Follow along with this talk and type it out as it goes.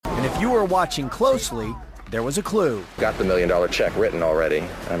if you were watching closely, there was a clue. Got the $1 million check written already.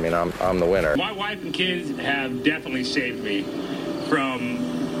 I mean, I'm the winner. My wife and kids have definitely saved me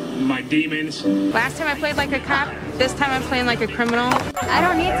from my demons. Last time I played like a cop, this time I'm playing like a criminal. I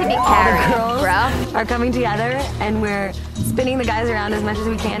don't need to be carried. All the girls are coming together and we're spinning the guys around as much as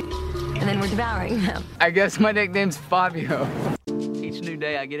we can, and then we're devouring them. I guess my nickname's Fabio. Each new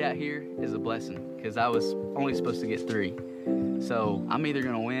day I get out here is a blessing, because I was only supposed to get 3. So I'm either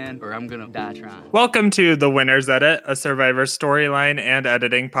going to win or I'm going to die trying. Welcome to The Winner's Edit, a Survivor storyline and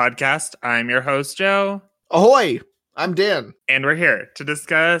editing podcast. I'm your host, Joe. Ahoy! I'm Dan. And we're here to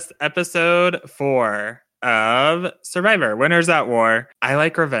discuss episode 4 of Survivor, Winners at War. I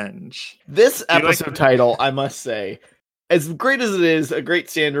like revenge. This episode title, I must say, as great as it is, a great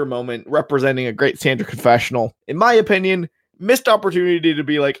Sandra moment representing a great Sandra confessional, in my opinion, missed opportunity to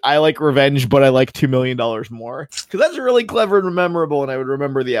be like, I like revenge, but I like $2 million more. Because that's really clever and memorable, and I would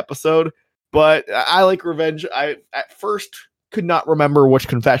remember the episode. But I like revenge. I, at first, could not remember which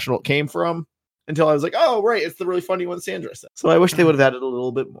confessional it came from until I was like, oh, right, it's the really funny one Sandra said. So I wish they would have added a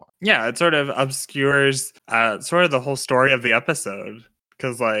little bit more. Yeah, it sort of obscures sort of the whole story of the episode.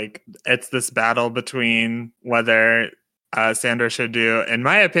 Because, like, it's this battle between whether Sandra should do, in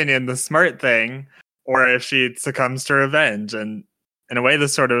my opinion, the smart thing, or if she succumbs to revenge. And in a way,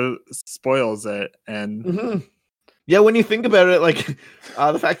 this sort of spoils it. And yeah, when you think about it, like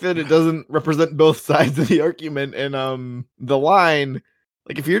the fact that it doesn't represent both sides of the argument and the line,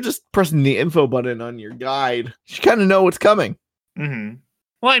 like if you're just pressing the info button on your guide, you kind of know what's coming. Mm-hmm.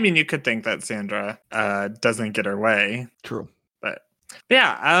 Well, I mean, you could think that Sandra doesn't get her way. True. But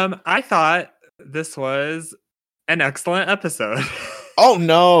yeah, I thought this was an excellent episode. Oh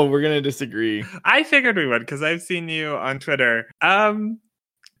no, we're gonna disagree. I figured we would, because I've seen you on Twitter.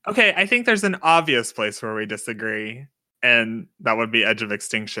 Okay, I think there's an obvious place where we disagree, and that would be Edge of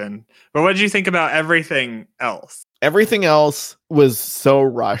Extinction. But what did you think about everything else? Everything else was so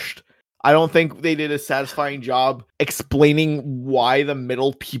rushed. I don't think they did a satisfying job explaining why the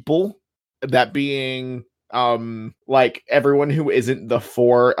middle people, that being like everyone who isn't the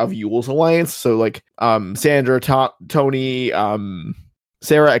 4 of Yule's alliance, so like Sandra, Tony,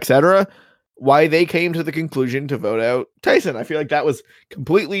 Sarah, etc., why they came to the conclusion to vote out Tyson. I feel like that was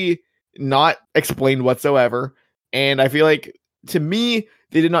completely not explained whatsoever, and I feel like, to me,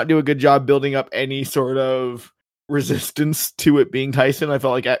 they did not do a good job building up any sort of resistance to it being Tyson. I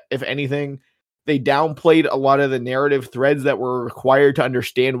felt like, if anything, they downplayed a lot of the narrative threads that were required to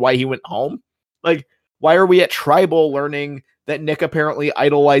understand why he went home. Like, why are we at Tribal learning that Nick apparently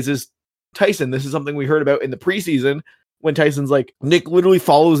idolizes Tyson? This is something we heard about in the preseason, when Tyson's like, Nick literally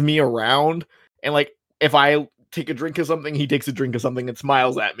follows me around, and like, if I take a drink of something, he takes a drink of something and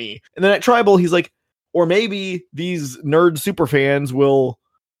smiles at me. And then at Tribal, he's like, or maybe these nerd super fans will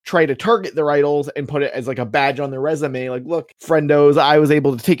try to target their idols and put it as like a badge on their resume. Like, look, friendos, I was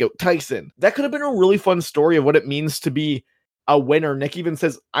able to take out Tyson. That could have been a really fun story of what it means to be a winner. Nick even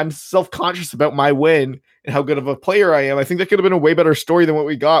says, I'm self-conscious about my win and how good of a player I am. I think that could have been a way better story than what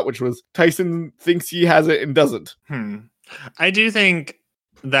we got, which was Tyson thinks he has it and doesn't. I do think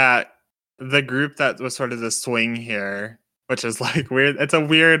that the group that was sort of the swing here, which is like weird, it's a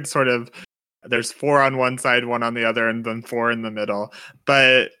weird sort of, there's 4 on one side, 1 on the other, and then 4 in the middle.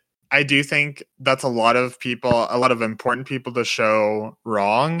 But I do think that's a lot of people, a lot of important people to show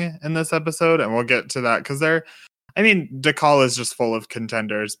wrong in this episode. And we'll get to that, because DeCall is just full of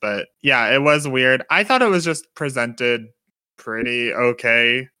contenders. But yeah, it was weird. I thought it was just presented pretty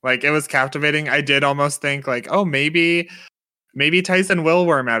okay. Like, it was captivating. I did almost think like, oh, maybe Tyson will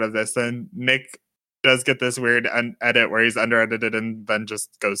worm out of this, and Nick does get this weird edit where he's under-edited and then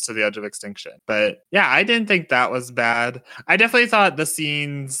just goes to the Edge of Extinction. But yeah, I didn't think that was bad. I definitely thought the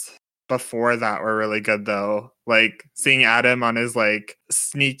scenes before that were really good, though. Like, seeing Adam on his like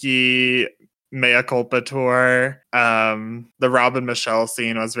sneaky mea culpa tour. The Rob and Michelle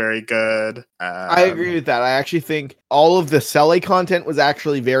scene was very good. I agree with that. I actually think all of the Sully content was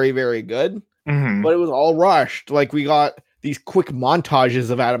actually very, very good, but it was all rushed. Like, we got these quick montages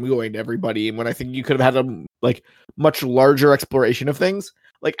of Adam going to everybody, and when I think you could have had a like much larger exploration of things.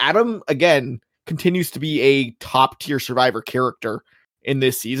 Like, Adam, again, continues to be a top tier Survivor character in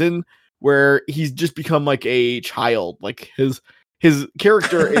this season, where he's just become like a child. Like, his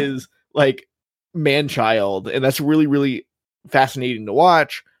character is like man-child, and that's really, really fascinating to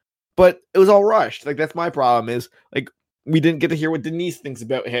watch. But it was all rushed. Like, that's my problem, is like, we didn't get to hear what Denise thinks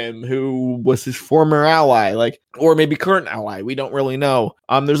about him, who was his former ally, like, or maybe current ally. We don't really know.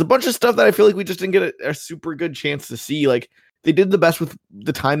 There's a bunch of stuff that I feel like we just didn't get a super good chance to see. Like, they did the best with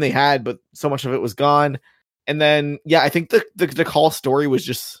the time they had, but so much of it was gone. And then, yeah, I think the call story was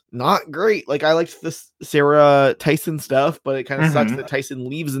just not great. Like, I liked this Sarah Tyson stuff, but it kind of sucks that Tyson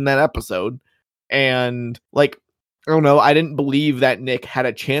leaves in that episode. And, like, I don't know, I didn't believe that Nick had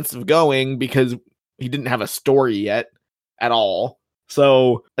a chance of going because he didn't have a story yet at all.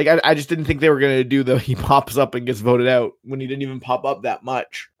 So, like, I just didn't think they were going to do he pops up and gets voted out when he didn't even pop up that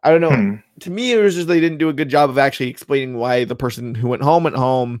much. I don't know. To me, it was just they didn't do a good job of actually explaining why the person who went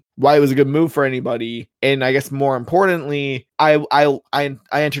home, why it was a good move for anybody. And I guess more importantly, I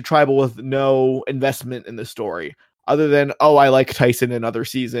entered Tribal with no investment in the story. Other than, I like Tyson in other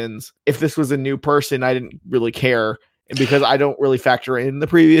seasons. If this was a new person, I didn't really care. And because I don't really factor in the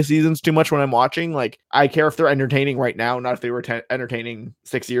previous seasons too much when I'm watching, like, I care if they're entertaining right now, not if they were entertaining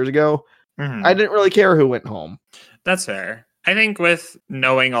 6 years ago. I didn't really care who went home. That's fair. I think with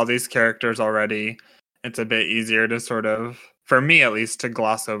knowing all these characters already, it's a bit easier to sort of, for me at least, to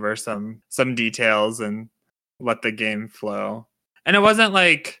gloss over some details and let the game flow. And it wasn't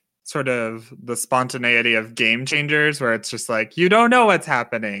like sort of the spontaneity of Game Changers where it's just like, you don't know what's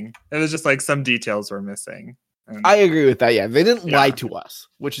happening. It was just like some details were missing. I agree with that. Yeah, they didn't lie to us,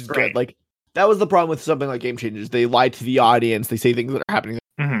 which is good. Like, that was the problem with something like Game Changers. They lie to the audience. They say things that are happening.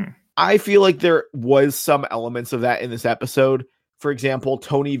 I feel like there was some elements of that in this episode. For example,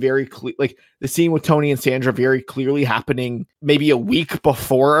 Tony like the scene with Tony and Sandra very clearly happening maybe a week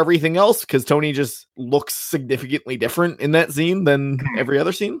before everything else, because Tony just looks significantly different in that scene than every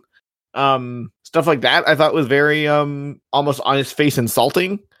other scene. Stuff like that I thought was very almost on his face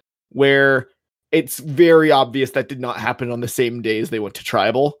insulting, where it's very obvious that did not happen on the same day as they went to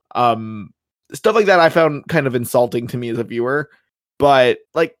Tribal. Stuff like that I found kind of insulting to me as a viewer, but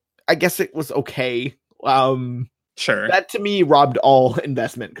like, I guess it was okay. Sure. That to me robbed all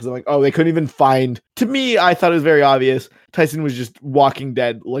investment, because I'm like, they couldn't even find. To me, I thought it was very obvious. Tyson was just walking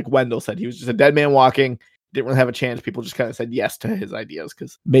dead, like Wendell said. He was just a dead man walking. Didn't really have a chance. People just kind of said yes to his ideas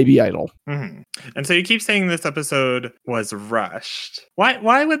because maybe idle. And so you keep saying this episode was rushed.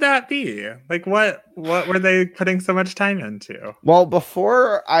 Why would that be? Like, what were they putting so much time into? Well,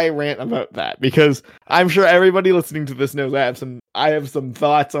 before I rant about that, because I'm sure everybody listening to this knows I have some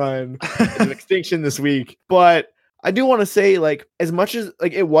thoughts on Edge of Extinction this week, but I do want to say, like, as much as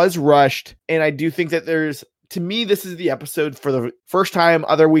like it was rushed, and I do think that to me, this is the episode for the first time.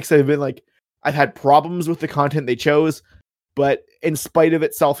 Other weeks I've been like, I've had problems with the content they chose, but in spite of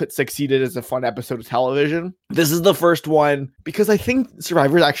itself, it succeeded as a fun episode of television. This is the first one, because I think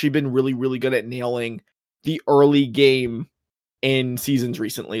Survivor's actually been really, really good at nailing the early game in seasons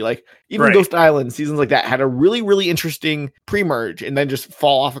recently. Like, even Ghost Island, seasons like that, had a really, really interesting pre-merge and then just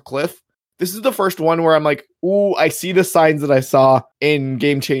fall off a cliff. This is the first one where I'm like, ooh, I see the signs that I saw in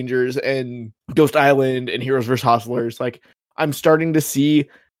Game Changers and Ghost Island and Heroes vs. Hustlers. Like, I'm starting to see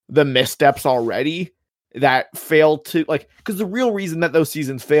the missteps already that fail to, like, because the real reason that those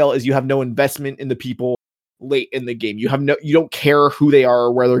seasons fail is you have no investment in the people late in the game. You don't care who they are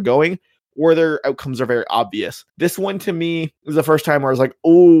or where they're going, or their outcomes are very obvious. This one, to me, was the first time where I was like,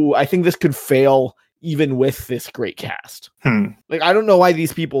 oh, I think this could fail even with this great cast. Like, I don't know why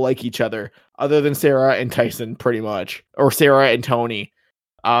these people like each other other than Sarah and Tyson, pretty much, or Sarah and Tony.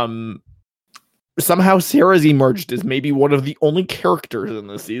 Somehow Sarah's emerged as maybe one of the only characters in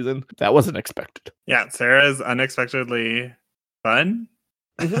this season. That wasn't expected. Yeah, Sarah's unexpectedly fun.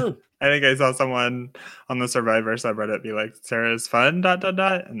 I think I saw someone on the Survivor subreddit be like, Sarah's fun, ...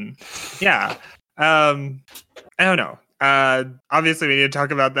 And yeah, I don't know. Obviously, we need to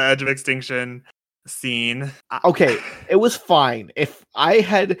talk about the Edge of Extinction scene. Okay, it was fine. If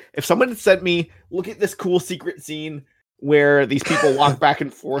someone had sent me, look at this cool secret scene where these people walk back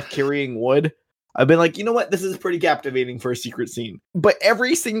and forth carrying wood, I've been like, you know what? This is pretty captivating for a secret scene. But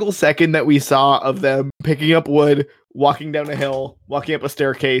every single second that we saw of them picking up wood, walking down a hill, walking up a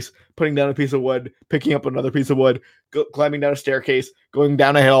staircase, putting down a piece of wood, picking up another piece of wood, climbing down a staircase, going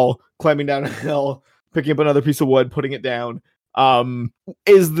down a hill, climbing down a hill, picking up another piece of wood, putting it down,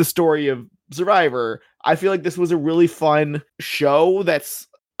 is the story of Survivor. I feel like this was a really fun show that's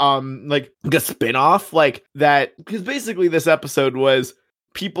like a spin-off like that, because basically this episode was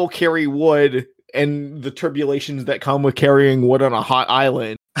people carry wood and the tribulations that come with carrying wood on a hot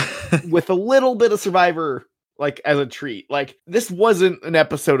island with a little bit of Survivor, like, as a treat. Like, this wasn't an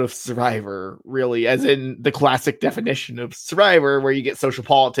episode of Survivor, really, as in the classic definition of Survivor, where you get social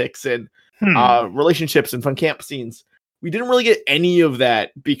politics and relationships and fun camp scenes. We didn't really get any of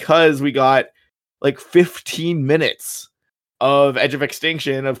that because we got like 15 minutes of Edge of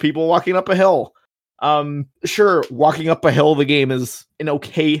Extinction of people walking up a hill. Sure, walking up a hill, the game, is an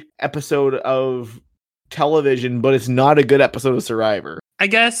okay episode of television, but it's not a good episode of Survivor. I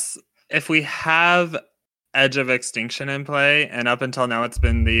guess if we have Edge of Extinction in play, and up until now it's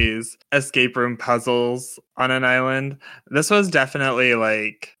been these escape room puzzles on an island. This was definitely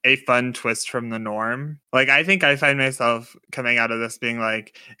like a fun twist from the norm. Like, I think I find myself coming out of this being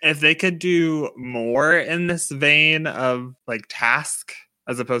like, if they could do more in this vein of like task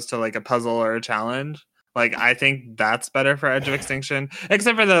as opposed to like a puzzle or a challenge, like, I think that's better for Edge of Extinction,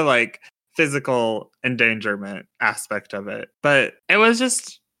 except for the like physical endangerment aspect of it. But it was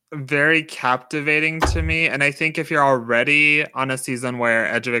just very captivating to me, and I think if you're already on a season where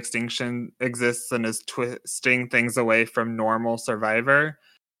Edge of Extinction exists and is twisting things away from normal Survivor,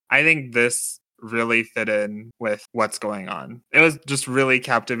 I think this really fit in with what's going on. It was just really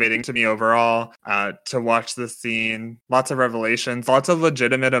captivating to me overall, to watch this scene. Lots of revelations, lots of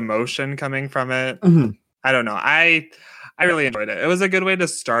legitimate emotion coming from it. I don't know, I really enjoyed it. It was a good way to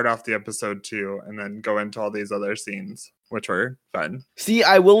start off the episode too, and then go into all these other scenes, which were fun. See,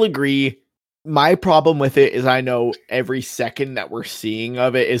 I will agree. My problem with it is I know every second that we're seeing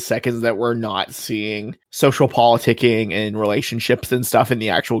of it is seconds that we're not seeing social politicking and relationships and stuff in the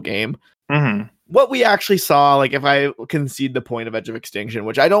actual game. What we actually saw, like, if I concede the point of Edge of Extinction,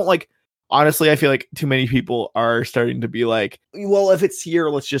 which I don't like, honestly, I feel like too many people are starting to be like, well, if it's here,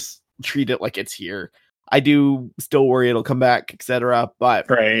 let's just treat it like it's here. I do still worry it'll come back, etc. But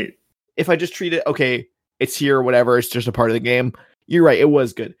right, if I just treat it, okay, it's here, whatever, it's just a part of the game. You're right, it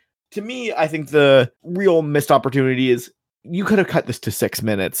was good. To me, I think the real missed opportunity is you could have cut this to 6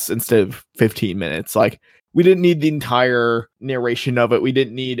 minutes instead of 15 minutes. Like, we didn't need the entire narration of it. We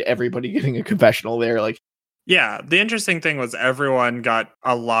didn't need everybody getting a confessional there. Like, yeah, the interesting thing was everyone got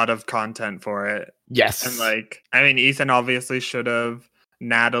a lot of content for it. Yes. And like, I mean, Ethan obviously should have,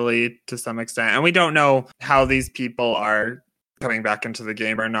 Natalie to some extent, and we don't know how these people are coming back into the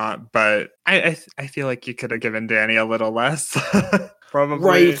game or not, but I feel like you could have given Danny a little less.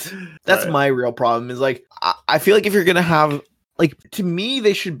 Probably. Right. That's my real problem is like, I feel like if you're going to have, like, to me,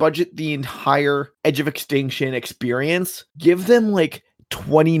 they should budget the entire Edge of Extinction experience. Give them like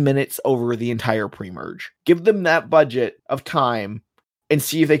 20 minutes over the entire pre-merge. Give them that budget of time and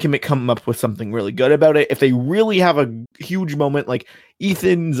see if they can come up with something really good about it. If they really have a huge moment, like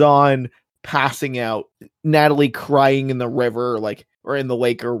Ethan's on passing out, Natalie crying in the river, like, or in the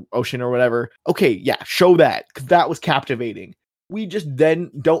lake or ocean or whatever. Okay, yeah, show that, because that was captivating. We just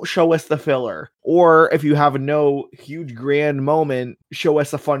then don't show us the filler. Or if you have no huge grand moment, show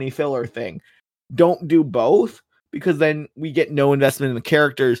us a funny filler thing. Don't do both, because then we get no investment in the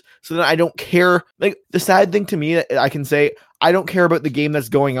characters. So then I don't care. Like, the sad thing to me that I can say, I don't care about the game that's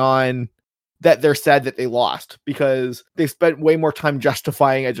going on, that they're sad that they lost, because they've spent way more time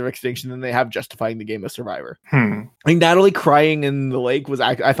justifying Edge of Extinction than they have justifying the game of Survivor. Like, Natalie crying in the lake was,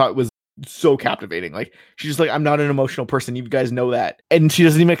 I thought, was so captivating. Like, she's just like, I'm not an emotional person, you guys know that. And she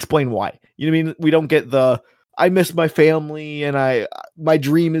doesn't even explain why. You know what I mean? We don't get the, I miss my family and my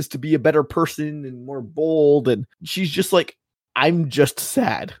dream is to be a better person and more bold. And she's just like, I'm just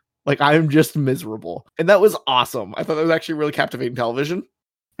sad. Like, I'm just miserable. And that was awesome. I thought that was actually really captivating television.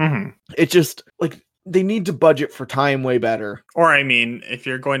 It just, like, they need to budget for time way better. Or, I mean, if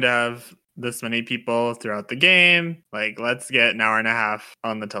you're going to have this many people throughout the game, like, let's get an hour and a half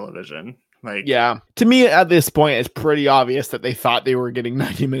on the television. Like, yeah, to me at this point, it's pretty obvious that they thought they were getting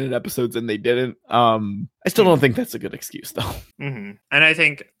 90-minute episodes and they didn't. I still don't think that's a good excuse, though. And I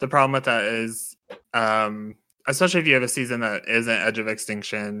think the problem with that is, especially if you have a season that isn't Edge of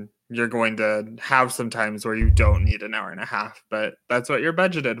Extinction, you're going to have some times where you don't need an hour and a half, but that's what you're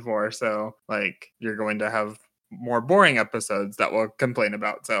budgeted for. So, like, you're going to have more boring episodes that we'll complain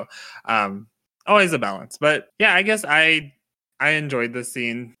about. So, always a balance. But yeah, I guess I enjoyed this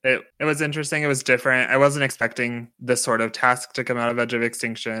scene. It was interesting. It was different. I wasn't expecting this sort of task to come out of Edge of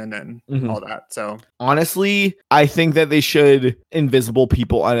Extinction and all that. So honestly, I think that they should invisible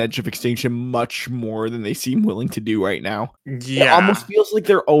people on Edge of Extinction much more than they seem willing to do right now. Yeah. It almost feels like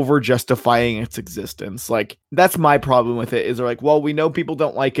they're over justifying its existence. Like, that's my problem with it, is they're like, well, we know people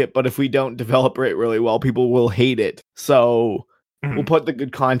don't like it, but if we don't develop it really well, people will hate it. So we'll put the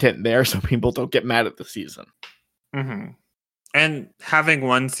good content there so people don't get mad at the season. And having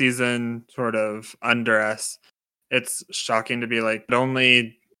one season sort of under us, it's shocking to be like,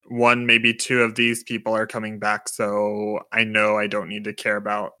 only one, maybe two of these people are coming back. So I know I don't need to care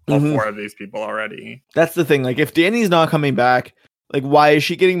about all four of these people already. That's the thing. Like, if Danny's not coming back, like, why is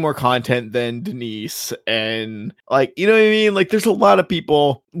she getting more content than Denise? And, like, you know what I mean? Like, there's a lot of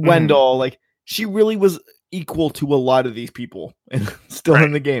people. Wendell, like, she really was equal to a lot of these people and still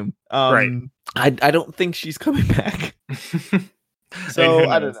in the game. I don't think she's coming back. So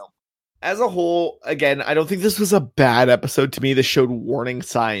I don't know. As a whole, again, I don't think this was a bad episode to me. This showed warning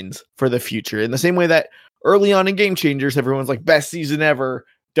signs for the future in the same way that early on in Game Changers, everyone's like, best season ever.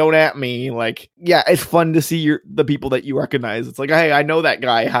 Don't at me. Like, yeah, it's fun to see the people that you recognize. It's like, hey, I know that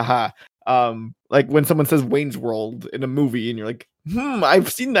guy. Haha. Like when someone says Wayne's World in a movie and you're like,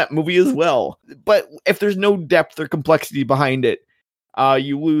 I've seen that movie as well. But if there's no depth or complexity behind it,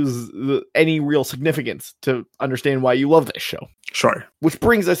 you lose any real significance to understand why you love this show. Sure. Which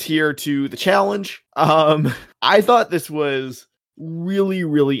brings us here to the challenge. I thought this was really,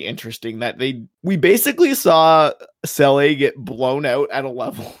 really interesting that we basically saw Sele get blown out at a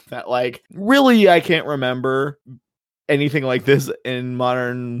level that, like, really I can't remember anything like this in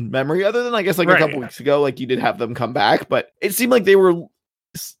modern memory, other than I guess like a couple weeks ago, like you did have them come back, but it seemed like they were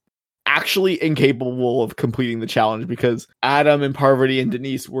actually incapable of completing the challenge because Adam and Parvati and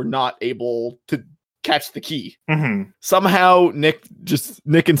Denise were not able to catch the key. Mm-hmm. Somehow Nick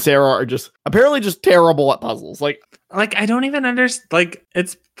and Sarah are just apparently just terrible at puzzles. Like I don't even understand. Like,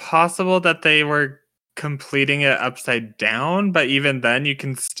 it's possible that they were completing it upside down, but even then you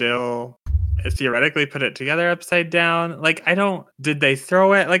can still theoretically put it together upside down. Like, did they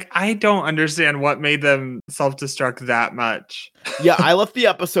throw it? Like, I don't understand what made them self-destruct that much. Yeah, I left the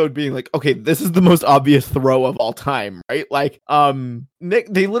episode being like, okay, this is the most obvious throw of all time, right? Like, Nick,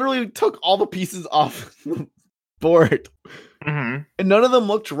 they literally took all the pieces off the board. Mm-hmm. And none of them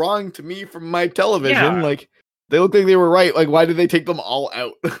looked wrong to me from my television. Yeah. Like, they looked like they were right. Like, why did they take them all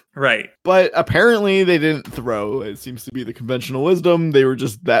out? Right. But apparently they didn't throw. It seems to be the conventional wisdom. They were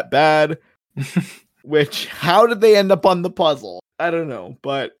just that bad. Which, how did they end up on the puzzle? I don't know.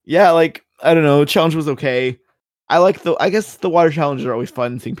 But yeah, like, I don't know. The challenge was okay. I guess the water challenges are always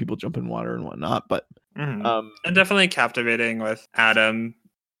fun, seeing people jump in water and whatnot. But and definitely captivating with Adam,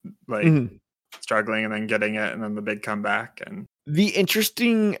 like, struggling and then getting it, and then the big comeback. And the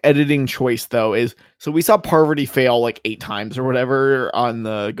interesting editing choice, though, is so we saw Parvati fail like 8 times or whatever on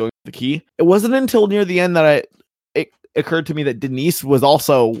the going to the key. It wasn't until near the end that it occurred to me that Denise was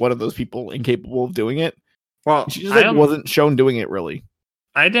also one of those people incapable of doing it. Well, she just wasn't shown doing it really.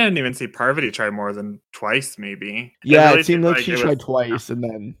 I didn't even see Parvati try more than twice, maybe. Yeah, really it seemed like she tried twice, and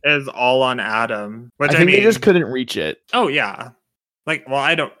then it was all on Adam. Which I think they just couldn't reach it. Oh yeah. Like, well,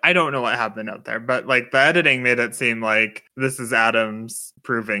 I don't know what happened out there, but like the editing made it seem like this is Adam's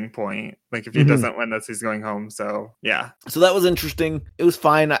proving point. Like, if he doesn't win this, he's going home. So yeah. So that was interesting. It was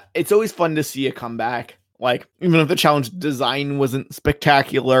fine. It's always fun to see a comeback. Like, even if the challenge design wasn't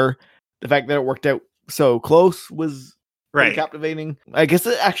spectacular, the fact that it worked out so close was pretty captivating. I guess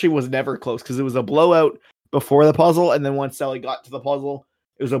it actually was never close because it was a blowout before the puzzle, and then once Sally got to the puzzle,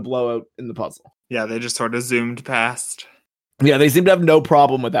 it was a blowout in the puzzle. Yeah, they just sort of zoomed past. Yeah, they seemed to have no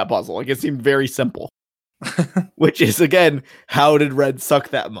problem with that puzzle. Like, it seemed very simple. Which is, again, how did Red suck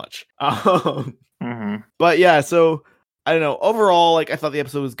that much? But yeah, so I don't know. Overall, like, I thought the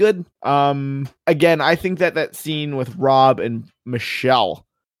episode was good. Again, I think that scene with Rob and Michelle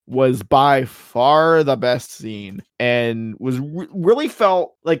was by far the best scene, and was really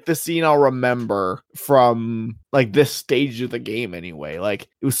felt like the scene I'll remember from like this stage of the game anyway. Like,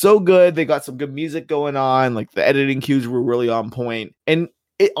 it was so good. They got some good music going on. Like, the editing cues were really on point, and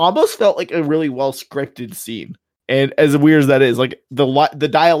it almost felt like a really well scripted scene. And as weird as that is, like, the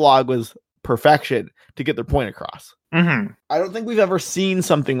dialogue was perfection to get their point across. I don't think we've ever seen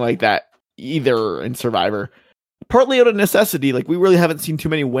something like that either in Survivor. Partly out of necessity, like, we really haven't seen too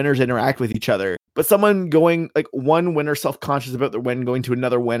many winners interact with each other. But someone going, like, one winner self-conscious about their win, going to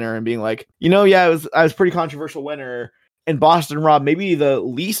another winner and being like, I was pretty controversial winner. And Boston Rob, maybe the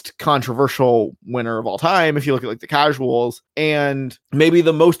least controversial winner of all time, if you look at, like, the casuals, and maybe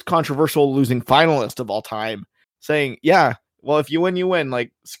the most controversial losing finalist of all time, saying, yeah, well, if you win, you win.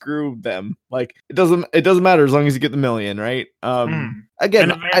 Like, screw them. Like, it doesn't matter as long as you get the million, right?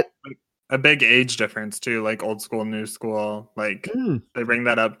 Again, a big age difference too, like old school, new school. Like, they bring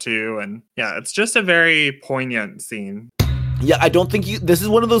that up too, and yeah, it's just a very poignant scene. Yeah, I don't think this is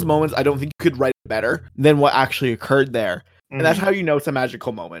one of those moments I don't think you could write better than what actually occurred there. And that's how you know it's a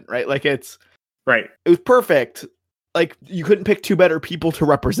magical moment, right? Like, it was perfect. Like, you couldn't pick 2 better people to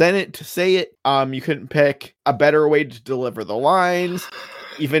represent it, to say it. You couldn't pick a better way to deliver the lines.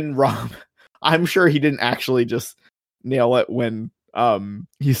 Even Rob, I'm sure he didn't actually just nail it when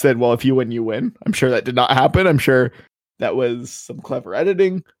he said, well, if you win, you win. I'm sure that did not happen. I'm sure that was some clever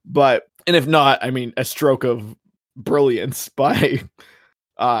editing, and if not, I mean, a stroke of brilliance by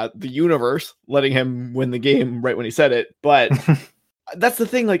the universe letting him win the game right when he said it. But that's the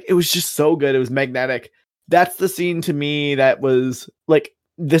thing, like, it was just so good. It was magnetic. That's the scene to me that was like,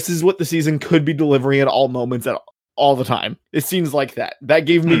 this is what the season could be delivering at all moments at all the time. It seems like that. That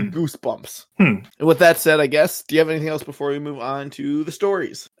gave me goosebumps. And with that said, I guess, do you have anything else before we move on to the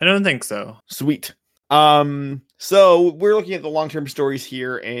stories? I don't think so. Sweet. So we're looking at the long-term stories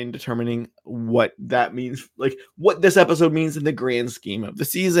here and determining what that means, like what this episode means in the grand scheme of the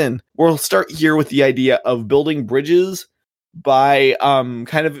season. We'll start here with the idea of building bridges by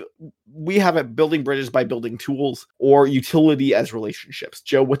we have it building bridges by building tools or utility as relationships.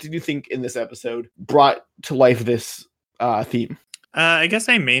 Joe, what did you think in this episode brought to life this theme? I guess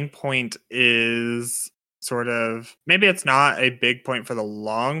my main point is sort of, maybe it's not a big point for the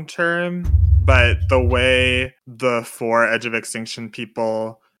long term, but the way the 4 Edge of Extinction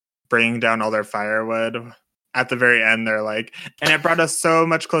people bring down all their firewood at the very end, they're like, and it brought us so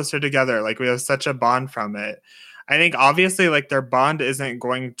much closer together. Like, we have such a bond from it. I think obviously like their bond isn't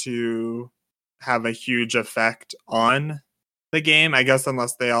going to have a huge effect on the game, I guess,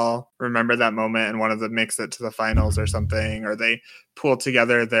 unless they all remember that moment and one of them makes it to the finals or something, or they pool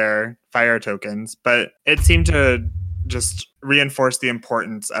together their fire tokens. But it seemed to just reinforce the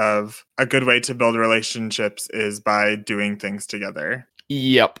importance of a good way to build relationships is by doing things together.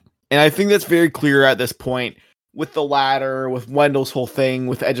 Yep. And I think that's very clear at this point with the ladder, with Wendell's whole thing,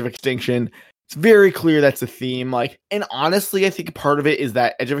 with Edge of Extinction. It's very clear that's a theme. Like, and honestly, I think part of it is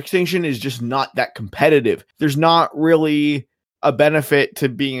that Edge of Extinction is just not that competitive. There's not really a benefit to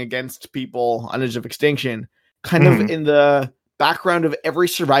being against people on Edge of Extinction. Kind of in the background of every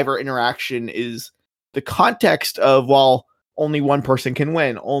survivor interaction is the context of, well, only one person can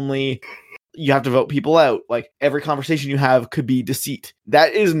win. Only you have to vote people out. Like, every conversation you have could be deceit.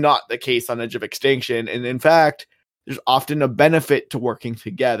 That is not the case on Edge of Extinction. And in fact, there's often a benefit to working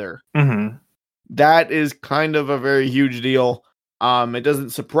together. That is kind of a very huge deal. It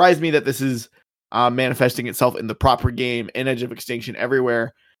doesn't surprise me that this is manifesting itself in the proper game in Edge of Extinction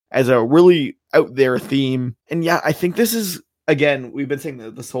everywhere as a really out there theme. And yeah, I think this is, again, we've been saying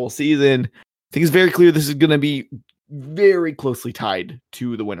that this whole season, I think it's very clear this is going to be very closely tied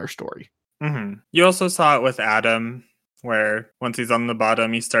to the winner story. You also saw it with Adam, where once he's on the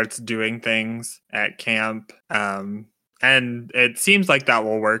bottom, he starts doing things at camp. And it seems like that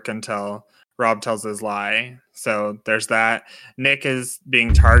will work until Rob tells his lie. So there's that. Nick is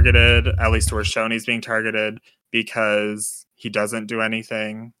being targeted, at least we're shown he's being targeted because he doesn't do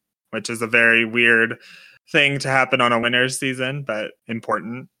anything, which is a very weird thing to happen on a winner's season, but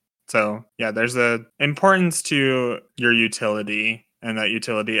important. So yeah, there's a importance to your utility, and that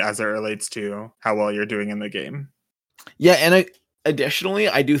utility as it relates to how well you're doing in the game. Yeah, and additionally,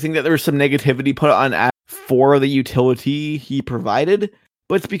 I do think that there was some negativity put on Adam for the utility he provided,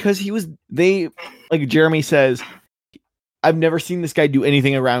 but it's because like Jeremy says, I've never seen this guy do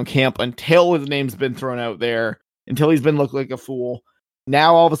anything around camp until his name's been thrown out there, until he's been looked like a fool.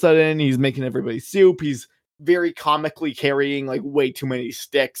 Now, all of a sudden, he's making everybody soup. He's very comically carrying like way too many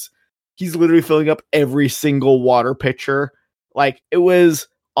sticks. He's literally filling up every single water pitcher. Like, it was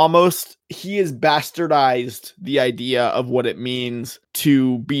almost, he has bastardized the idea of what it means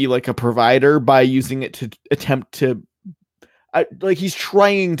to be like a provider by using it to attempt to, like, he's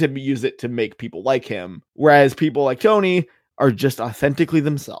trying to use it to make people like him. Whereas people like Tony are just authentically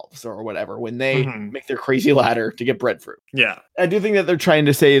themselves or whatever when they make their crazy ladder to get breadfruit. Yeah. I do think that they're trying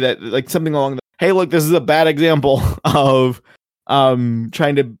to say that, like, something along the, hey, look, this is a bad example of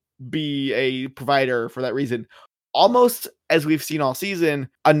trying to be a provider for that reason. Almost as we've seen all season,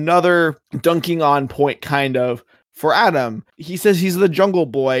 another dunking on point kind of for Adam. He says he's the jungle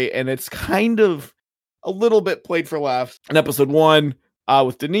boy, and it's kind of a little bit played for laughs. In episode 1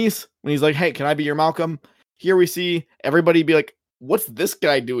 with Denise, when he's like, hey, can I be your Malcolm? Here we see everybody be like, what's this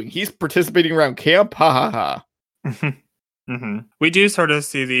guy doing? He's participating around camp? Ha ha ha. We do sort of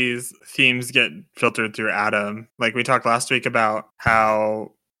see these themes get filtered through Adam. Like we talked last week about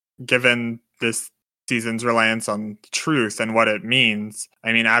how, given this season's reliance on truth and what it means,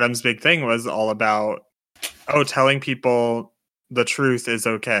 I mean, Adam's big thing was all about, telling people the truth is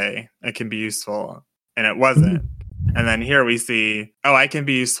okay. It can be useful. And it wasn't. And then here we see, I can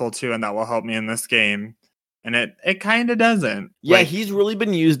be useful too, and that will help me in this game. And it kind of doesn't. Yeah, like, he's really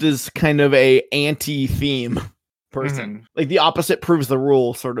been used as kind of a anti-theme person. Like the opposite proves the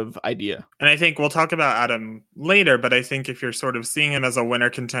rule sort of idea. And I think we'll talk about Adam later, but I think if you're sort of seeing him as a winner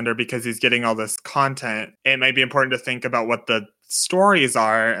contender because he's getting all this content, it might be important to think about what the stories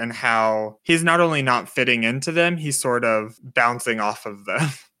are and how he's not only not fitting into them, he's sort of bouncing off of them,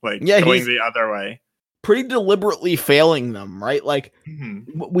 like going the other way. Pretty deliberately failing them, right? Like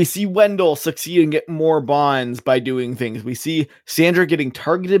we see Wendell succeed and get more bonds by doing things. We see Sandra getting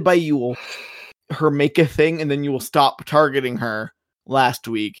targeted by Yule, her make a thing, and then you will stop targeting her last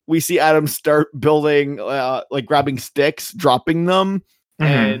week. We see Adam start building, like grabbing sticks, dropping them,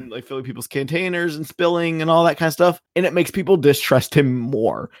 and like filling people's containers and spilling and all that kind of stuff. And it makes people distrust him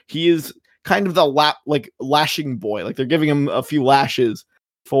more. He is kind of the lashing boy. Like they're giving him a few lashes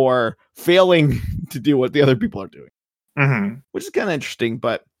for failing to do what the other people are doing, which is kind of interesting.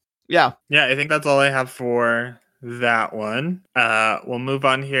 But yeah, I think that's all I have for that one. We'll move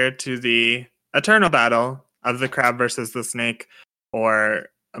on here to the eternal battle of the crab versus the snake, or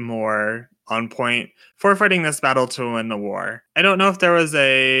more on point for fighting this battle to win the war. I don't know if there was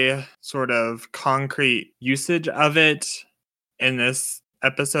a sort of concrete usage of it in this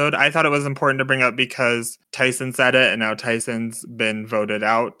episode. I thought it was important to bring up because Tyson said it, and now Tyson's been voted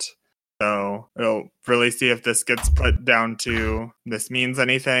out. So we'll really see if this gets put down to this means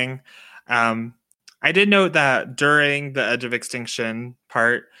anything. I did note that during the Edge of Extinction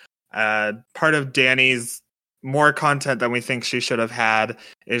part of Danny's more content than we think she should have had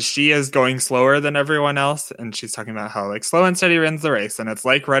is she is going slower than everyone else, and she's talking about how like slow and steady wins the race, and it's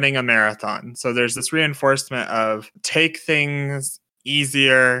like running a marathon. So there's this reinforcement of take things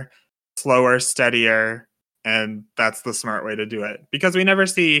easier, slower, steadier, and that's the smart way to do it, because we never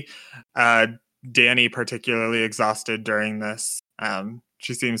see Danny particularly exhausted during this.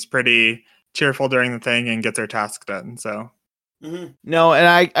 She seems pretty cheerful during the thing and gets her task done. So no, and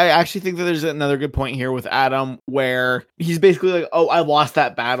I actually think that there's another good point here with Adam where he's basically like, oh, I lost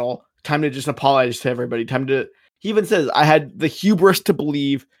that battle. Time to just apologize to everybody. He even says, I had the hubris to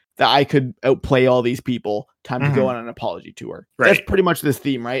believe that I could outplay all these people. Time to go on an apology tour. Right. That's pretty much this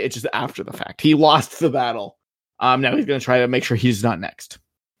theme, right? It's just after the fact. He lost the battle. Now he's going to try to make sure he's not next.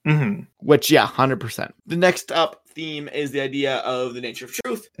 Which, 100%. The next up theme is the idea of the nature of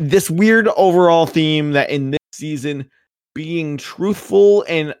truth. This weird overall theme that in this season, being truthful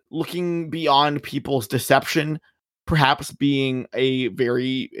and looking beyond people's deception, perhaps being a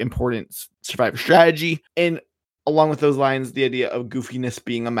very important survivor strategy. And along with those lines, the idea of goofiness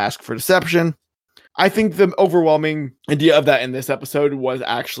being a mask for deception. I think the overwhelming idea of that in this episode was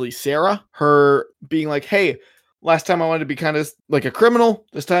actually Sarah. Her being like, hey, last time I wanted to be kind of like a criminal.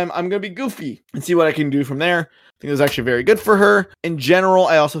 This time I'm going to be goofy and see what I can do from there. I think it was actually very good for her. In general,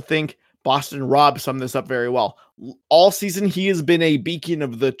 I also think Boston Rob summed this up very well. All season, he has been a beacon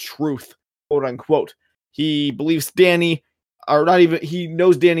of the truth, quote unquote. He believes Danny, or not even, he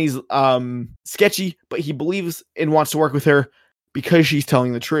knows Danny's sketchy, but he believes and wants to work with her because she's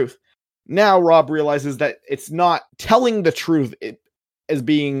telling the truth. Now Rob realizes that it's not telling the truth as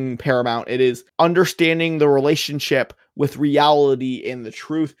being paramount. It is understanding the relationship with reality and the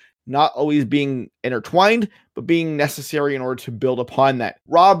truth, not always being intertwined, but being necessary in order to build upon that.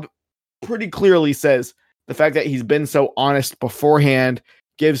 Rob pretty clearly says the fact that he's been so honest beforehand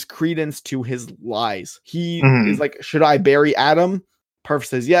gives credence to his lies. He is like, should I bury Adam? Perf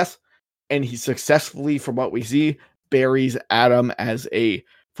says yes. And he successfully, from what we see, buries Adam as a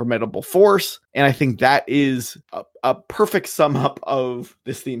formidable force. And I think that is a perfect sum up of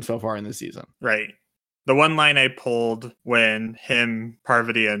this theme so far in the season. Right. The one line I pulled when him,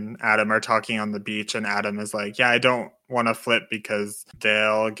 Parvati, and Adam are talking on the beach, and Adam is like, yeah, I don't want to flip because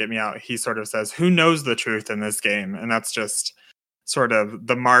they'll get me out. He sort of says, who knows the truth in this game? And that's just sort of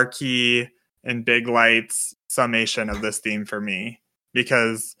the marquee and big lights summation of this theme for me.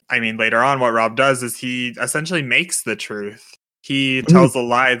 Because, I mean, later on, what Rob does is he essentially makes the truth. He tells a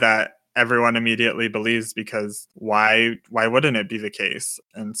lie that everyone immediately believes, because why wouldn't it be the case?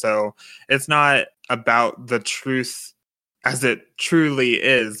 And so it's not about the truth as it truly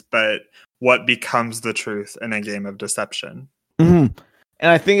is, but what becomes the truth in a game of deception. And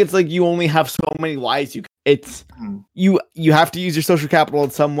I think it's like you only have so many lies. You have to use your social capital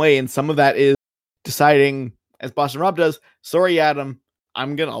in some way, and some of that is deciding, as Boston Rob does, sorry, Adam,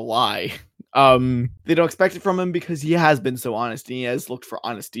 I'm gonna lie. They don't expect it from him because he has been so honest, and he has looked for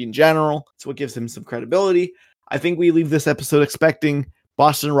honesty in general. It's what gives him some credibility. I think we leave this episode expecting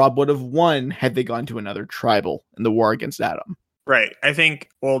Boston Rob would have won had they gone to another tribal in the war against Adam. Right. I think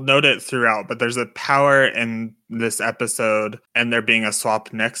we'll note it throughout, but there's a power in this episode and there being a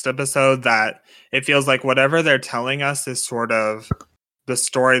swap next episode that it feels like whatever they're telling us is sort of the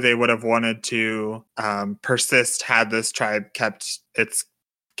story they would have wanted to persist had this tribe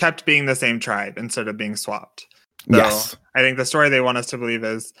kept being the same tribe instead of being swapped. So yes. I think the story they want us to believe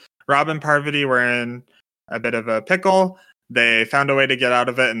is Rob and Parvati were in a bit of a pickle. They found a way to get out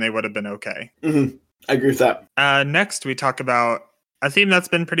of it and they would have been okay. I agree with that. Next, we talk about a theme that's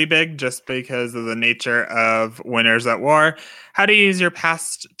been pretty big just because of the nature of winners at war. How to use your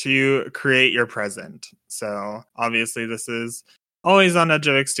past to create your present. So obviously this is always on Edge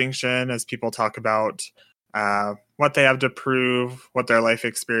of Extinction as people talk about what they have to prove, what their life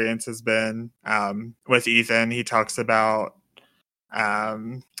experience has been. With Ethan, he talks about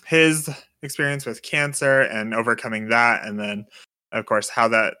his experience with cancer and overcoming that. And then, of course, how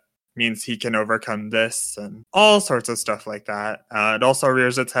that means he can overcome this and all sorts of stuff like that. It also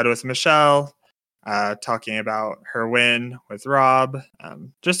rears its head with Michelle, talking about her win with Rob.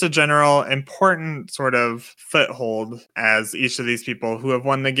 Just a general important sort of foothold as each of these people who have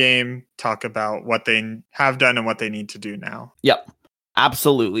won the game talk about what they have done and what they need to do now. Yep,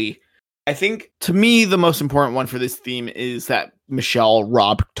 absolutely. I think, to me, the most important one for this theme is that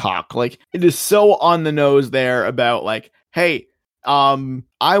Michelle-Rob talk. Like, it is so on the nose there about, like, hey,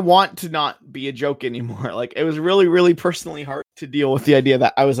 I want to not be a joke anymore. Like, it was really, really personally hard to deal with the idea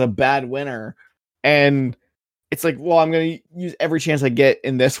that I was a bad winner. And it's like, well, I'm going to use every chance I get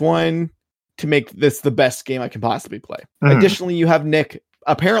in this one to make this the best game I can possibly play. Additionally, you have Nick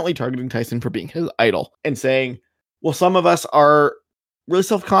apparently targeting Tyson for being his idol and saying, well, some of us are really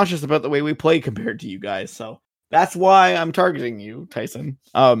self-conscious about the way we play compared to you guys. So that's why I'm targeting you, Tyson.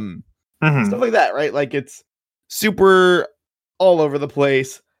 Stuff like that, right? Like, it's super all over the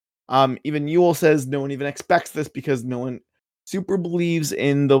place. Even Yule says no one even expects this because no one super believes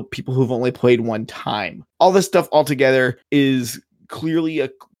in the people who've only played one time. All this stuff altogether is clearly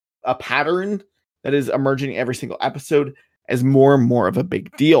a pattern that is emerging every single episode as more and more of a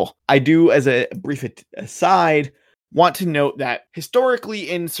big deal. I do, as a brief aside, want to note that historically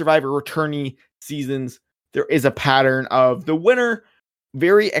in Survivor returnee seasons, there is a pattern of the winner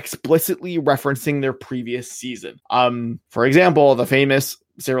very explicitly referencing their previous season. For example, the famous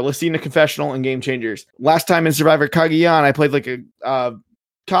Sarah Lucina confessional in Game Changers. Last time in Survivor Cagayan, I played like a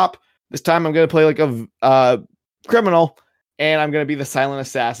cop. This time I'm going to play like a criminal, and I'm going to be the silent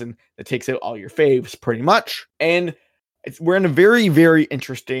assassin that takes out all your faves, pretty much. And we're in a very, very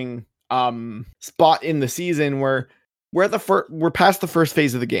interesting spot in the season where we're past the first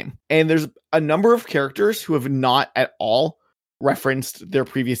phase of the game, and there's a number of characters who have not at all referenced their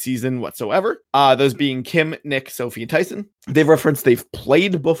previous season whatsoever. Those being Kim, Nick, Sophie, and Tyson. They've referenced they've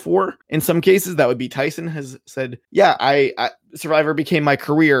played before. In some cases, that would be Tyson has said, yeah, I Survivor became my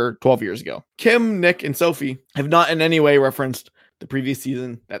career 12 years ago. Kim, Nick, and Sophie have not in any way referenced the previous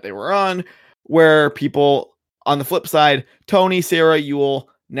season that they were on, where people on the flip side, Tony, Sarah, Yule,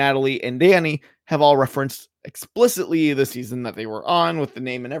 Natalie, and Danny have all referenced explicitly the season that they were on with the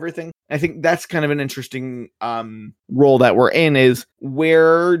name and everything. I think that's kind of an interesting role that we're in, is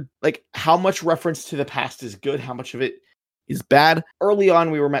where, like, how much reference to the past is good, how much of it is bad. Early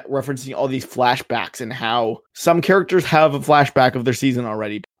on, we were referencing all these flashbacks and how some characters have a flashback of their season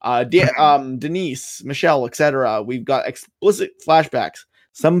already. Denise, Michelle, etc. We've got explicit flashbacks.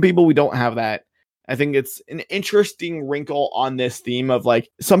 Some people, we don't have that. I think it's an interesting wrinkle on this theme of, like,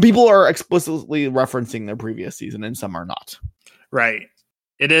 some people are explicitly referencing their previous season and some are not. Right.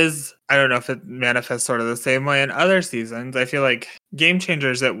 It is, I don't know if it manifests sort of the same way in other seasons. I feel like Game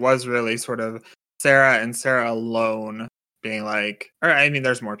Changers, it was really sort of Sarah and Sarah alone being like, or I mean,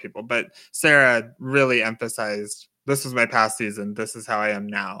 there's more people, but Sarah really emphasized, this was my past season, this is how I am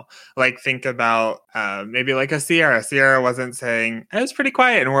now. Like, think about maybe like a Sierra. Sierra wasn't saying, I was pretty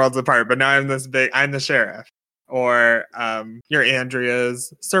quiet in Worlds Apart, but now I'm the sheriff. Or your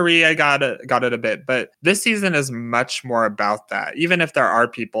Andrea's, sorry, I got it a bit. But this season is much more about that. Even if there are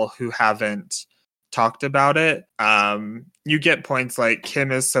people who haven't talked about it, you get points like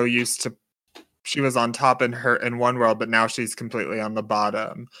Kim is so used to, she was on top in one world, but now she's completely on the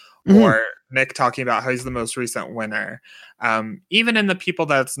bottom. Mm-hmm. Or Nick talking about how he's the most recent winner. Even in the people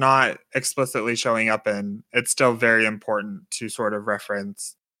that's not explicitly showing up in, it's still very important to sort of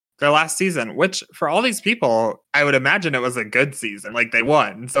reference their last season, which for all these people, I would imagine it was a good season. Like, they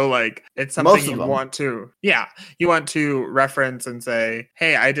won. So, like, it's something you want to reference and say,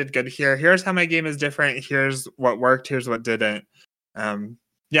 hey, I did good here. Here's how my game is different. Here's what worked. Here's what didn't.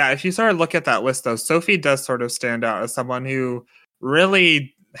 If you sort of look at that list, though, Sophie does sort of stand out as someone who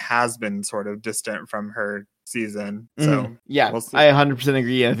really has been sort of distant from her season. So we'll see. I 100%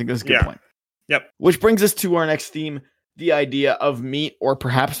 agree. I think that's a good point. Yep. Which brings us to our next theme, the idea of meat or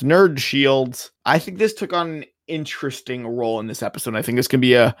perhaps nerd shields. I think this took on an interesting role in this episode. I think this can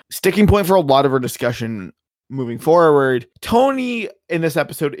be a sticking point for a lot of our discussion moving forward. Tony in this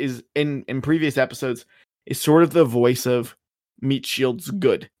episode is in previous episodes is sort of the voice of meat shields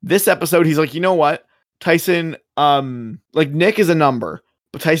good. This episode, he's like, you know what? Tyson, like, Nick is a number,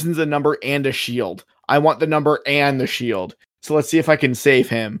 but Tyson's a number and a shield. I want the number and the shield. So let's see if I can save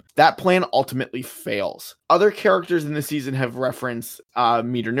him. That plan ultimately fails. Other characters in the season have referenced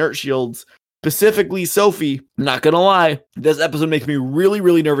meat or nerd shields. Specifically, Sophie. Not gonna lie, this episode makes me really,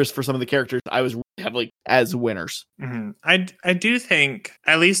 really nervous for some of the characters I was heavily as winners. Mm-hmm. I do think,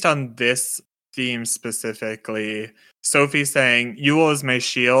 at least on this theme specifically, Sophie saying, Yule is my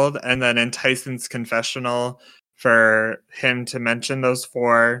shield, and then in Tyson's confessional, for him to mention those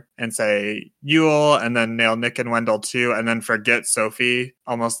four and say Yule and then nail Nick and Wendell too, and then forget Sophie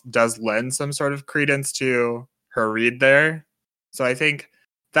almost does lend some sort of credence to her read there. So I think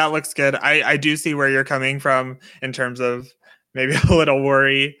that looks good. I do see where you're coming from in terms of maybe a little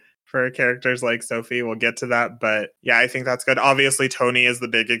worry for characters like Sophie. We'll get to that. But yeah, I think that's good. Obviously, Tony is the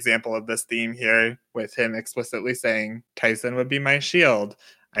big example of this theme here, with him explicitly saying Tyson would be my shield.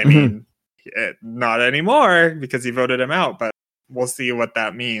 I mean, not anymore because he voted him out, but we'll see what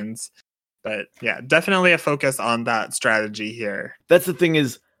that means. But yeah, definitely a focus on that strategy here. That's the thing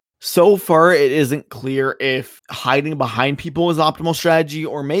is, so far it isn't clear if hiding behind people is optimal strategy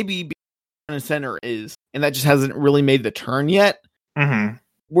or maybe being in a center is, and that just hasn't really made the turn yet. Mm-hmm.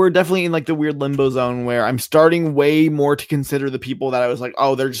 We're definitely in like the weird limbo zone where I'm starting way more to consider the people that I was like,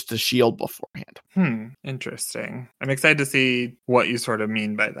 oh, they're just a shield beforehand. Interesting. I'm excited to see what you sort of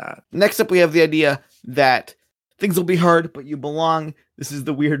mean by that. Next up, we have the idea that things will be hard, but you belong. This is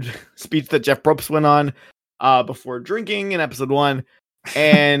the weird speech that Jeff Probst went on before drinking in episode 1.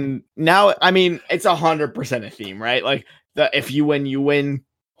 And now, I mean, it's 100% a theme, right? Like the if you win, you win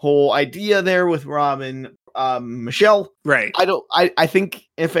whole idea there with Rob and Michelle. Right. I think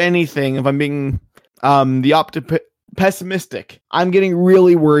if anything, if I'm being pessimistic, I'm getting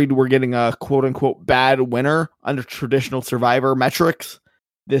really worried we're getting a quote unquote bad winner under traditional Survivor metrics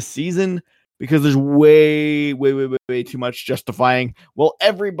this season, because there's way too much justifying. Well,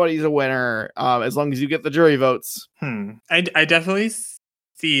 everybody's a winner as long as you get the jury votes. I definitely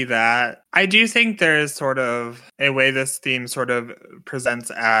see that. I do think there's sort of a way this theme sort of presents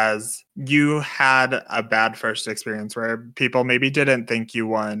as you had a bad first experience where people maybe didn't think you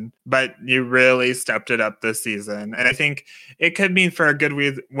won, but you really stepped it up this season. And I think it could mean for a good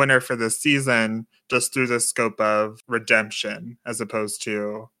winner for this season just through the scope of redemption as opposed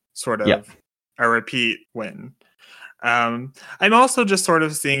to sort of a repeat win. I'm also just sort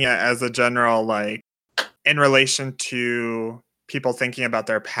of seeing it as a general, like, in relation to people thinking about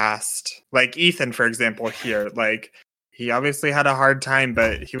their past. Like Ethan, for example, here, like, he obviously had a hard time,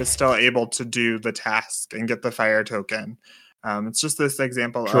 but he was still able to do the task and get the fire token. It's just this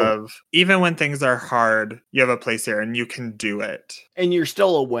example of even when things are hard, you have a place here and you can do it. And you're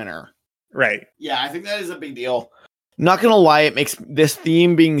still a winner. Right. Yeah, I think that is a big deal. Not gonna lie, it makes this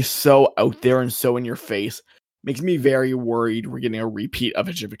theme being so out there and so in your face makes me very worried we're getting a repeat of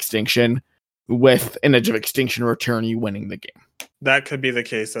Edge of Extinction with an Edge of Extinction returnee winning the game. That could be the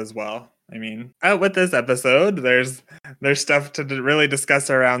case as well. I mean, out with this episode, there's stuff to really discuss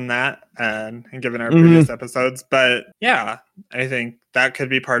around that and given our previous episodes. But yeah, I think that could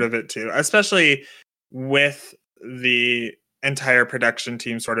be part of it too, especially with the entire production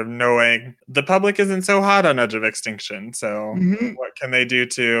team sort of knowing the public isn't so hot on Edge of Extinction. So what can they do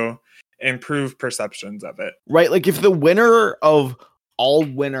to improve perceptions of it? Right. Like if the winner of all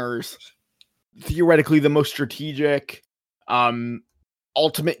winners, theoretically the most strategic,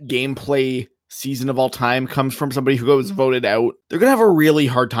 ultimate gameplay season of all time comes from somebody who goes voted out, they're gonna have a really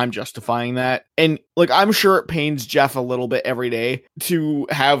hard time justifying that. And like, I'm sure it pains Jeff a little bit every day to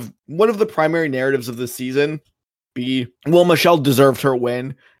have one of the primary narratives of this season be, well, Michelle deserved her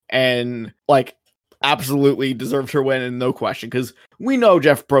win, and like absolutely deserved her win and no question, because we know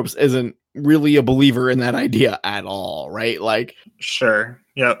Jeff Probst isn't really a believer in that idea at all, right? Like, sure.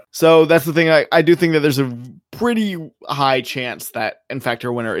 Yep. So that's the thing. I do think that there's a pretty high chance that, in fact,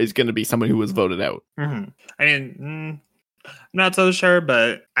 her winner is going to be someone who was voted out. I mean, I'm not so sure,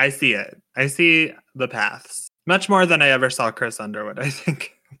 but I see it. I see the paths. Much more than I ever saw Chris Underwood, I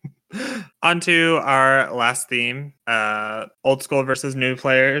think. On to our last theme, old school versus new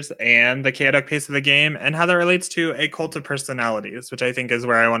players and the chaotic pace of the game and how that relates to a cult of personalities, which I think is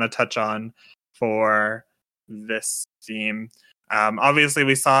where I want to touch on for this theme. Obviously,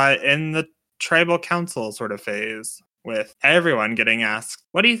 we saw it in the tribal council sort of phase with everyone getting asked,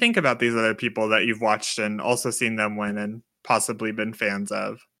 what do you think about these other people that you've watched and also seen them win and possibly been fans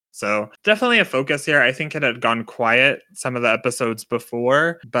of? So definitely a focus here. I think it had gone quiet some of the episodes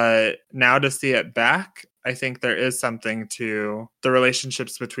before, but now to see it back, I think there is something to the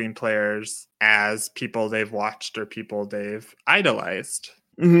relationships between players as people they've watched or people they've idolized.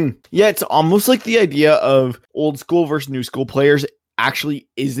 Yeah, it's almost like the idea of old school versus new school players actually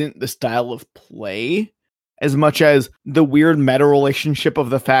isn't the style of play as much as the weird meta relationship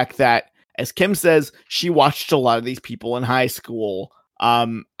of the fact that, as Kim says, she watched a lot of these people in high school.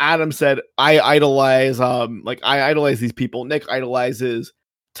 Adam said, I idolize these people. Nick idolizes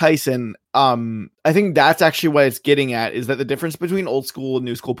Tyson. I think that's actually what it's getting at, is that the difference between old school and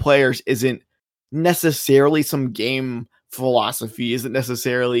new school players isn't necessarily some game philosophy, isn't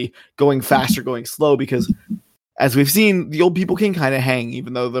necessarily going fast or going slow, because as we've seen, the old people can kind of hang,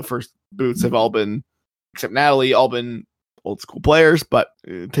 even though the first boots have all been, except Natalie, all been old school players, but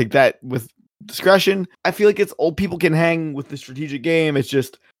take that with discretion. I feel like it's old people can hang with the strategic game. It's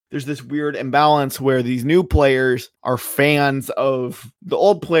just there's this weird imbalance where these new players are fans of the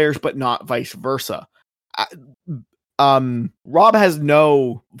old players, but not vice versa. Rob has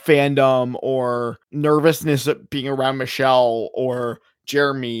no fandom or nervousness at being around Michelle or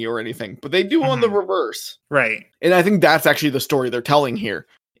Jeremy or anything, but they do on the reverse. Right. And I think that's actually the story they're telling here,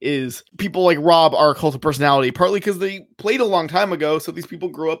 is people like Rob are a cult of personality, partly because they played a long time ago, so these people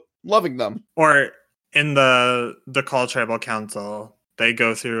grew up loving them. Or in the Call Tribal Council, they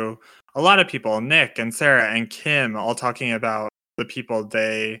go through a lot of people, Nick and Sarah and Kim, all talking about the people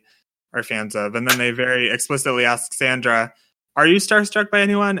they are fans of. And then they very explicitly ask Sandra, are you starstruck by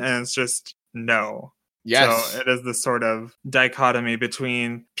anyone? And it's just no. Yes. So it is this sort of dichotomy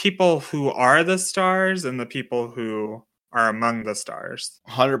between people who are the stars and the people who are among the stars.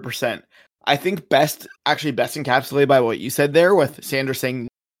 100%. I think best encapsulated by what you said there, with Sandra saying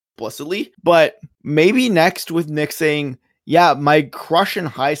explicitly, but maybe next with Nick saying, yeah, my crush in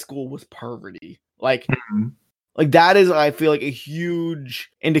high school was Parvati. Like that is, I feel like, a huge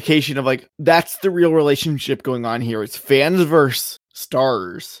indication of like, that's the real relationship going on here. It's fans versus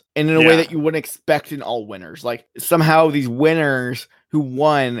stars, and in a way that you wouldn't expect in all winners. Like somehow these winners who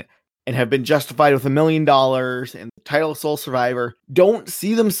won and have been justified with $1 million and the title of Sole Survivor don't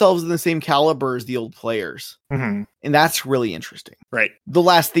see themselves in the same caliber as the old players. And that's really interesting. Right. The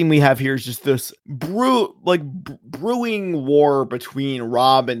last theme we have here is just this brewing war between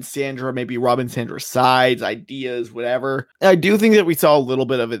Rob and Sandra, maybe Rob and Sandra's sides, ideas, whatever. And I do think that we saw a little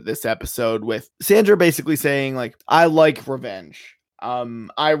bit of it this episode, with Sandra basically saying like, I like revenge.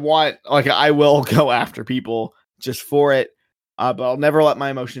 I will go after people just for it. But I'll never let my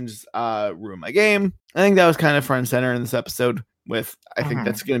emotions ruin my game. I think that was kind of front and center in this episode. I think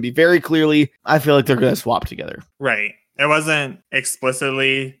that's going to be very clearly, I feel like they're going to swap together. Right. It wasn't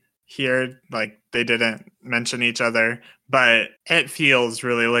explicitly here, like they didn't mention each other, but it feels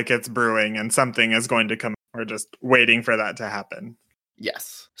really like it's brewing and something is going to come. We're just waiting for that to happen.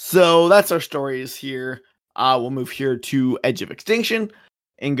 Yes. So that's our stories here. We'll move here to Edge of Extinction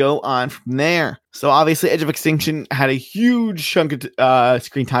and go on from there. So obviously Edge of Extinction had a huge chunk of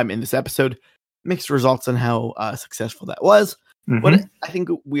screen time in this episode. Mixed results on how successful that was. But I think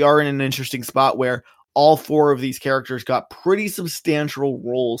we are in an interesting spot where all four of these characters got pretty substantial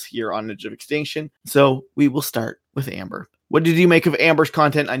roles here on Edge of Extinction. So we will start with Amber. What did you make of Amber's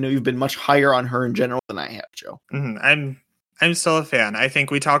content? I know you've been much higher on her in general than I have, Joe. I'm still a fan. I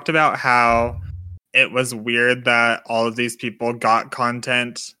think we talked about how it was weird that all of these people got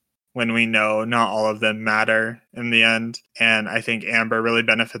content when we know not all of them matter in the end. And I think Amber really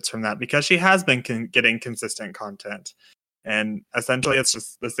benefits from that because she has been getting consistent content. And essentially, it's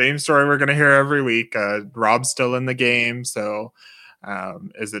just the same story we're going to hear every week. Rob's still in the game, so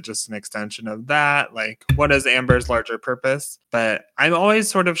is it just an extension of that? Like, what is Amber's larger purpose? But I'm always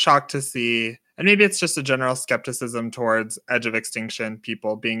sort of shocked to see, and maybe it's just a general skepticism towards Edge of Extinction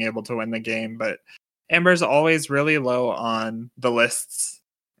people being able to win the game, but Amber's always really low on the lists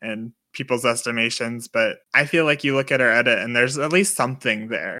and people's estimations. But I feel like you look at her edit and there's at least something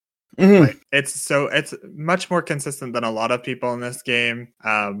there. Like, it's much more consistent than a lot of people in this game.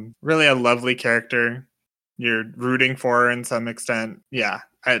 Really a lovely character. You're rooting for her in some extent. Yeah,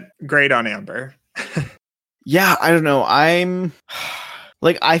 great on Amber. Yeah, I don't know.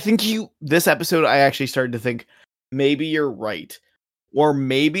 I think this episode, I actually started to think maybe you're right. Or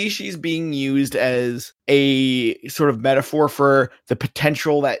maybe she's being used as a sort of metaphor for the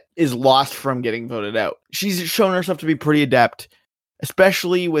potential that is lost from getting voted out. She's shown herself to be pretty adept,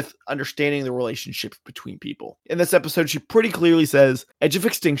 especially with understanding the relationships between people. In this episode, she pretty clearly says, Edge of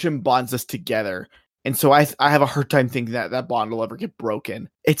Extinction bonds us together. And so I have a hard time thinking that bond will ever get broken.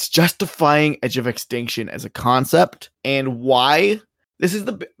 It's justifying Edge of Extinction as a concept, and why. This is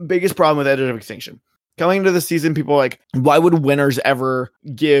the biggest problem with Edge of Extinction. Coming into the season, people are like, why would winners ever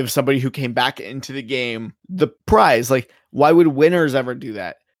give somebody who came back into the game the prize? Like, why would winners ever do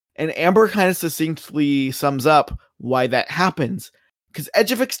that? And Amber kind of succinctly sums up why that happens. Because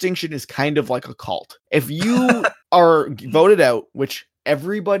Edge of Extinction is kind of like a cult. If you are voted out, which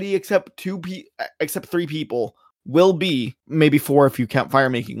everybody except 3 people will be, maybe 4 if you count Fire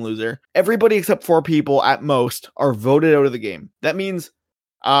Making Loser, everybody except 4 people at most are voted out of the game. That means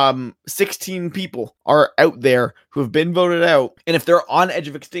 16 people are out there who have been voted out, and if they're on Edge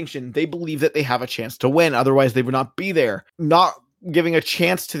of Extinction, they believe that they have a chance to win, otherwise they would not be there. Not giving a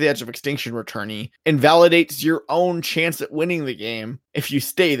chance to the Edge of Extinction returnee invalidates your own chance at winning the game if you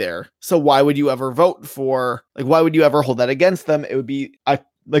stay there. So why would you ever vote for, like, why would you ever hold that against them? It would be a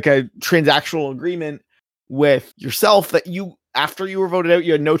transactional agreement with yourself that you, after you were voted out,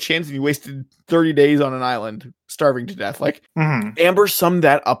 you had no chance and you wasted 30 days on an island starving to death. Like, Amber summed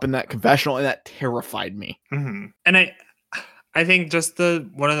that up in that confessional, and that terrified me. And I think just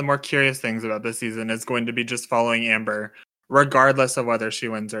one of the more curious things about this season is going to be just following Amber, regardless of whether she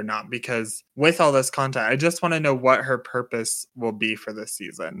wins or not. Because with all this content, I just want to know what her purpose will be for this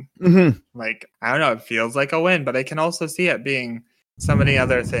season. Like, I don't know, it feels like a win, but I can also see it being so many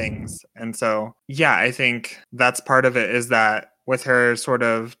other things. And so, yeah, I think that's part of it, is that with her sort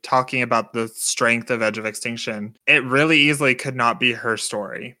of talking about the strength of Edge of Extinction, it really easily could not be her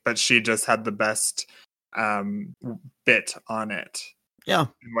story, but she just had the best bit on it. Yeah,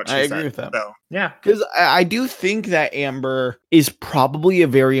 I agree with that. So, yeah, because I do think that Amber is probably a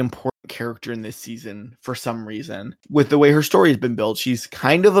very important character in this season for some reason. With the way her story has been built, she's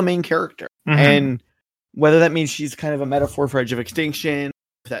kind of a main character. And whether that means she's kind of a metaphor for Edge of Extinction,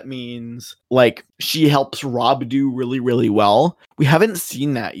 if that means like she helps Rob do really, really well, we haven't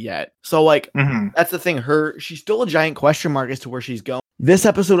seen that yet. So like, that's the thing. She's still a giant question mark as to where she's going. This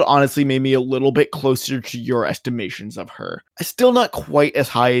episode honestly made me a little bit closer to your estimations of her. Still not quite as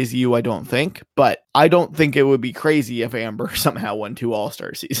high as you, I don't think, but I don't think it would be crazy if Amber somehow won 2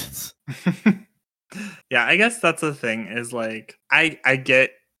 All-Star seasons. Yeah, I guess that's the thing, is like, I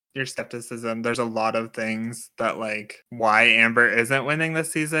get your skepticism. There's a lot of things that, like, why Amber isn't winning this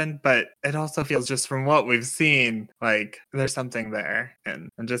season, but it also feels, just from what we've seen, like there's something there, and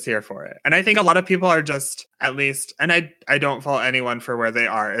I'm just here for it. And I think a lot of people are just, at least, and I don't fault anyone for where they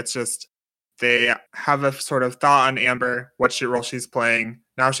are. It's just they have a sort of thought on Amber, what role she's playing.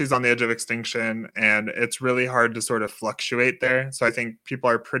 Now she's on the Edge of Extinction, and it's really hard to sort of fluctuate there. So I think people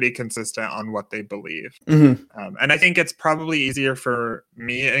are pretty consistent on what they believe. And I think it's probably easier for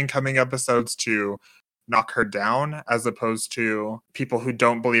me in coming episodes to knock her down, as opposed to people who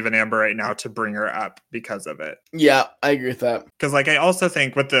don't believe in Amber right now to bring her up because of it. Yeah, I agree with that. Because, like, I also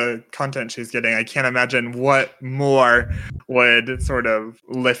think with the content she's getting, I can't imagine what more would sort of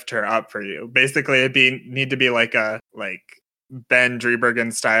lift her up for you. Basically, it'd need to be like a Ben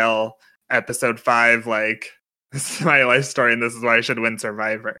Driebergen style episode 5, like, this is my life story and this is why I should win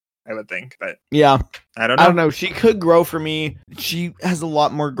Survivor, I would think. But yeah, I don't know. She could grow for me. She has a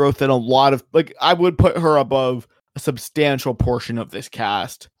lot more growth than a lot of, like, I would put her above a substantial portion of this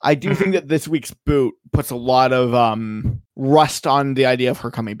cast. I do think that this week's boot puts a lot of rust on the idea of her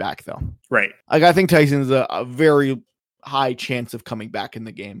coming back, though. Right. Like, I think Tyson's a very high chance of coming back in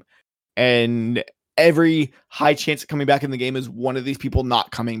the game. And every high chance of coming back in the game is one of these people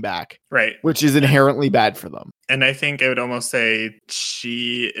not coming back. Right. Which is inherently bad for them. And I think I would almost say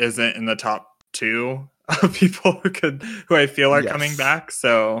she isn't in the top 2 of people who I feel are coming back.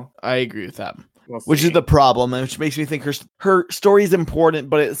 So I agree with that. Which is the problem, and which makes me think her story is important,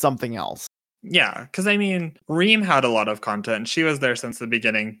 but it's something else. Yeah, because I mean, Reem had a lot of content. She was there since the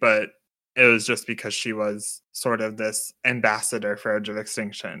beginning, but it was just because she was sort of this ambassador for Edge of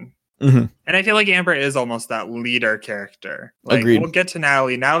Extinction. And I feel like Amber is almost that leader character. Like, agreed. We'll get to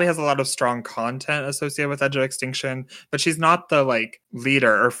Natalie. Natalie has a lot of strong content associated with Edge of Extinction, but she's not the, like,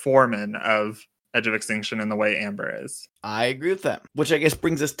 leader or foreman of Edge of Extinction in the way Amber is. I agree with that. Which I guess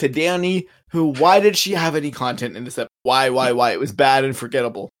brings us to Danny, who, why did she have any content in this episode? Why? It was bad and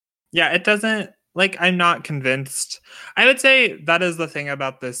forgettable. Yeah, it doesn't, like, I'm not convinced. I would say that is the thing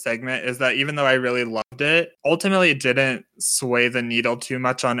about this segment, is that even though I really loved it, ultimately it didn't sway the needle too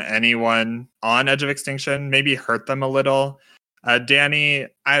much on anyone on Edge of Extinction, maybe hurt them a little. Danny,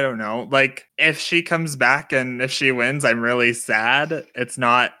 I don't know, like, if she comes back and if she wins, I'm really sad. It's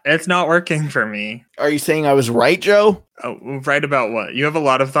not working for me. Are you saying I was right, Joe? Oh, right about what? You have a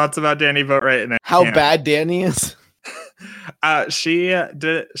lot of thoughts about Danny Vote Right, and how bad Danny is? She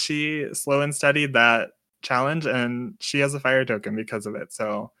slow and steadied that challenge, and she has a fire token because of it.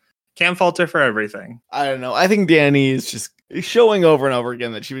 So can't fault her for everything. I don't know. I think Danny is just showing over and over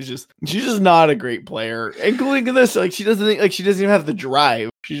again that she's just not a great player, including in this. Like, she doesn't even have the drive.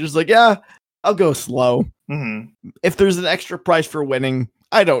 She's just like, yeah, I'll go slow. If there's an extra prize for winning,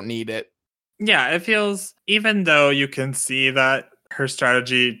 I don't need it. Yeah, it feels, even though you can see that her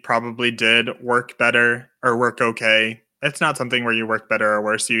strategy probably did work better or work okay, it's not something where you work better or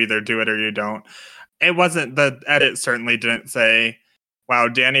worse. You either do it or you don't. It wasn't, the edit certainly didn't say, wow,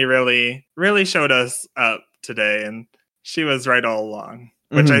 Danny really, really showed us up today, and she was right all along,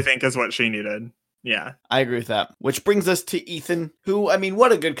 which I think is what she needed. Yeah. I agree with that. Which brings us to Ethan, who, I mean,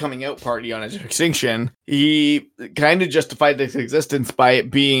 what a good coming out party on Edge of Extinction. He kind of justified his existence by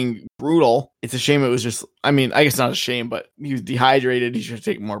it being brutal. It's a shame it was just, I mean, I guess not a shame, but he was dehydrated. He should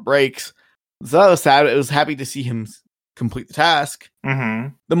take more breaks. So that was sad. It was happy to see him complete the task. Mm-hmm.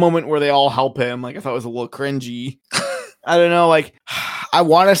 The moment where they all help him, like, I thought was a little cringy. I don't know, like, I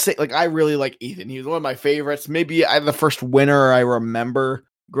want to say, like, I really like Ethan. He was one of my favorites. Maybe the first winner I remember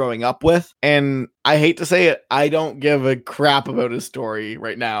growing up with, and I hate to say it, I don't give a crap about his story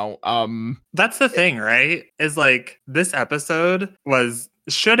right now. That's the thing, right? Is like this episode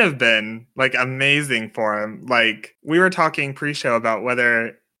should have been like amazing for him. Like we were talking pre-show about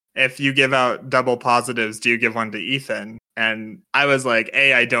whether if you give out double positives, do you give one to Ethan? And I was like,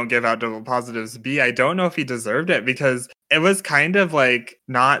 A, I don't give out double positives. B, I don't know if he deserved it because it was kind of like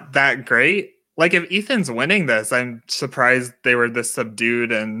not that great. Like, if Ethan's winning this, I'm surprised they were this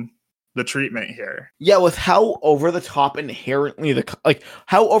subdued in the treatment here. Yeah, with how over the top inherently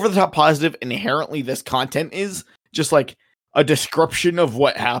how over the top positive inherently this content is, just like a description of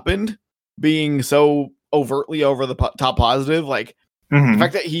what happened being so overtly over the top positive, like the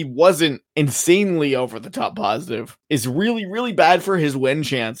fact that he wasn't insanely over the top positive is really, really bad for his win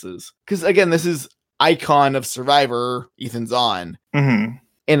chances. Because again, this is icon of Survivor Ethan's on.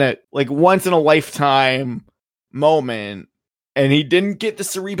 In a like once in a lifetime moment, and he didn't get the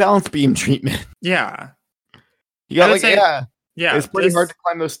rebalance beam treatment. Yeah. He got yeah. It's pretty hard to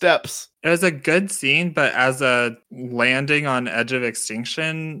climb those steps. It was a good scene, but as a landing on Edge of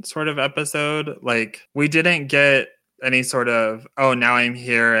Extinction sort of episode, like we didn't get any sort of, oh, now I'm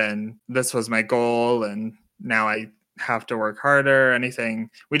here and this was my goal and now I have to work harder or anything.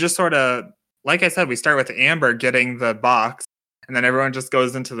 We just sort of, like I said, we start with Amber getting the box. And then everyone just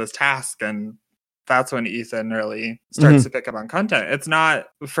goes into this task, and that's when Ethan really starts to pick up on content. It's not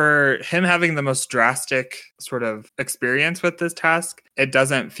for him having the most drastic sort of experience with this task. It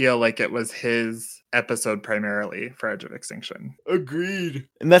doesn't feel like it was his episode primarily for Edge of Extinction. Agreed.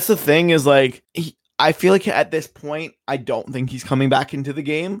 And that's the thing is like, I feel like at this point, I don't think he's coming back into the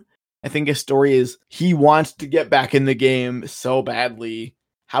game. I think his story is he wants to get back in the game so badly.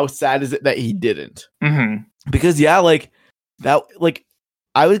 How sad is it that he didn't? Because yeah, like, that, like,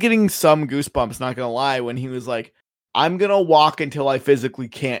 I was getting some goosebumps, not gonna lie, when he was like, I'm gonna walk until I physically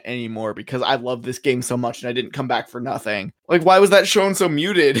can't anymore because I love this game so much and I didn't come back for nothing. Like, why was that shown so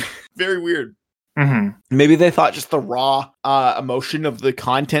muted? Very weird. Maybe they thought just the raw emotion of the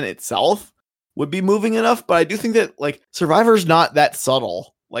content itself would be moving enough, but I do think that, like, Survivor's not that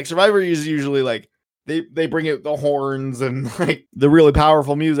subtle. Like, Survivor is usually, like, they bring out the horns and, like, the really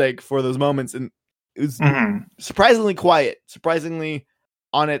powerful music for those moments, and it was surprisingly quiet, surprisingly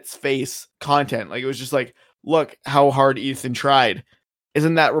on its face content. Like, it was just like, look how hard Ethan tried.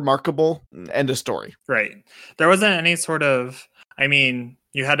 Isn't that remarkable? End of story. Right. There wasn't any sort of, I mean,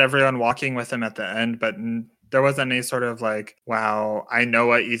 you had everyone walking with him at the end, but there wasn't any sort of like, wow, I know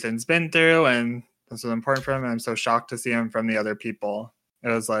what Ethan's been through and this is important for him. And I'm so shocked to see him from the other people. It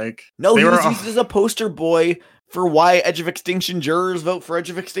was like, no, he was used as a poster boy for why Edge of Extinction jurors vote for Edge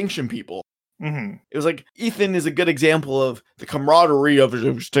of Extinction people. It was like, Ethan is a good example of the camaraderie of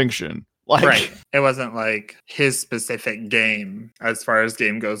Extinction. Like, right. It wasn't like his specific game as far as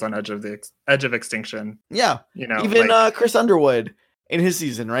game goes on Edge of Extinction. Yeah. You know, even like, Chris Underwood in his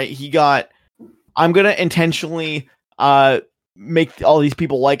season, right? He got, I'm going to intentionally make all these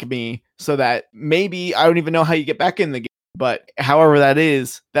people like me so that maybe I don't even know how you get back in the game, but however that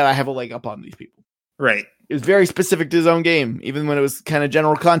is, that I have a leg up on these people. Right. It was very specific to his own game, even when it was kind of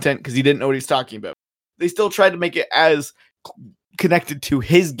general content because he didn't know what he was talking about. They still tried to make it as connected to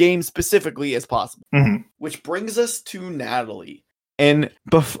his game specifically as possible. Which brings us to Natalie. And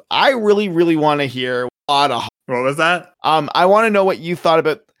I really, really want to hear a lot of... What was that? I want to know what you thought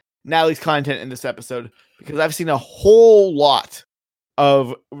about Natalie's content in this episode, because I've seen a whole lot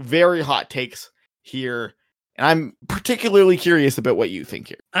of very hot takes here. And I'm particularly curious about what you think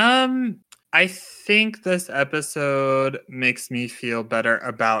here. I think this episode makes me feel better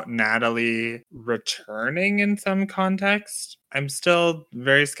about Natalie returning in some context. I'm still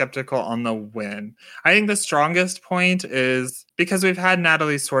very skeptical on the win. I think the strongest point is because we've had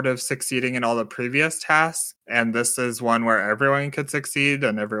Natalie sort of succeeding in all the previous tasks, and this is one where everyone could succeed,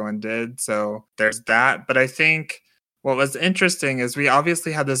 and everyone did. So there's that. But I think what was interesting is we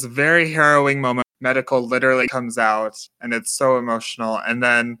obviously had this very harrowing moment. Medical literally comes out, and it's so emotional. And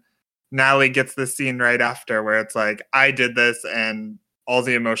then Natalie gets the scene right after where it's like, I did this and all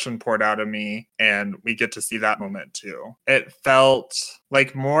the emotion poured out of me, and we get to see that moment too. It felt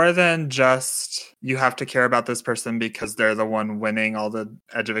like more than just you have to care about this person because they're the one winning all the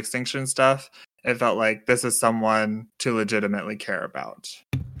Edge of Extinction stuff. it felt like this is someone to legitimately care about.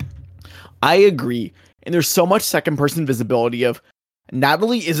 I agree. And there's so much second person visibility of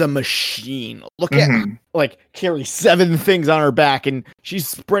Natalie is a machine. Look at like carry 7 things on her back and she's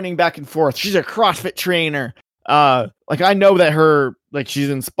sprinting back and forth. She's a CrossFit trainer. Like I know that her, like she's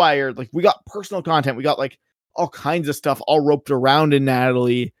inspired. Like we got personal content. We got like all kinds of stuff all roped around in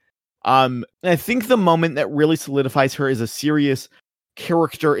Natalie. And I think the moment that really solidifies her as a serious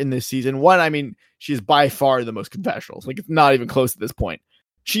character in this season, one, I mean, she's by far the most confessionals. Like it's not even close at this point.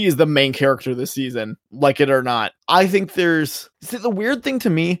 She is the main character this season, like it or not. I think the weird thing to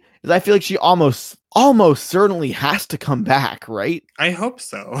me is I feel like she almost certainly has to come back, right? I hope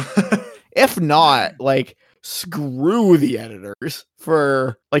so. If not, like, screw the editors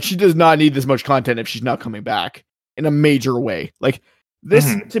for, like, she does not need this much content if she's not coming back in a major way. Like,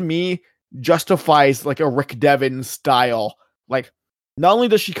 this to me justifies, like, a Rick Devens style. Like, not only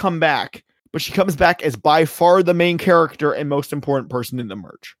does she come back, but she comes back as by far the main character and most important person in the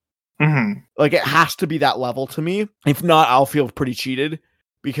merge. Like, it has to be that level to me. If not, I'll feel pretty cheated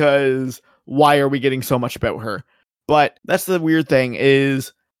because why are we getting so much about her? But that's the weird thing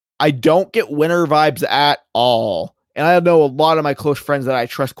is I don't get winner vibes at all. And I know a lot of my close friends that I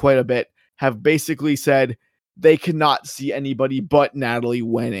trust quite a bit have basically said they cannot see anybody but Natalie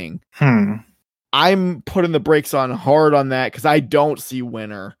winning. I'm putting the brakes on hard on that because I don't see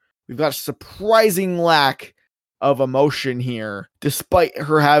winner. We've got a surprising lack of emotion here, despite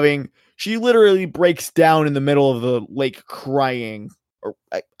her having, she literally breaks down in the middle of the lake crying.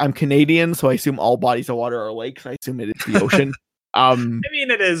 I'm Canadian, so I assume all bodies of water are lakes. I assume it is the ocean. I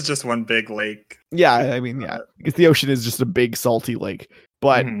mean, it is just one big lake. Yeah, I mean, yeah, because the ocean is just a big salty lake.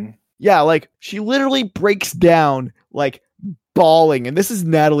 But yeah, like she literally breaks down, like bawling, and this is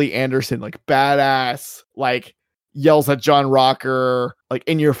Natalie Anderson, like badass, like yells at John Rocker, like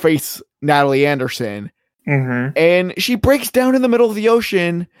in your face, Natalie Anderson. And she breaks down in the middle of the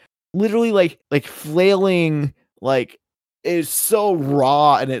ocean, literally like flailing, like is so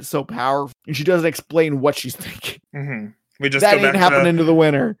raw and it's so powerful. And she doesn't explain what she's thinking. We just that ain't happening to the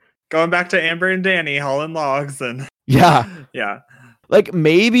winner. Going back to Amber and Danny hauling logs and yeah. Like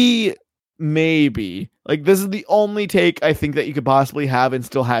maybe like this is the only take I think that you could possibly have and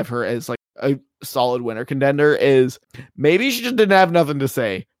still have her as like a solid winner contender is maybe she just didn't have nothing to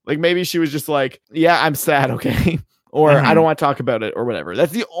say. Like maybe she was just like, yeah, I'm sad, okay? Or I don't want to talk about it or whatever.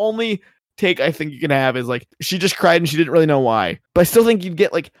 That's the only take I think you can have is like she just cried and she didn't really know why. But I still think you'd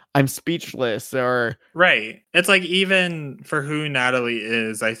get like I'm speechless or right. It's like even for who Natalie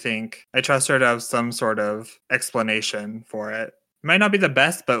is, I think I trust her to have some sort of explanation for it. It might not be the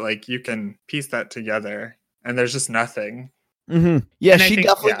best, but like you can piece that together and there's just nothing. Yeah, and she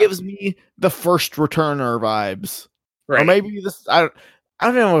definitely gives me the first returner vibes. Right. Or maybe this I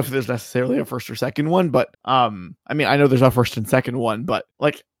don't know if there's necessarily a first or second one, but I mean I know there's a first and second one, but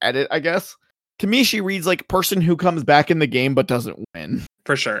like edit, I guess. To me, she reads like person who comes back in the game but doesn't win.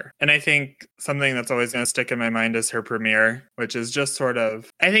 For sure. And I think something that's always going to stick in my mind is her premiere, which is just sort of,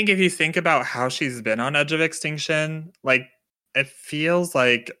 I think if you think about how she's been on Edge of Extinction, like it feels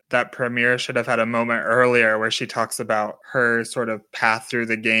like that premiere should have had a moment earlier where she talks about her sort of path through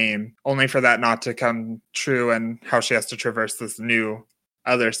the game, only for that not to come true and how she has to traverse this new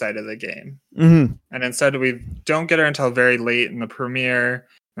other side of the game. And instead we don't get her until very late in the premiere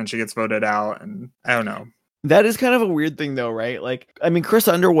and she gets voted out, and I don't know. That is kind of a weird thing though, right? Like, I mean, Chris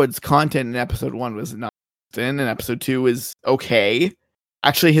Underwood's content in episode 1 was not in, and episode 2 is okay.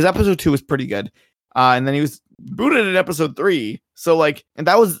 Actually, his episode 2 was pretty good. And then he was booted in episode 3. So like, and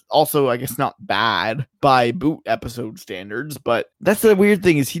that was also, I guess, not bad by boot episode standards, but that's the weird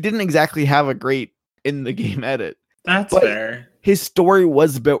thing is he didn't exactly have a great in the game edit. That's fair. His story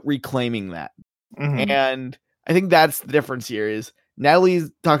was about reclaiming that. And I think that's the difference here is Natalie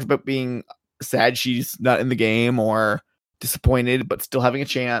talks about being sad she's not in the game or disappointed, but still having a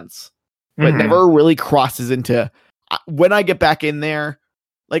chance, but never really crosses into when I get back in there.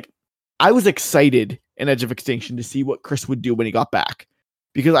 Like I was excited in Edge of Extinction to see what Chris would do when he got back,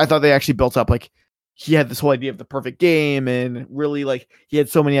 because I thought they actually built up like he had this whole idea of the perfect game and really like he had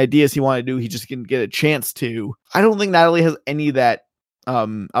so many ideas he wanted to do. He just didn't get a chance to. I don't think Natalie has any of that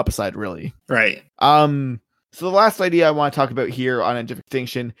upside really. Right. So the last idea I want to talk about here on Edge of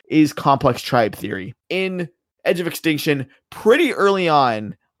Extinction is complex tribe theory. In Edge of Extinction, pretty early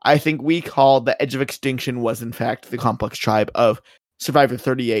on, I think we called the Edge of Extinction was in fact the complex tribe of Survivor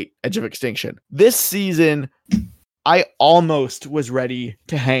 38 Edge of Extinction. This season, I almost was ready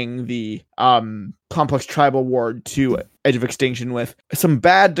to hang the Complex Tribe Award to Edge of Extinction with some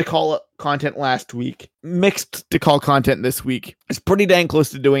bad Decall content last week, mixed Decall content this week. It's pretty dang close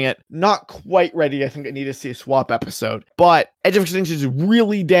to doing it. Not quite ready. I think I need to see a swap episode. But Edge of Extinction is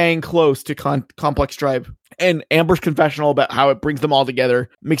really dang close to Complex Tribe. And Amber's confessional about how it brings them all together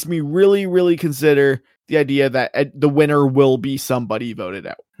makes me really, really consider the idea that the winner will be somebody voted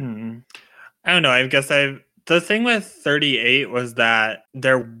out. I don't know. I guess the thing with 38 was that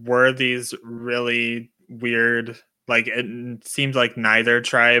there were these really weird, like, it seemed like neither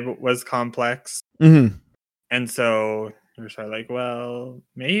tribe was complex. Mm-hmm. And so you're sort of like, well,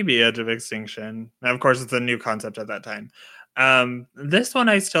 maybe Edge of Extinction. Now, of course, it's a new concept at that time. This one,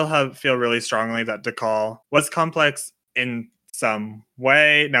 I still feel really strongly that Decall was complex in some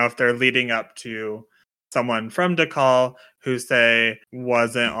way. Now, if they're leading up to someone from Decall who, say,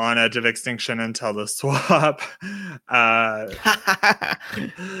 wasn't on Edge of Extinction until the swap, that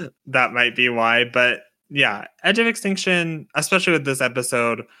might be why. But yeah, Edge of Extinction, especially with this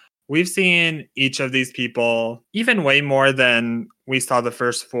episode, we've seen each of these people even way more than we saw the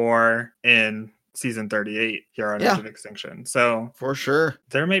first 4 in season 38 here on Edge of Extinction. So for sure,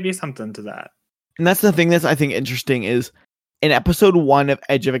 there may be something to that. And that's the thing that's, I think, interesting is in episode 1 of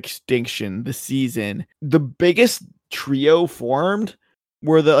Edge of Extinction, the season, the biggest trio formed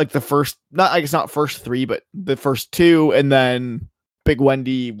were the first, not first 3, but the first 2, and then Big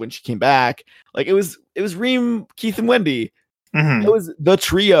Wendy when she came back. Like it was Reem, Keith, and Wendy. Mm-hmm. It was the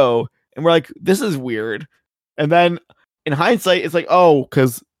trio, and we're like, this is weird. And then in hindsight, it's like, oh,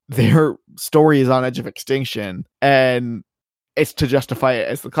 because their story is on Edge of Extinction, and it's to justify it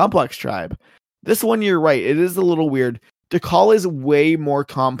as the Complex Tribe. This one, you're right, it is a little weird. Decall is way more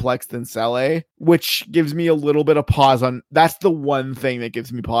complex than Sele, which gives me a little bit of pause on. That's the one thing that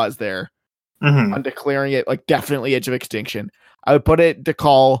gives me pause there on declaring it like definitely Edge of Extinction. I would put it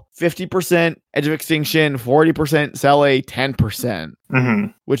Decall 50% Edge of Extinction, 40% Sele,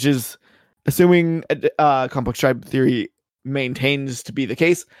 10%, which is assuming Complex Tribe theory maintains to be the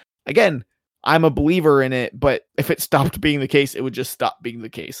case. Again, I'm a believer in it, but if it stopped being the case, it would just stop being the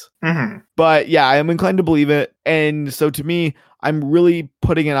case. But yeah, I am inclined to believe it. And so to me, I'm really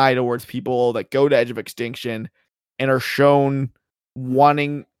putting an eye towards people that go to Edge of Extinction and are shown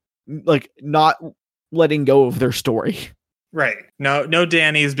wanting, like, not letting go of their story. Right. No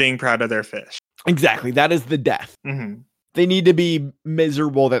Danny's being proud of their fish. Exactly. That is the death. They need to be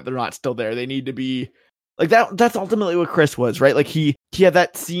miserable that they're not still there. They need to be like that. That's ultimately what Chris was, right? Like he had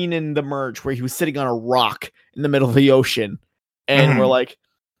that scene in The Merge where he was sitting on a rock in the middle of the ocean, and we're like,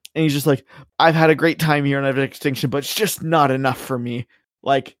 and he's just like, I've had a great time here on Edge of Extinction, but it's just not enough for me.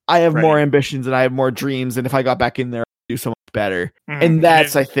 Like I have more ambitions and I have more dreams, and if I got back in there, I'd do so much better. And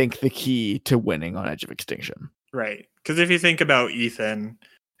that's, I think, the key to winning on Edge of Extinction. Right. Because if you think about Ethan,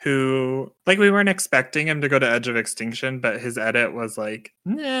 who, like, we weren't expecting him to go to Edge of Extinction, but his edit was like,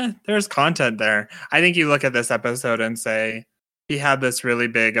 there's content there. I think you look at this episode and say, he had this really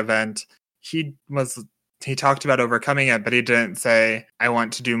big event. He talked about overcoming it, but he didn't say, I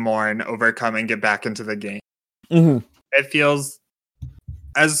want to do more and overcome and get back into the game. It feels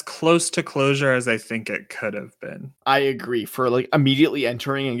as close to closure as I think it could have been. I agree. For like immediately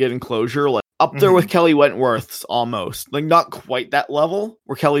entering and getting closure, like up there with Kelly Wentworth's almost. Like not quite that level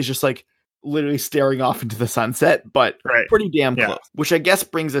where Kelly's just like literally staring off into the sunset, but pretty damn close. Which I guess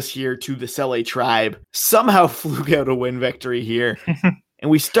brings us here to the Sele tribe. Somehow fluke out a win victory here. And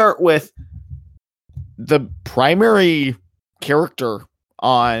we start with the primary character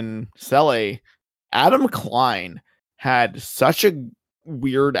on Sele, Adam Klein, had such a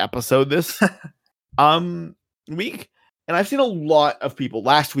weird episode this week. And I've seen a lot of people.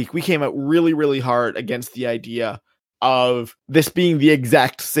 Last week, we came out really, really hard against the idea of this being the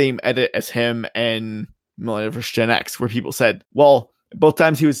exact same edit as him and Millennial vs. Gen X, where people said, well, both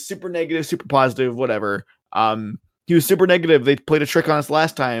times he was super negative, super positive, whatever. He was super negative. They played a trick on us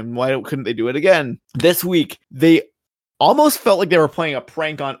last time. Why couldn't they do it again? This week, they almost felt like they were playing a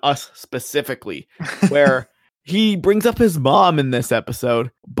prank on us specifically, where he brings up his mom in this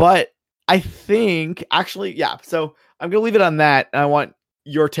episode. But I think, actually, yeah. So I'm going to leave it on that. And I want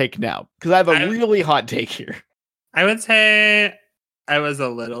your take now, because I have a really hot take here. I would say I was a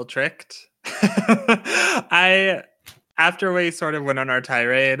little tricked. After we sort of went on our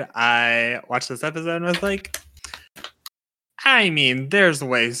tirade, I watched this episode and was like, I mean, there's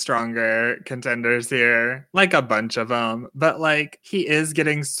way stronger contenders here, like a bunch of them, but like he is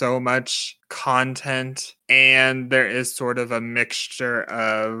getting so much content, and there is sort of a mixture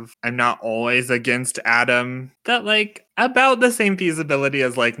of, I'm not always against Adam, that like about the same feasibility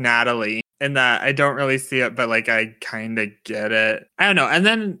as like Natalie. in that I don't really see it, but like I kind of get it. I don't know. And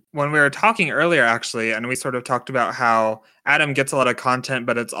then when we were talking earlier, actually, and we sort of talked about how Adam gets a lot of content,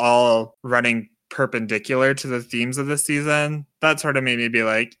 but it's all running perpendicular to the themes of the season, that sort of made me be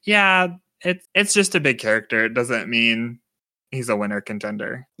like, yeah, it's just a big character. It doesn't mean he's a winner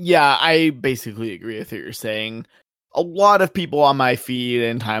contender. Yeah, I basically agree with what you're saying. A lot of people on my feed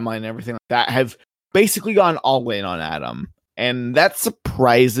and timeline and everything like that have basically gone all in on Adam. And that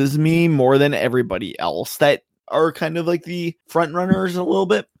surprises me more than everybody else that are kind of like the front runners a little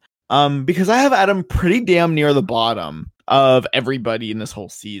bit. Because I have Adam pretty damn near the bottom of everybody in this whole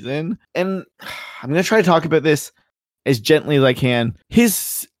season. And I'm going to try to talk about this as gently as I can.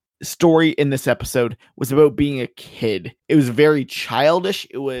 His story in this episode was about being a kid. It was very childish.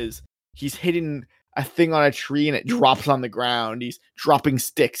 He's hitting a thing on a tree and it drops on the ground. He's dropping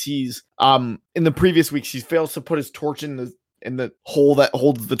sticks. He's in the previous weeks he fails to put his torch in the hole that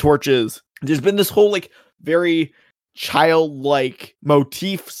holds the torches. There's been this whole like very childlike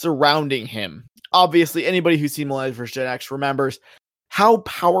motif surrounding him. Obviously, anybody who's seen Millennials vs. Gen X remembers how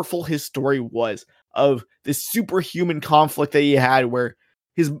powerful his story was of this superhuman conflict that he had where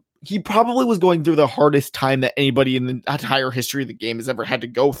he probably was going through the hardest time that anybody in the entire history of the game has ever had to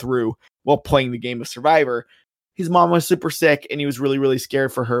go through while playing the game of Survivor. His mom was super sick and he was really, really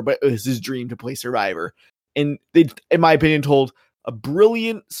scared for her, but it was his dream to play Survivor. And they, in my opinion, told a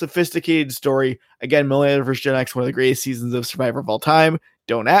brilliant, sophisticated story. Again, Millennials vs. Gen X, one of the greatest seasons of Survivor of all time.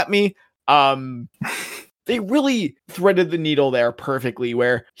 Don't at me. They really threaded the needle there perfectly,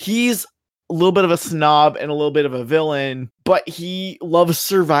 where he's a little bit of a snob and a little bit of a villain, but he loves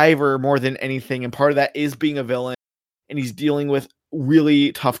Survivor more than anything. And part of that is being a villain, and he's dealing with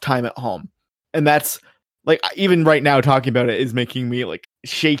really tough time at home. And that's like, even right now talking about it is making me like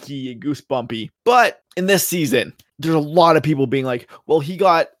shaky and goosebumpy. But in this season, there's a lot of people being like, well, he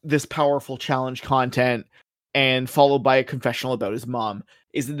got this powerful challenge content and followed by a confessional about his mom.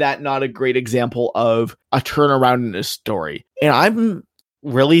 Isn't that not a great example of a turnaround in his story? And I'm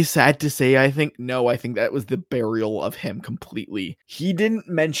really sad to say, I think that was the burial of him completely. He didn't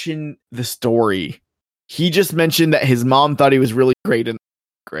mention the story. He just mentioned that his mom thought he was really great in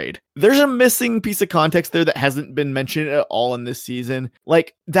grade. There's a missing piece of context there that hasn't been mentioned at all in this season.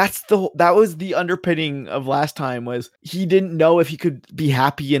 Like that was the underpinning of last time, was he didn't know if he could be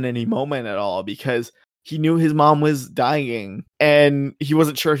happy in any moment at all because he knew his mom was dying and he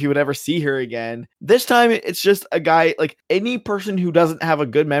wasn't sure if he would ever see her again. This time, it's just a guy, like any person who doesn't have a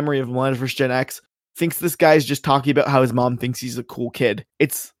good memory of Millennials vs. Gen X thinks this guy's just talking about how his mom thinks he's a cool kid.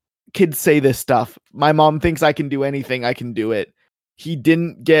 It's kids say this stuff. My mom thinks I can do anything. I can do it. He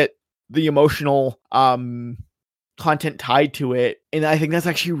didn't get the emotional content tied to it. And I think that's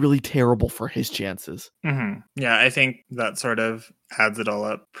actually really terrible for his chances. Mm-hmm. Yeah, I think that sort of adds it all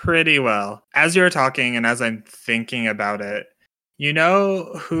up pretty well. As you're talking and as I'm thinking about it, you know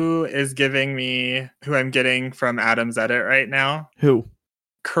who I'm getting from Adam's edit right now? Who?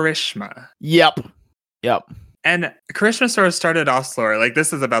 Karishma. Yep. And Karishma sort of started off slower. Like,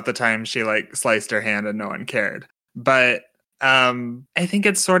 this is about the time she like sliced her hand and no one cared. But I think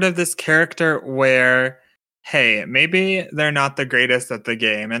it's sort of this character where, hey, maybe they're not the greatest at the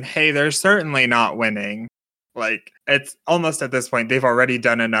game, and hey, they're certainly not winning. Like, it's almost at this point, they've already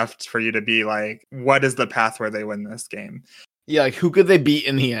done enough for you to be like, what is the path where they win this game? Yeah, like, who could they beat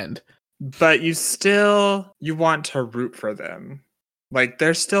in the end? But you want to root for them. Like,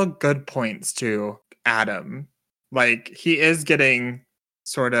 there's still good points to Adam. Like, he is getting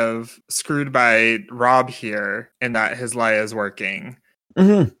sort of screwed by Rob here in that his lie is working.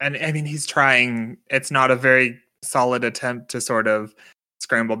 Mm-hmm. And I mean, he's trying. It's not a very solid attempt to sort of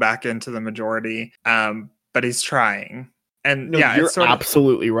scramble back into the majority, but he's trying. And yeah, you're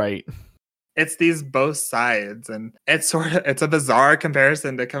absolutely right. It's these both sides, and it's a bizarre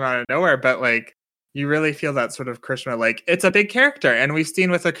comparison to come out of nowhere, but like, you really feel that sort of Karishma, like, it's a big character. And we've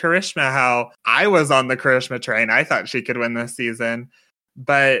seen with a Karishma how I was on the Karishma train. I thought she could win this season.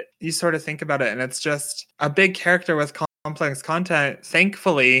 But you sort of think about it, and it's just a big character with complex content.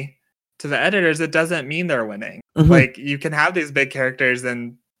 Thankfully, to the editors, it doesn't mean they're winning. Mm-hmm. Like, you can have these big characters,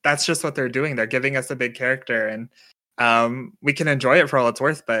 and that's just what they're doing. They're giving us a big character, and we can enjoy it for all it's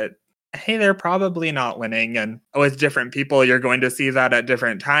worth, but hey, they're probably not winning. And with different people, you're going to see that at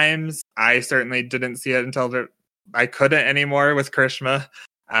different times. I certainly didn't see it until I couldn't anymore with Karishma.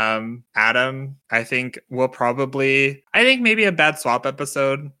 Adam, I think maybe a bad swap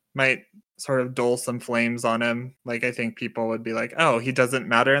episode might sort of dull some flames on him. Like, I think people would be like, oh, he doesn't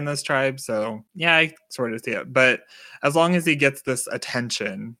matter in this tribe. So yeah, I sort of see it. But as long as he gets this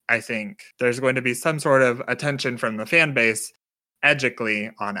attention, I think there's going to be some sort of attention from the fan base.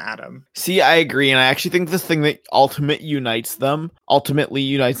 edgically on Adam. See, I agree, and I actually think this thing that ultimately unites them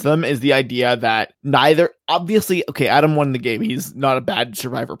is the idea that neither, obviously, okay, Adam won the game. He's not a bad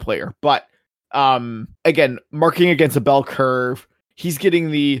Survivor player, but again, marking against a bell curve,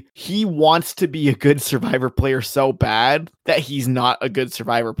 he wants to be a good Survivor player so bad that he's not a good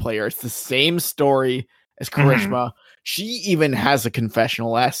Survivor player. It's the same story as Karishma. She even has a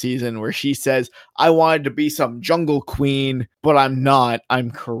confessional last season where she says, I wanted to be some jungle queen, but I'm not.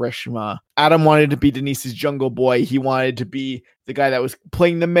 I'm Karishma. Adam wanted to be Denise's jungle boy. He wanted to be the guy that was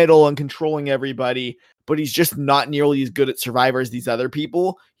playing the middle and controlling everybody, but he's just not nearly as good at Survivor as these other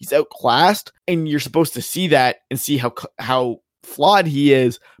people. He's outclassed, and you're supposed to see that and see how flawed he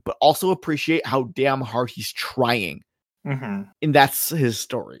is, but also appreciate how damn hard he's trying. And that's his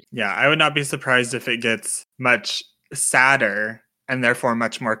story. Yeah, I would not be surprised if it gets much sadder and therefore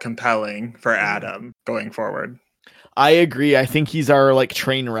much more compelling for Adam going forward. I agree. I think he's our like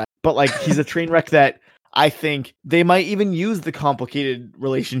train wreck, but like he's a train wreck that I think they might even use the complicated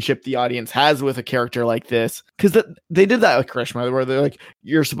relationship the audience has with a character like this, because they did that with Karishma, where they're like,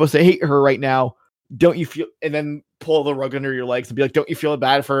 you're supposed to hate her right now, don't you feel, and then pull the rug under your legs and be like, don't you feel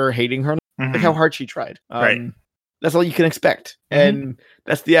bad for hating her? Like how hard she tried. Right. That's all you can expect. And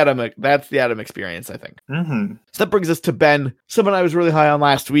that's the Adam experience, I think. So that brings us to Ben, someone I was really high on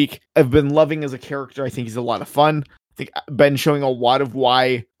last week. I've been loving as a character. I think he's a lot of fun. I think Ben showing a lot of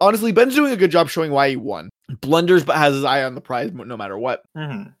why. Honestly, Ben's doing a good job showing why he won. Blunders, but has his eye on the prize no matter what.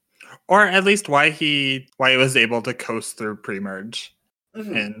 Or at least why he was able to coast through pre-merge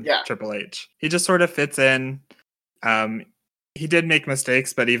in Triple H. He just sort of fits in. He did make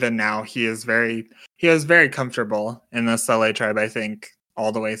mistakes, but even now he was very comfortable in the LA tribe, I think,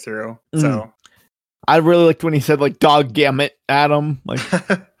 all the way through. So I really liked when he said like dog gamut Adam. Like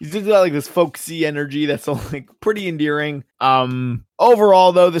he's just got like this folksy energy that's like pretty endearing.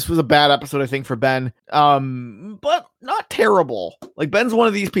 Overall though, this was a bad episode, I think, for Ben. But not terrible. Like Ben's one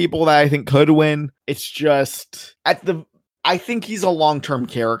of these people that I think could win. It's just I think he's a long-term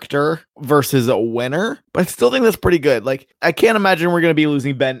character versus a winner, but I still think that's pretty good. Like, I can't imagine we're going to be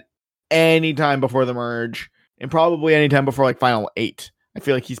losing Ben anytime before the merge, and probably anytime before, like, Final 8. I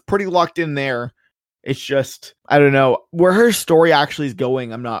feel like he's pretty locked in there. It's just, I don't know. Where her story actually is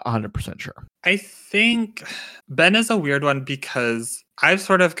going, I'm not 100% sure. I think Ben is a weird one because I've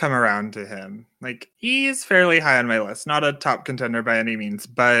sort of come around to him. Like, he's fairly high on my list. Not a top contender by any means,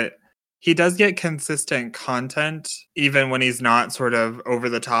 but he does get consistent content, even when he's not sort of over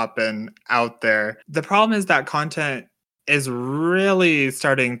the top and out there. The problem is that content is really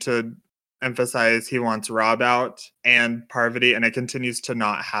starting to emphasize he wants Rob out and Parvati, and it continues to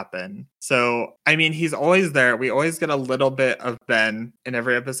not happen. So, I mean, he's always there. We always get a little bit of Ben in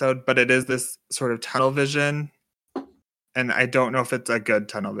every episode, but it is this sort of tunnel vision, and I don't know if it's a good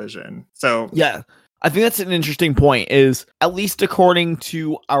tunnel vision. So, yeah. I think that's an interesting point, is at least according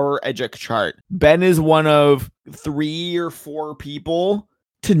to our EDGEC chart, Ben is one of 3 or 4 people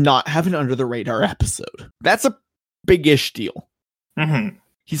to not have an under the radar episode. That's a big-ish deal.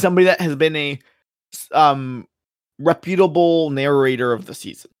 He's somebody that has been a reputable narrator of the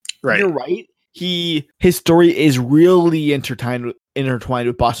season. Right. You're right. His story is really intertwined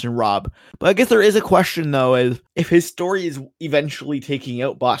with Boston Rob. But I guess there is a question, though, is if his story is eventually taking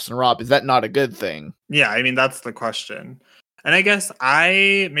out Boston Rob, is that not a good thing? Yeah, I mean, that's the question. And I guess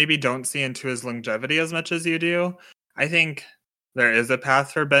I maybe don't see into his longevity as much as you do. I think there is a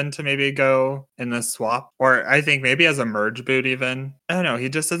path for Ben to maybe go in the swap, or I think maybe as a merge boot even. I don't know. He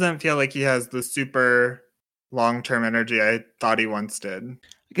just doesn't feel like he has the super long-term energy I thought he once did.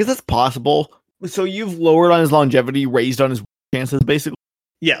 I guess that's possible. So you've lowered on his longevity, raised on his chances, basically?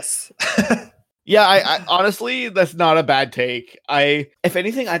 Yes. Yeah, I honestly, that's not a bad take. If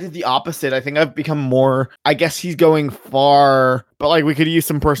anything, I did the opposite. I think I've become more, I guess he's going far, but like we could use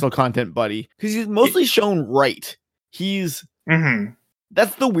some personal content, buddy. Because he's mostly shown right.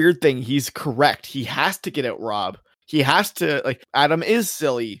 That's the weird thing. He's correct. He has to get out Rob. He has to, like, Adam is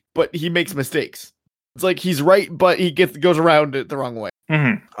silly, but he makes mistakes. It's like he's right, but he goes around it the wrong way.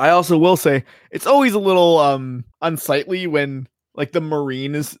 I also will say it's always a little unsightly when like the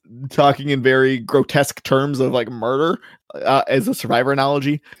Marine is talking in very grotesque terms of like murder as a Survivor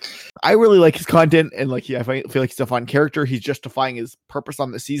analogy. I really like his content, and like I feel like he's a fun character. He's justifying his purpose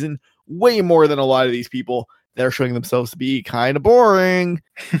on the season way more than a lot of these people that are showing themselves to be kind of boring.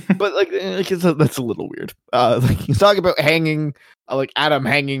 But like that's a little weird. Like he's talking about hanging. Like Adam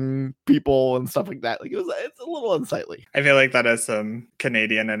hanging people and stuff like that. Like it's a little unsightly. I feel like that has some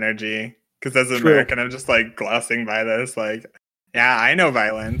Canadian energy, because as an American, I'm just like glossing by this. Like, yeah, I know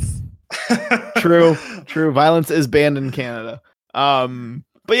violence. True. Violence is banned in Canada.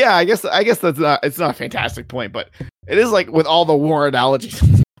 But yeah, I guess it's not a fantastic point, but it is like with all the war analogies.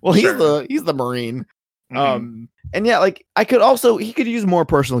 Well, he's the Marine. And yeah, like he could use more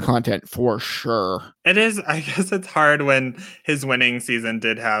personal content for sure. It is, I guess it's hard when his winning season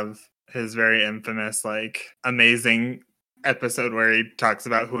did have his very infamous, like, amazing episode where he talks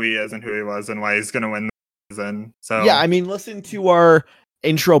about who he is and who he was and why he's going to win the season. So yeah, I mean, listen to our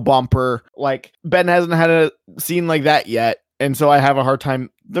intro bumper. Like, Ben hasn't had a scene like that yet, and so I have a hard time.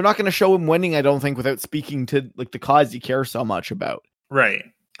 They're not going to show him winning, I don't think, without speaking to like the cause he cares so much about. Right.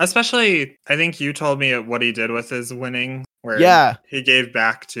 Especially, I think you told me what he did with his winning, where he gave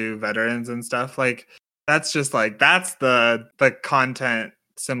back to veterans and stuff. Like, that's just like, that's the content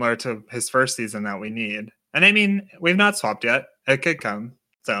similar to his first season that we need. And I mean, we've not swapped yet. It could come.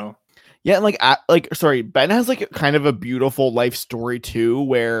 So yeah, and Ben has like kind of a beautiful life story too,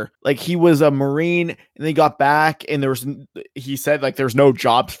 where like he was a Marine and they got back, and he said like there's no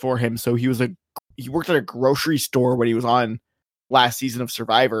jobs for him, so he worked at a grocery store when he was on last season of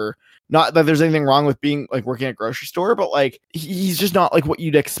Survivor. Not that there's anything wrong with being like working at a grocery store, but like he's just not like what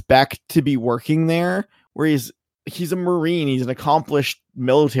you'd expect to be working there. Where he's a Marine, he's an accomplished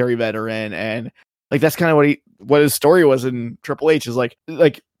military veteran, and like that's kind of what his story was in Triple H is like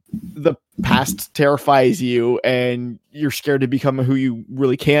the past terrifies you and you're scared to become who you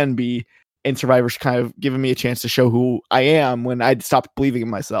really can be. And Survivor's kind of given me a chance to show who I am when I'd stopped believing in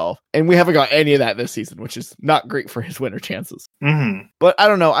myself. And we haven't got any of that this season, which is not great for his winner chances. Mm-hmm. But I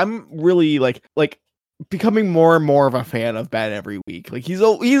don't know. I'm really like becoming more and more of a fan of Ben every week. Like he's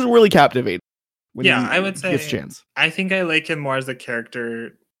really captivating. I would say gets a chance. I think I like him more as a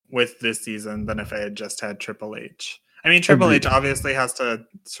character with this season than if I had just had Triple H. I mean, Triple H obviously has to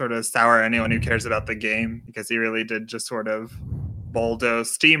sort of sour anyone who cares about the game because he really did just sort of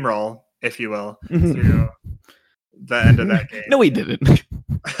bulldoze, steamroll, if you will, through the end of that game. No, he didn't.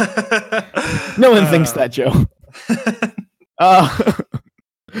 No one thinks that, Joe.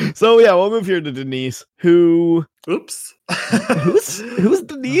 So yeah, we'll move here to Denise, who... Oops. Who's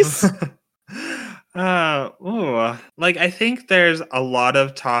Denise? I think there's a lot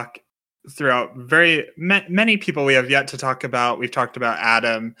of talk throughout many people we have yet to talk about. We've talked about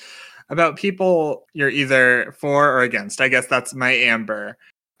Adam, about people you're either for or against. I guess that's my Amber.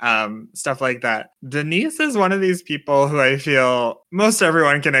 Stuff like that. Denise is one of these people who I feel most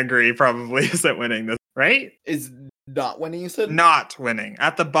everyone can agree probably isn't winning this, right? Is not winning, you said? Not winning.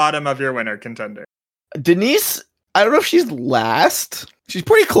 At the bottom of your winner contender. Denise, I don't know if she's last. She's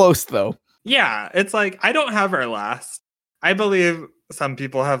pretty close, though. Yeah, it's like, I don't have her last. I believe some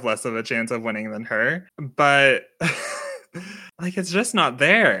people have less of a chance of winning than her, but like, it's just not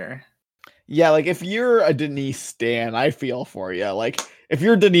there. Yeah, like, if you're a Denise stan, I feel for you. Like, if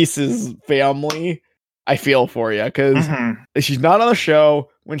you're Denise's family, I feel for you, because she's not on the show.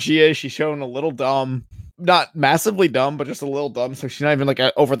 When she is, she's shown a little dumb. Not massively dumb, but just a little dumb, so she's not even, like,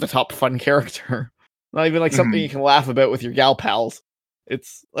 an over-the-top fun character. Not even, like, something you can laugh about with your gal pals.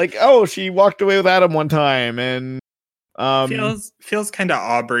 It's like, oh, she walked away with Adam one time, and feels kind of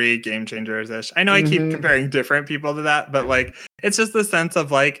Aubrey Game Changers-ish. I know I keep comparing different people to that, but like it's just the sense of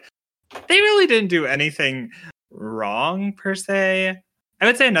like they really didn't do anything wrong per se. I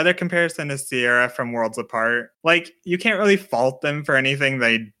would say another comparison is Sierra from Worlds Apart. Like, you can't really fault them for anything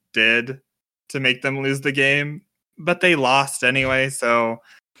they did to make them lose the game, but they lost anyway, so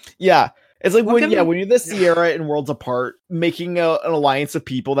yeah. It's like when you're the Sierra in Worlds Apart, making an alliance of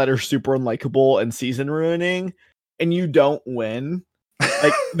people that are super unlikable and season ruining, and you don't win,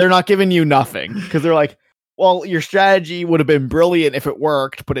 like they're not giving you nothing because they're like, well, your strategy would have been brilliant if it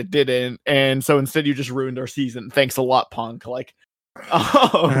worked, but it didn't, and so instead you just ruined our season. Thanks a lot, punk. Like,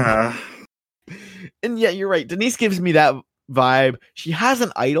 and yeah, you're right. Denise gives me that vibe. She has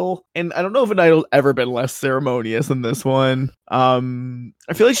an idol, and I don't know if an idol's ever been less ceremonious than this one.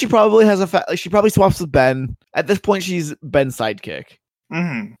 I feel like she probably has she probably swaps with Ben. At this point, she's Ben's sidekick.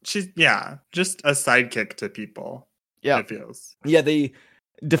 She's just a sidekick to people. Yeah, it feels. Yeah, they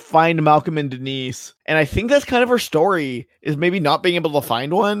defined Malcolm and Denise, and I think that's kind of her story, is maybe not being able to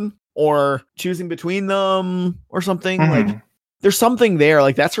find one or choosing between them or something. Like, there's something there.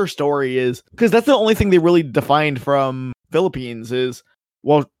 Like, that's her story, is because that's the only thing they really defined from Philippines is,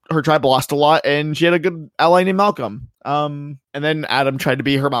 well, her tribe lost a lot and she had a good ally named Malcolm. And then Adam tried to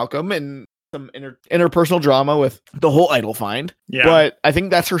be her Malcolm, and some interpersonal drama with the whole idol find. Yeah. But I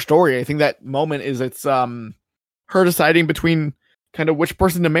think that's her story. I think that moment is it's her deciding between kind of which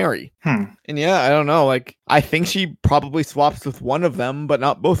person to marry. And yeah, I don't know. Like, I think she probably swaps with one of them, but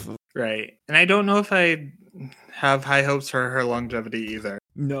not both of them. Right. And I don't know if I have high hopes for her longevity either.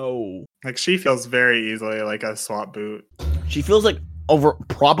 No. Like, she feels very easily like a swap boot. She feels like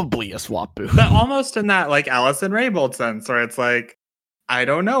probably a swap boo. But almost in that like Allison Raybould sense, where it's like, I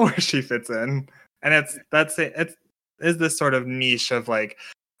don't know where she fits in. And it is this sort of niche of like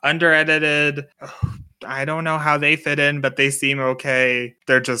under-edited. I don't know how they fit in, but they seem okay.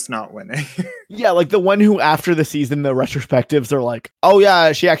 They're just not winning. Yeah, like the one who after the season, the retrospectives are like, oh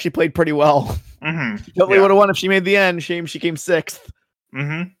yeah, she actually played pretty well. Mm-hmm. She totally would have won if she made the end. Shame she came 6th.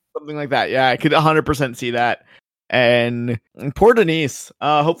 Mm-hmm. Something like that. Yeah, I could 100% see that. And poor Denise.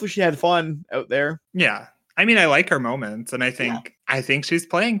 Hopefully she had fun out there. Yeah. I mean, I like her moments, and I think she's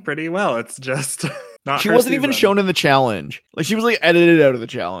playing pretty well. It's just not. She her wasn't even season. shown in the challenge. Like she was like edited out of the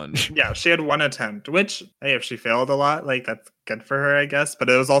challenge. Yeah, she had one attempt, which hey, if she failed a lot, like that's good for her, I guess. But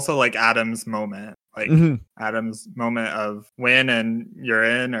it was also like Adam's moment, like Adam's moment of win and you're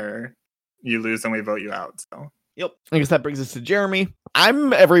in, or you lose and we vote you out. So. Yep. I guess that brings us to Jeremy.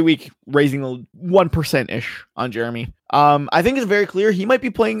 I'm every week raising a 1%-ish on Jeremy. I think it's very clear he might be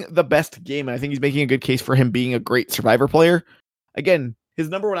playing the best game, and I think he's making a good case for him being a great Survivor player. Again, his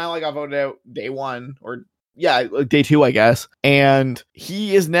number one ally got voted out day 1, or day 2, I guess. And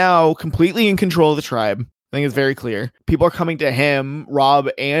he is now completely in control of the tribe. I think it's very clear. People are coming to him. Rob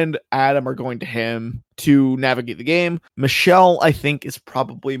and Adam are going to him to navigate the game. Michelle, I think, is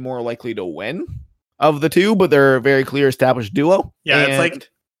probably more likely to win of the two, but they're a very clear established duo. Yeah, it's like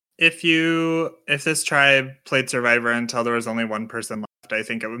if this tribe played Survivor until there was only one person left, I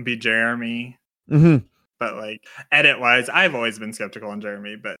think it would be Jeremy. Mm-hmm. But like edit wise, I've always been skeptical on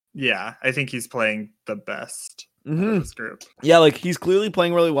Jeremy, but yeah, I think he's playing the best of this group. Yeah, like he's clearly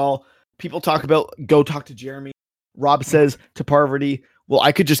playing really well. People talk about go talk to Jeremy. Rob says to Parvati, well,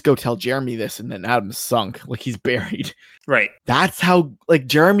 I could just go tell Jeremy this, and then Adam's sunk, like he's buried. Right. That's how like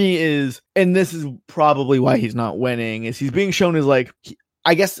Jeremy is, and this is probably why he's not winning, is he's being shown as like,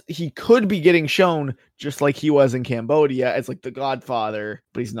 I guess he could be getting shown just like he was in Cambodia as like the Godfather,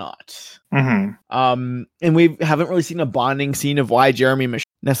 but he's not. Mm-hmm. And we haven't really seen a bonding scene of why Jeremy and Michelle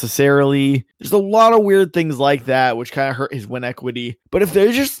necessarily. There's a lot of weird things like that, which kind of hurt his win equity. But if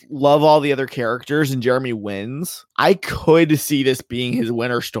they just love all the other characters and Jeremy wins, I could see this being his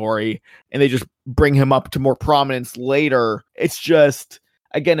winner story, and they just bring him up to more prominence later. It's just,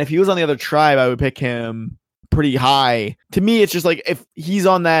 again, if he was on the other tribe, I would pick him pretty high. To me, it's just like if he's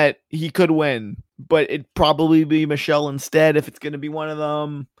on that, he could win, but it'd probably be Michelle instead if it's going to be one of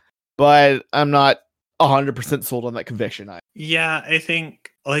them. But I'm not 100% sold on that conviction. Yeah, I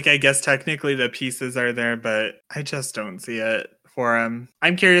think, like, I guess technically the pieces are there, but I just don't see it for him.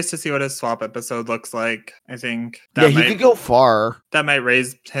 I'm curious to see what his swap episode looks like. I think that he could go far. That might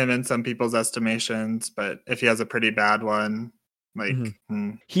raise him in some people's estimations, but if he has a pretty bad one, like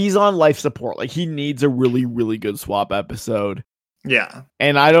he's on life support. Like he needs a really, really good swap episode. Yeah.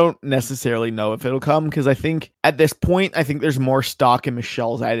 And I don't necessarily know if it'll come, because I think at this point, I think there's more stock in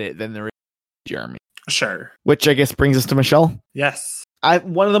Michelle's edit than there is Jeremy. Sure. Which I guess brings us to Michelle. Yes.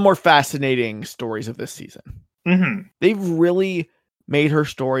 One of the more fascinating stories of this season. Mm-hmm. They've really made her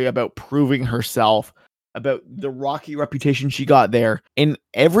story about proving herself, about the rocky reputation she got there. And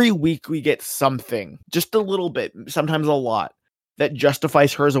every week we get something, just a little bit, sometimes a lot, that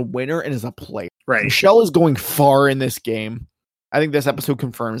justifies her as a winner and as a player. Right. Michelle is going far in this game. I think this episode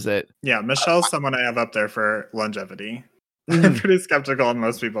confirms it. Yeah, Michelle's someone I have up there for longevity. I'm pretty skeptical on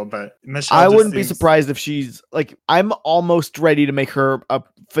most people, but Michelle, I wouldn't be surprised if she's like, I'm almost ready to make her a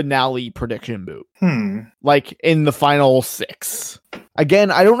finale prediction boot. Like in the final 6.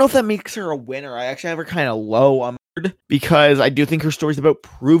 Again, I don't know if that makes her a winner. I actually have her kind of low on because I do think her story's about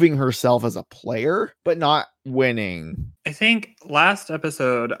proving herself as a player, but not winning. I think last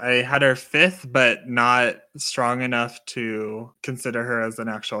episode I had her 5th, but not strong enough to consider her as an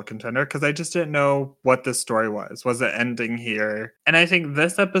actual contender because I just didn't know what the story was. Was it ending here? And I think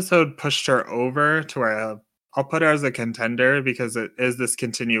this episode pushed her over to where I'll put her as a contender because it is this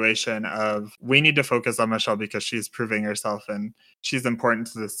continuation of we need to focus on Michelle because she's proving herself and she's important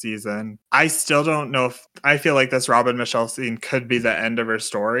to this season. I still don't know if I feel like this Robin Michelle scene could be the end of her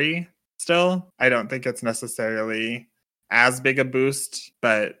story still. I don't think it's necessarily as big a boost,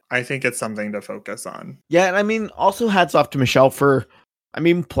 but I think it's something to focus on. Yeah, and I mean, also hats off to Michelle for,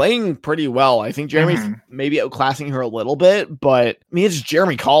 playing pretty well. I think Jeremy's maybe outclassing her a little bit, but it's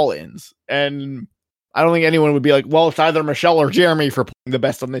Jeremy Collins. And I don't think anyone would be like, well, it's either Michelle or Jeremy for playing the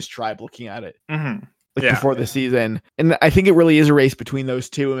best on this tribe looking at it. Before the season. And I think it really is a race between those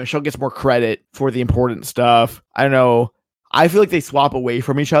two, and Michelle gets more credit for the important stuff. I don't know. I feel like they swap away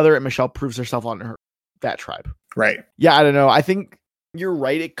from each other, and Michelle proves herself on that tribe. Right. Yeah, I don't know. I think you're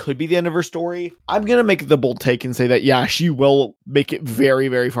right. It could be the end of her story. I'm going to make the bold take and say that, yeah, she will make it very,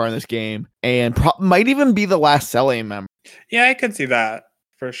 very far in this game and might even be the last Selling member. Yeah, I could see that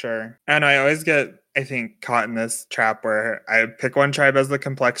for sure. And I always get, I think, caught in this trap where I pick one tribe as the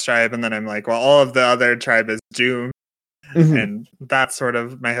complex tribe, and then I'm like, well, all of the other tribe is doomed. And that's sort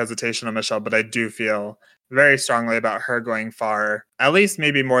of my hesitation on Michelle, but I do feel very strongly about her going far, at least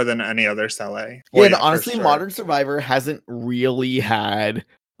maybe more than any other Sele. Yeah, and honestly, Modern Survivor hasn't really had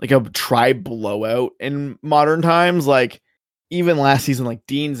like a tribe blowout in modern times. Like even last season, like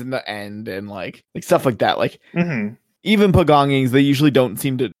Dean's in the end and like stuff like that. Like even Pagongings, they usually don't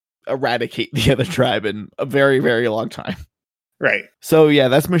seem to eradicate the other tribe in a very, very long time. Right. So yeah,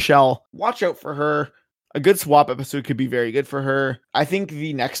 that's Michelle. Watch out for her. A good swap episode could be very good for her. I think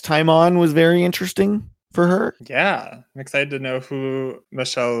the next time on was very interesting for her. Yeah. I'm excited to know who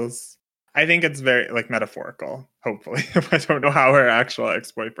Michelle's. I think it's very like metaphorical, hopefully. I don't know how her actual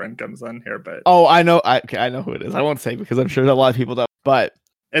ex-boyfriend comes on here, but I know who it is. I won't say because I'm sure that a lot of people don't. But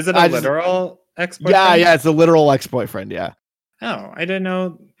is it a literal ex-boyfriend? Yeah, it's a literal ex-boyfriend, yeah. Oh, I didn't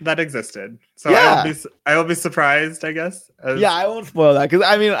know that existed. So yeah. I will be surprised, I guess. Yeah, I won't spoil that because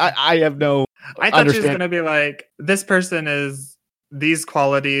I mean I have no. I thought she was gonna be like, this person is these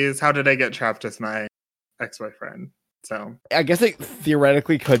qualities. How did I get trapped with my ex-boyfriend? So I guess it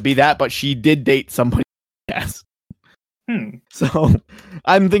theoretically could be that, but she did date somebody. Yes. So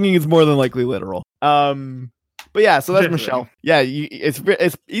I'm thinking it's more than likely literal. But yeah, so that's Michelle. Yeah, it's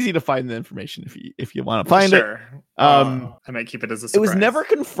easy to find the information if you want to find it. I might keep it as a surprise. It was never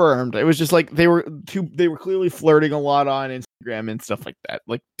confirmed. It was just like they were clearly flirting a lot on Instagram and stuff like that,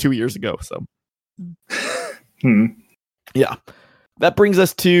 like 2 years ago. So, yeah. That brings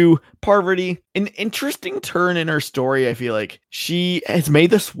us to Parvati. An interesting turn in her story. I feel like she has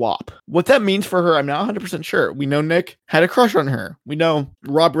made the swap. What that means for her, I'm not 100% sure. We know Nick had a crush on her. We know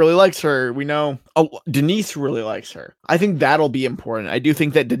Rob really likes her. We know Denise really likes her. I think that'll be important. I do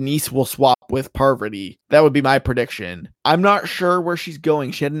think that Denise will swap with Parvati. That would be my prediction. I'm not sure where she's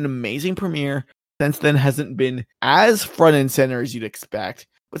going. She had an amazing premiere. Since then hasn't been as front and center as you'd expect,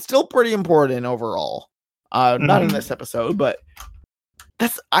 but still pretty important overall. Not in this episode, but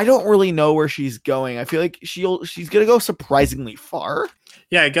I don't really know where she's going. I feel like she's gonna go surprisingly far.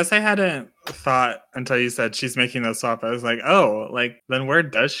 Yeah, I guess I hadn't thought until you said she's making the swap. I was like, oh, like then where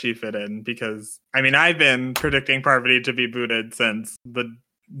does she fit in? Because I mean, I've been predicting Parvati to be booted since the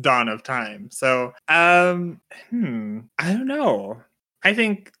dawn of time. So, I don't know. I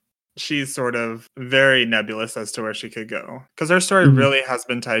think she's sort of very nebulous as to where she could go because her story really has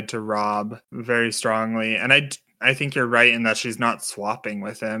been tied to Rob very strongly, and I think you're right in that she's not swapping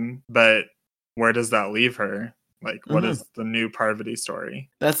with him, but where does that leave her? Like, what is the new Parvati story?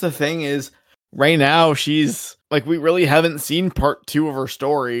 That's the thing is, right now, she's, like, we really haven't seen part 2 of her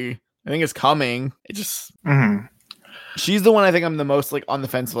story. I think it's coming. It just... She's the one I think I'm the most, like, on the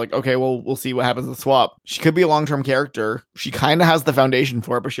fence of, like, okay, well, we'll see what happens with swap. She could be a long-term character. She kind of has the foundation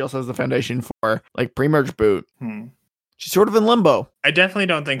for it, but she also has the foundation for, like, pre-merge boot. She's sort of in limbo. I definitely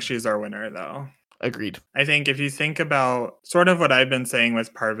don't think she's our winner, though. Agreed. I think if you think about sort of what I've been saying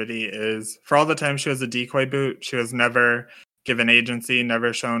with Parvati is for all the time she was a decoy boot, she was never given agency,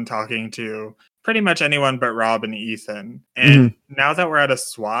 never shown talking to pretty much anyone but Rob and Ethan. And now that we're at a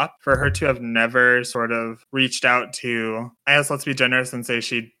swap, for her to have never sort of reached out to, I guess let's be generous and say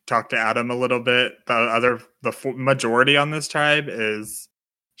she talked to Adam a little bit. The majority on this tribe is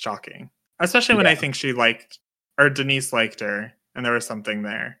shocking. Especially when I think she liked, or Denise liked her. And there was something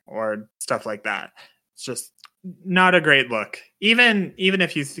there or stuff like that. It's just not a great look. Even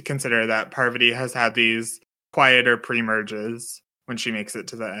if you consider that Parvati has had these quieter pre-merges when she makes it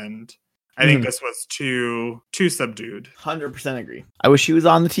to the end. I think this was too subdued. 100% agree. I wish she was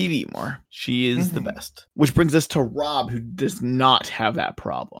on the TV more. She is the best. Which brings us to Rob, who does not have that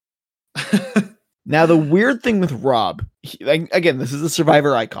problem. Now, the weird thing with Rob, again, this is a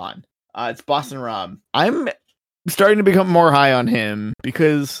Survivor icon. It's Boston Rob. I'm starting to become more high on him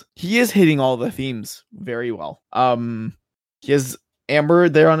because he is hitting all the themes very well. He has Amber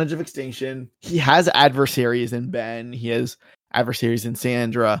there on Edge of Extinction. He has adversaries in Ben. He has adversaries in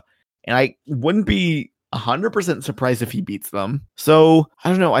Sandra. And I wouldn't be 100% surprised if he beats them. So,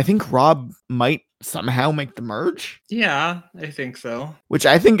 I don't know. I think Rob might somehow make the merge. Yeah, I think so. Which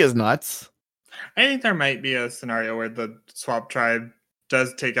I think is nuts. I think there might be a scenario where the swap tribe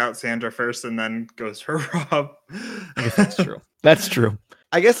does take out Sandra first and then goes for Rob. I guess that's true. That's true.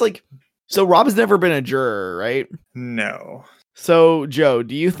 I guess, like, so Rob has never been a juror, right? No. So, Joe,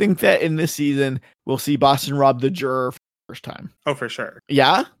 do you think that in this season we'll see Boston Rob the juror for the first time? Oh, for sure.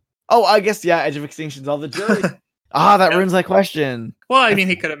 Yeah? Oh, I guess, yeah, Edge of Extinction's all the jury. That ruins that question. Well, I mean,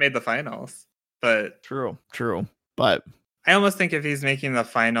 he could have made the finals, but... True. But... I almost think if he's making the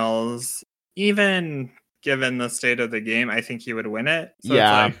finals, even given the state of the game, I think he would win it. So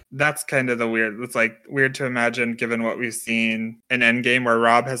Yeah. it's like, that's kind of the weird. It's like weird to imagine given what we've seen in Endgame where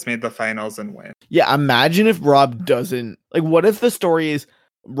Rob has made the finals and win. Yeah, imagine if Rob doesn't. Like, what if the story is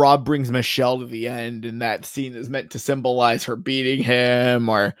Rob brings Michelle to the end and that scene is meant to symbolize her beating him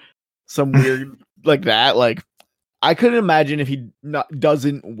or some weird like that? Like, I couldn't imagine if he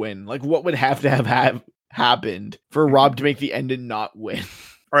doesn't win. Like, what would have to have happened for Rob to make the end and not win?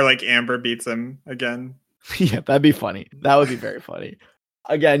 Or like Amber beats him again. Yeah, that'd be funny. That would be very funny.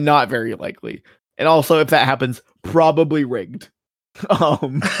 Again, not very likely. And also, if that happens, probably rigged.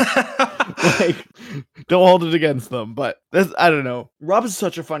 Like, don't hold it against them. But this, I don't know. Rob is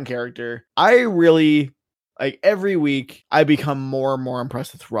such a fun character. I really like every week I become more and more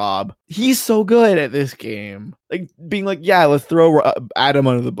impressed with Rob. He's so good at this game. Like being like, yeah, let's throw Adam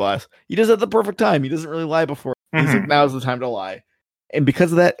under the bus. He does it at the perfect time. He doesn't really lie before. He's like, now's the time to lie. And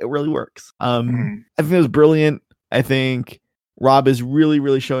because of that, it really works. I think it was brilliant. I think Rob is really,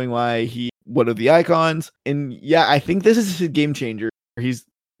 really showing why he one of the icons. And yeah, I think this is his game changer. He's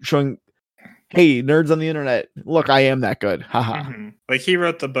showing, hey, nerds on the internet, look, I am that good. Haha. Like he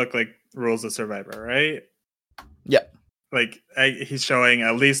wrote the book like Rules of Survivor, right? Yep. Like he's showing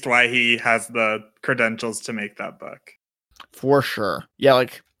at least why he has the credentials to make that book. For sure. Yeah,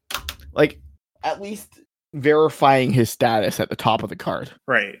 like at least verifying his status at the top of the card.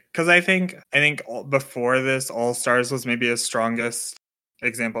 Right. Because I think before this, All Stars was maybe his strongest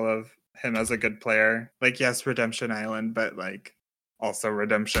example of him as a good player. Like, yes, Redemption Island, but like also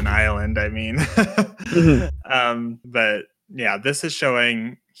Redemption Island, I mean. But yeah, this is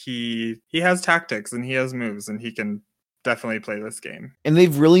showing he has tactics and he has moves and he can definitely play this game. And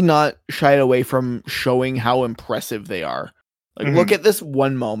they've really not shied away from showing how impressive they are. Like, look at this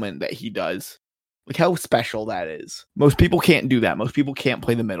one moment that he does. Like how special that is. Most people can't do that. Most people can't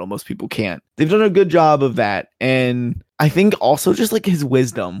play the middle. Most people can't. They've done a good job of that. And I think also just like his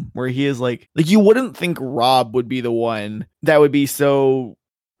wisdom, where he is like you wouldn't think Rob would be the one that would be so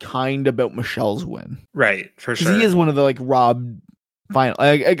kind about Michelle's win. Right, for sure. He is one of the like Rob final.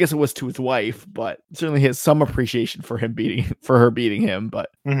 I guess it was to his wife, but certainly he has some appreciation for her beating him. But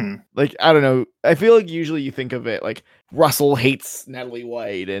like, I don't know. I feel like usually you think of it like Russell hates Natalie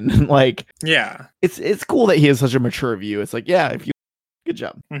White and like, yeah, it's cool that he has such a mature view. It's like, yeah, if you good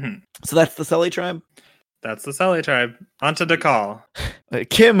job. So that's the Sully tribe. That's the Sully tribe. On to Dakal.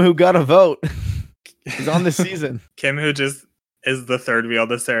 Kim, who got a vote, is on this season. Kim, who just is the third wheel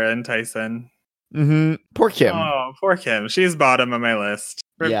to Sarah and Tyson. Poor Kim. Oh, poor Kim. She's bottom of my list.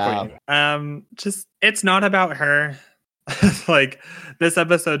 Yeah. Just it's not about her. Like this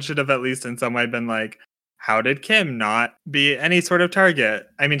episode should have at least in some way been like, how did Kim not be any sort of target?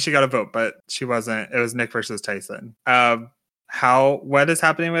 I mean, she got a vote, but she wasn't. It was Nick versus Tyson. What is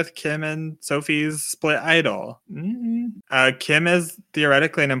happening with Kim and Sophie's split idol? Kim is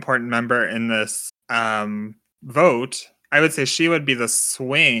theoretically an important member in this vote. I would say she would be the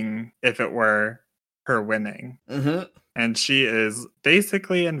swing if it were her winning. And she is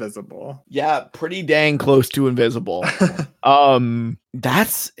basically invisible. Yeah, pretty dang close to invisible.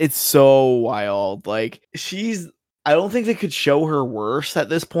 It's so wild. Like I don't think they could show her worse at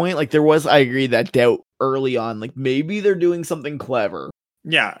this point. Like there was, I agree, that doubt early on. Like maybe they're doing something clever.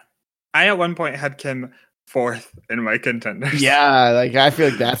 Yeah. I at one point had Kim fourth in my contenders. Yeah, like I feel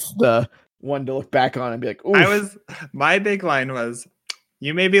like that's the one to look back on and be like, oof. My big line was,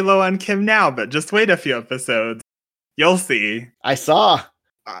 you may be low on Kim now, but just wait a few episodes. You'll see. I saw.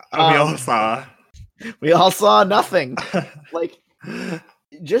 We all saw nothing. Like,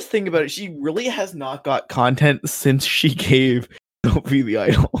 just think about it. She really has not got content since she gave Sophie the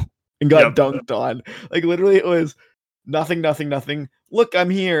idol and got dunked on. Like, literally, it was nothing. Look, I'm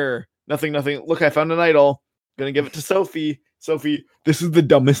here. Nothing. Look, I found an idol. Gonna give it to Sophie. Sophie, this is the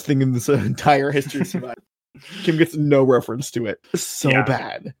dumbest thing in this entire history of Survivor. Kim gets no reference to it. It's so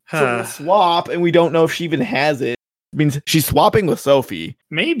bad. So we swap, and we don't know if she even has it. It means she's swapping with Sophie.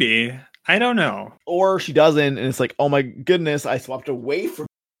 Maybe. I don't know. Or she doesn't, and it's like, oh my goodness, I swapped away from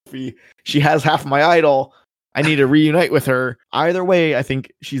Sophie. She has half my idol. I need to reunite with her. Either way, I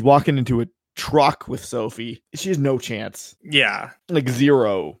think she's walking into a truck with Sophie. She has no chance. Yeah. Like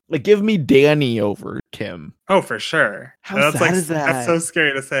zero. Like give me Danny over Kim. Oh, for sure. How sad is that? That's so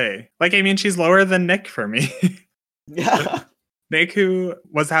scary to say. Like, I mean, she's lower than Nick for me. Yeah. Nick, who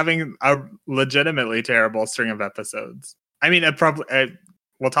was having a legitimately terrible string of episodes. I mean,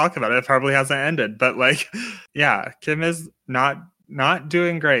 we'll talk about it. It probably hasn't ended, but like, yeah, Kim is not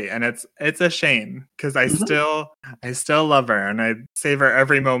doing great, and it's a shame because I still love her and I savor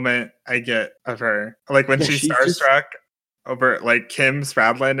every moment I get of her. Like when she's starstruck over, like Kim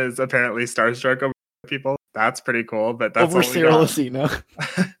Spradlin is apparently starstruck over people. That's pretty cool, but that's over all we Sarah got. Lucina,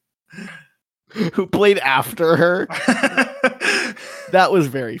 who played after her. That was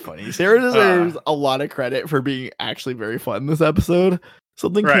very funny. Sarah deserves a lot of credit for being actually very fun this episode.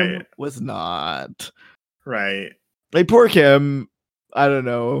 Something Kim was not. Right. Like, poor Kim. I don't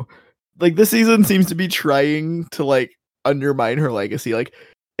know. Like, this season seems to be trying to, like, undermine her legacy. Like,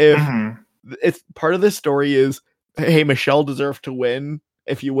 if it's part of this story is, hey, Michelle deserved to win.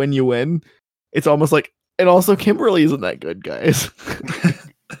 If you win, you win. It's almost like, and also Kimberly isn't that good, guys.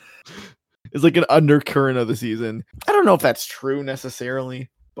 It's like an undercurrent of the season. I don't know if that's true necessarily,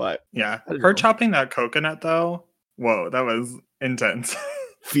 but yeah, her chopping that coconut though. Whoa, that was intense.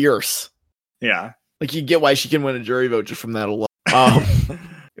 Fierce. Yeah, like you get why she can win a jury vote just from that alone.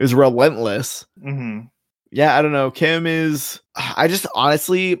 It was relentless. Yeah, I don't know. Kim is. I just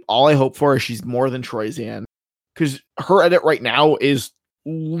honestly, all I hope for is she's more than Troy Zan, because her edit right now is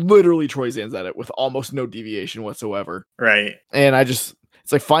literally Troy Zan's edit with almost no deviation whatsoever. Right, and it's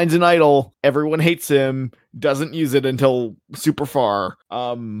like finds an idol, everyone hates him, doesn't use it until super far,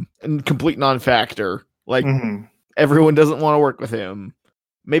 and complete non-factor. Like everyone doesn't want to work with him.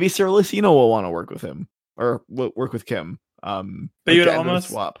 Maybe Sarah Lucina will want to work with him or work with Kim. But like you'd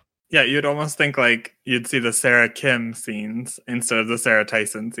almost swap. Yeah, you'd almost think like you'd see the Sarah Kim scenes instead of the Sarah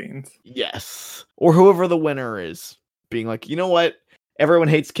Tyson scenes. Yes, or whoever the winner is, being like, you know what, everyone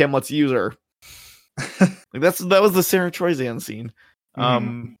hates Kim, let's use her. Like that was the Sarah Troy-Zan scene. I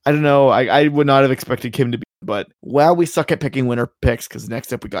don't know. I would not have expected Kim to be, but wow, we suck at picking winner picks because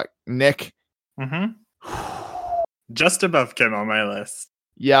next up we got Nick. Just above Kim on my list.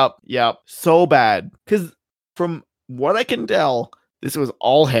 Yep. So bad. Because from what I can tell, this was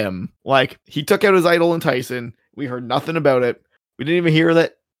all him. Like, he took out his idol in Tyson. We heard nothing about it. We didn't even hear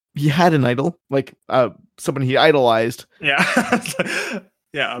that he had an idol, like someone he idolized. Yeah.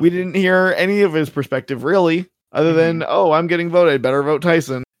 Yeah. We didn't hear any of his perspective, really. Other than, I'm getting voted, better vote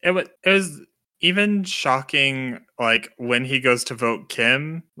Tyson. It was even shocking, like, when he goes to vote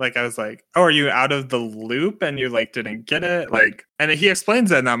Kim. Like, I was like, oh, are you out of the loop? And you, like, didn't get it? Like, and he explains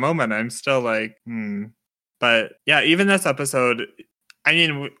it in that moment. I'm still like, But, yeah, even this episode, I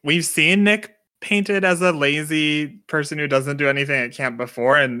mean, we've seen Nick painted as a lazy person who doesn't do anything at camp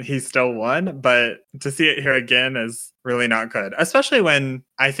before, and he still won. But to see it here again is really not good, especially when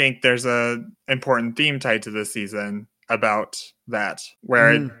I think there's a important theme tied to this season about that,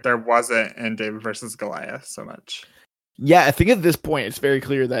 where there wasn't in David versus Goliath so much. Yeah, I think at this point it's very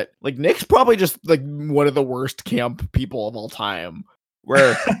clear that like Nick's probably just like one of the worst camp people of all time,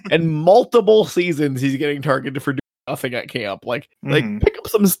 where in multiple seasons he's getting targeted for doing nothing at camp. Like pick up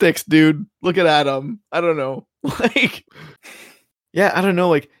some sticks, dude. Look at Adam. I don't know. Like, yeah, I don't know.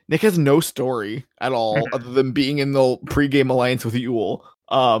 Like, Nick has no story at all other than being in the pregame alliance with Yule.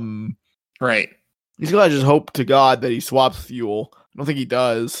 Right. He's gotta just hope to God that he swaps with Yule. I don't think he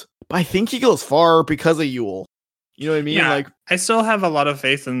does, but I think he goes far because of Yule. You know what I mean? Yeah, like, I still have a lot of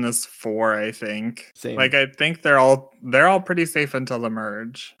faith in this 4. I think. Same. Like, I think they're all pretty safe until the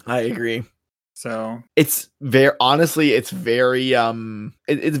merge. I agree. So it's very it's very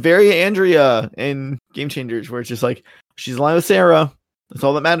it's very Andrea in Game Changers, where it's just like she's aligned with Sarah. That's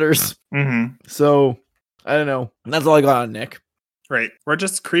all that matters. So I don't know. That's all I got on Nick. Right. We're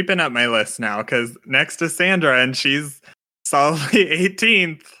just creeping up my list now because next is Sandra and she's solidly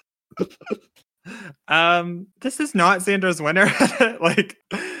 18th. This is not Sandra's winner.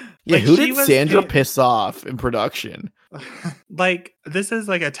 Who did Sandra piss off in production? Like, this is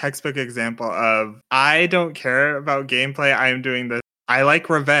like a textbook example of I don't care about gameplay. I'm doing this. I like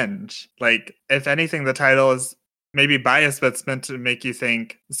revenge. Like, if anything, the title is maybe biased, but it's meant to make you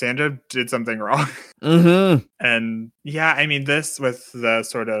think Sandra did something wrong. And yeah, I mean, this with the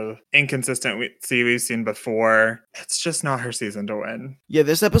sort of inconsistent we've seen before, it's just not her season to win. Yeah,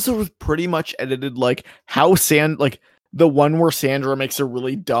 this episode was pretty much edited like how the one where Sandra makes a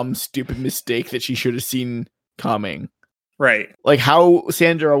really dumb, stupid mistake that she should have seen coming. Right. Like how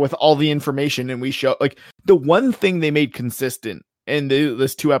Sandra, with all the information, and we show, like, the one thing they made consistent in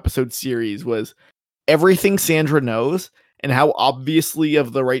this 2-episode series was everything Sandra knows and how obviously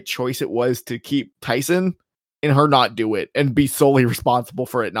of the right choice it was to keep Tyson and her not do it and be solely responsible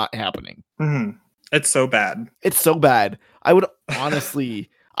for it not happening. It's so bad. It's so bad. I would honestly,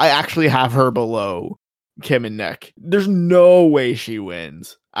 I actually have her below Kim and Nick. There's no way she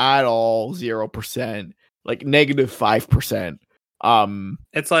wins at all. 0%. Like -5%.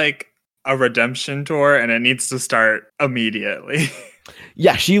 It's like a redemption tour and it needs to start immediately.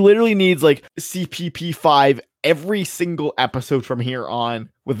 Yeah, she literally needs like CPP 5 every single episode from here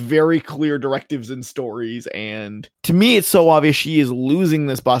on with very clear directives and stories. And to me, it's so obvious she is losing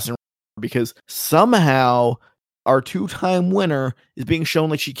this Boston because somehow our 2-time winner is being shown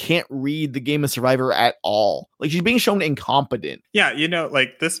like she can't read the game of Survivor at all. Like, she's being shown incompetent. Yeah,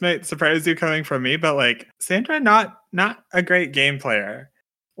 like, this might surprise you coming from me, but like, Sandra, not a great game player.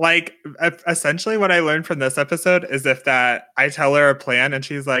 Like, essentially what I learned from this episode is that I tell her a plan and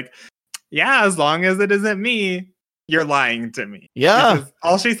she's like, yeah, as long as it isn't me, you're lying to me. Yeah. Because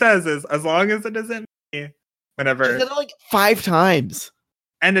all she says is, as long as it isn't me, whenever. She said it like 5 times.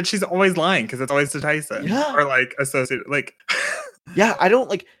 And then she's always lying because it's always to Tyson. Yeah. Or like associated. Like, yeah, I don't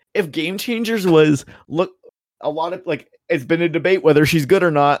like, if Game Changers was, look, a lot of like, it's been a debate whether she's good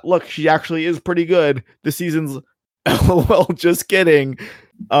or not. Look, she actually is pretty good. The season's, well, just kidding.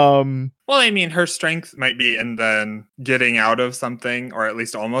 Well, I mean, her strength might be in then getting out of something, or at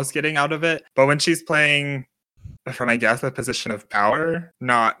least almost getting out of it. But when she's playing from, I guess, a position of power,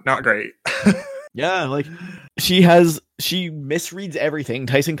 not great. Yeah, like, she misreads everything.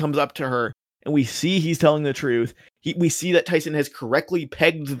 Tyson comes up to her and we see he's telling the truth. We see that Tyson has correctly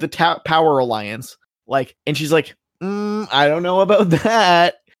pegged the power alliance. Like, and she's like, I don't know about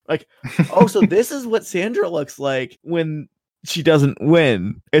that. Like, oh, so this is what Sandra looks like when she doesn't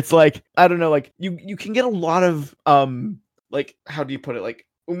win. It's like, I don't know, like, you can get a lot of like, how do you put it, like,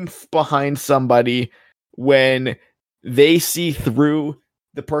 oomph behind somebody when they see through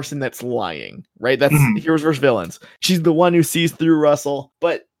the person that's lying, right? That's heroes versus villains. She's the one who sees through Russell,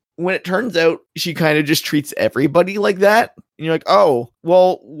 but when it turns out she kind of just treats everybody like that, and you're like, oh,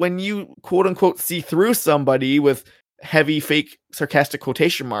 well, when you quote unquote see through somebody with heavy fake sarcastic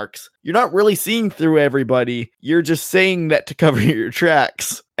quotation marks, you're not really seeing through everybody. You're just saying that to cover your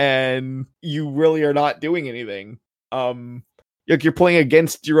tracks, and you really are not doing anything. Like, you're playing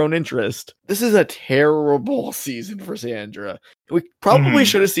against your own interest. This is a terrible season for Sandra. We probably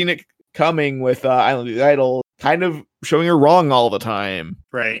should have seen it coming with Island of the Idol, kind of showing her wrong all the time.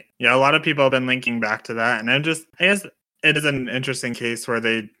 Right. Yeah, a lot of people have been linking back to that, and I guess it is an interesting case where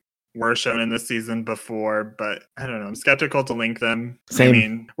they were shown in this season before, but I don't know. I'm skeptical to link them. Same. I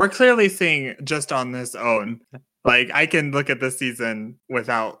mean, we're clearly seeing just on this own. Like, I can look at this season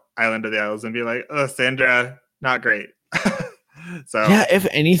without Island of the Isles and be like, oh, Sandra, not great. So yeah, if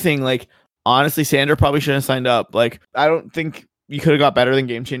anything, like, honestly, Sandra probably shouldn't have signed up. Like, I don't think you could have got better than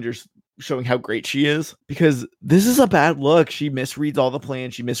Game Changers showing how great she is, because this is a bad look. She misreads all the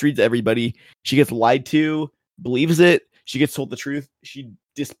plans. She misreads everybody. She gets lied to, believes it. She gets told the truth. She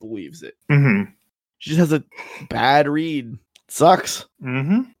disbelieves it. She just has a bad read. Sucks.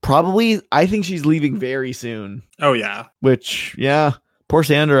 Probably, I think she's leaving very soon. Oh, yeah. Which, yeah, poor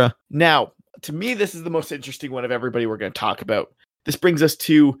Sandra. Now, to me, this is the most interesting one of everybody we're going to talk about. This brings us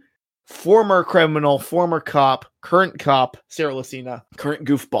to former criminal, former cop, current cop, Sarah Lucina, current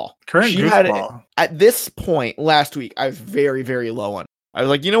goofball. At this point, last week, I was very, very low on. I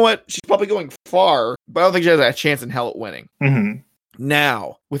was like, you know what? She's probably going far, but I don't think she has a chance in hell at winning.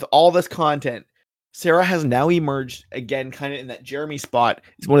 Now, with all this content, Sarah has now emerged again, kind of in that Jeremy spot.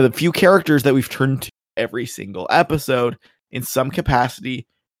 Is one of the few characters that we've turned to every single episode in some capacity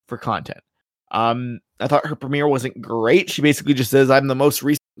for content. I thought her premiere wasn't great. She basically just says, I'm the most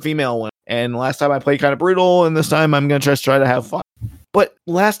recent female one. And last time I played kind of brutal, and this time I'm going to just try to have fun. But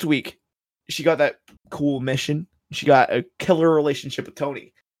last week, she got that cool mission. She got a killer relationship with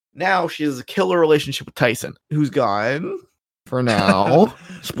Tony. Now she has a killer relationship with Tyson, who's gone for now.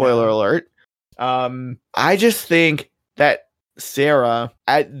 Spoiler alert. I just think that Sarah,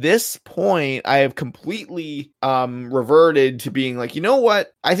 at this point, I have completely reverted to being like, you know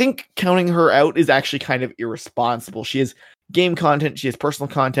what? I think counting her out is actually kind of irresponsible. She has game content, she has personal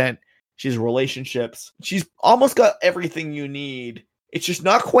content, she has relationships. She's almost got everything you need. It's just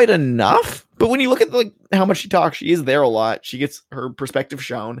not quite enough. But when you look at like how much she talks, she is there a lot. She gets her perspective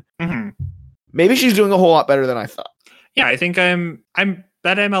shown. Maybe she's doing a whole lot better than I thought. Yeah, I think I'm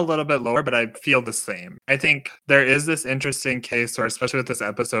a little bit lower, but I feel the same. I think there is this interesting case where, especially with this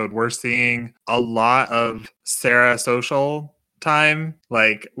episode, we're seeing a lot of Sarah social time.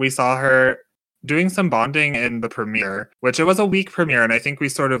 Like, we saw her doing some bonding in the premiere, which it was a weak premiere, and I think we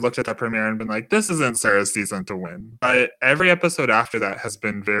sort of looked at that premiere and been like, this isn't Sarah's season to win. But every episode after that has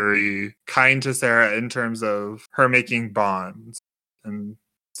been very kind to Sarah in terms of her making bonds and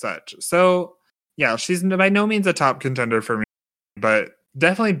such. So, yeah, she's by no means a top contender for me, but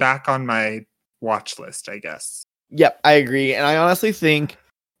definitely back on my watch list, I guess. Yep, I agree. And I honestly think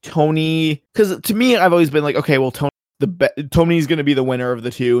Tony, because to me, I've always been like, okay, well, Tony's going to be the winner of the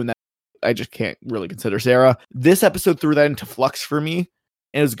two, and that I just can't really consider Sarah. This episode threw that into flux for me,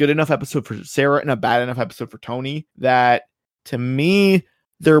 and it was a good enough episode for Sarah and a bad enough episode for Tony that, to me,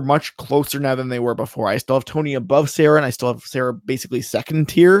 they're much closer now than they were before. I still have Tony above Sarah, and I still have Sarah basically second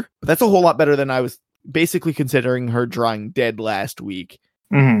tier. But that's a whole lot better than I was basically considering her drawing dead last week.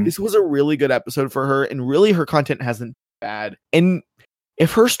 Mhm. This was a really good episode for her, and really her content hasn't been bad. And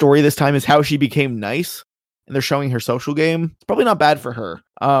if her story this time is how she became nice, and they're showing her social game, it's probably not bad for her.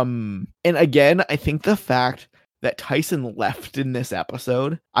 And again, I think the fact that Tyson left in this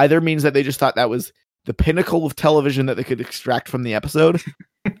episode either means that they just thought that was the pinnacle of television that they could extract from the episode,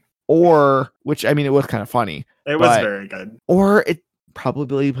 or, which, I mean, it was kind of funny. It was very good. Or it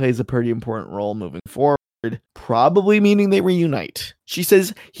probably plays a pretty important role moving forward, probably meaning they reunite. She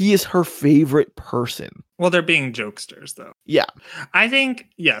says he is her favorite person. Well, they're being jokesters, though. Yeah. I think,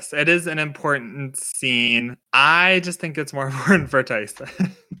 yes, it is an important scene. I just think it's more important for Tyson.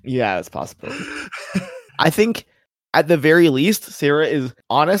 Yeah, it's possible. I think at the very least, Sarah is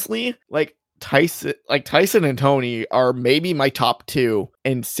honestly like Tyson and Tony are maybe my top two,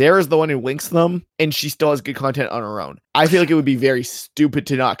 and Sarah's the one who links them, and she still has good content on her own. I feel like it would be very stupid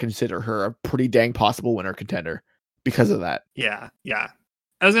to not consider her a pretty dang possible winner contender because of that. Yeah.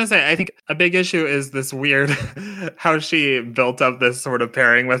 I was going to say, I think a big issue is this weird, how she built up this sort of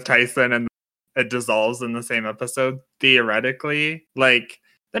pairing with Tyson and it dissolves in the same episode, theoretically. Like,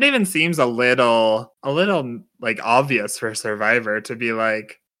 that even seems a little like obvious for Survivor to be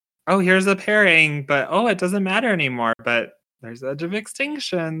like, oh, here's a pairing, but oh, it doesn't matter anymore. But there's Edge of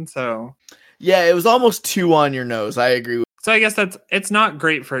Extinction, so yeah, it was almost too on your nose. I agree. So I guess it's not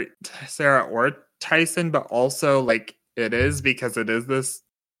great for Sarah or Tyson, but also like it is because it is this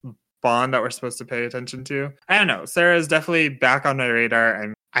bond that we're supposed to pay attention to. I don't know. Sarah is definitely back on my radar,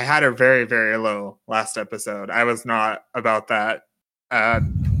 and I had her very, very low last episode. I was not about that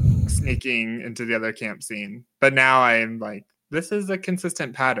sneaking into the other camp scene, but now I'm like, this is a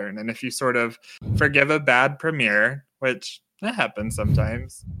consistent pattern. And if you sort of forgive a bad premiere, which that happens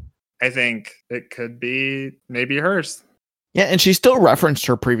sometimes, I think it could be maybe hers. Yeah, and she still referenced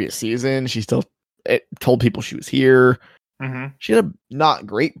her previous season. She still told people she was here. Mm-hmm. She had a not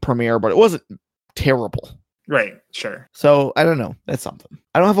great premiere, but it wasn't terrible. Right, sure. So, I don't know. That's something.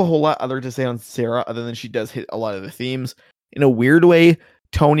 I don't have a whole lot other to say on Sarah, other than she does hit a lot of the themes. In a weird way,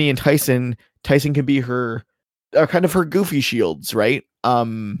 Tony and Tyson can be her kind of her goofy shields, right?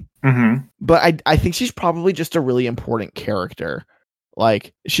 But I think she's probably just a really important character.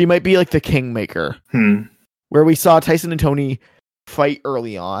 Like, she might be like the kingmaker, where we saw Tyson and Tony fight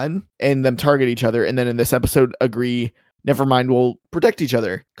early on and them target each other, and then in this episode agree, never mind, we'll protect each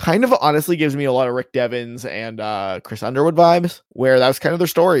other. Kind of honestly gives me a lot of Rick Devens and Chris Underwood vibes, where that was kind of their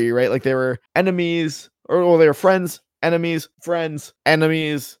story, right? Like, they were enemies, or well, they were friends, enemies, friends,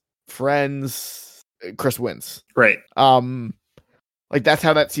 enemies, friends. Chris wins. Right. Like, that's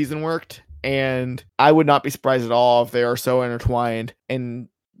how that season worked, and I would not be surprised at all if they are so intertwined, and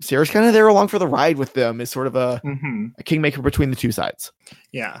Sarah's kind of there along for the ride with them, is sort of a kingmaker between the two sides.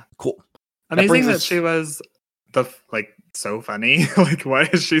 Yeah. Cool. Amazing that she was so funny. Like, why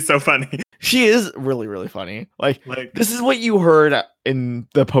is she so funny? She is really, really funny. Like this is what you heard in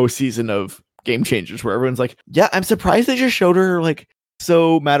the postseason of Game Changers, where everyone's like, yeah, I'm surprised they just showed her like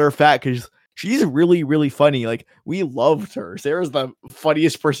so matter of fact, because she's really, really funny. Like, we loved her. Sarah's the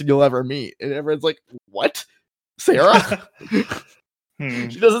funniest person you'll ever meet. And everyone's like, what? Sarah?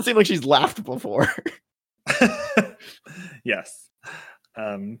 She doesn't seem like she's laughed before. Yes.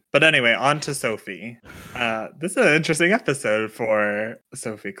 But anyway, on to Sophie. This is an interesting episode for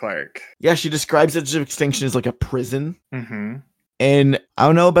Sophie Clark. Yeah, she describes Edge of Extinction as like a prison. Mm-hmm. And I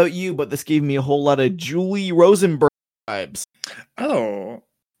don't know about you, but this gave me a whole lot of Julie Rosenberg vibes. Oh,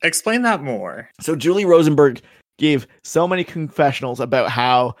 explain that more. So Julie Rosenberg gave so many confessionals about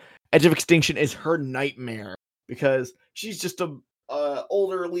how Edge of Extinction is her nightmare, because she's just a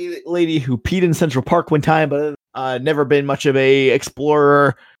older lady who peed in Central Park one time, but never been much of a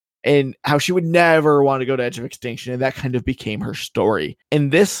explorer, and how she would never want to go to Edge of Extinction, and that kind of became her story in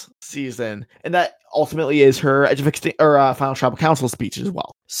this season, and that ultimately is her Edge of Extinction or Final Tribal Council speech as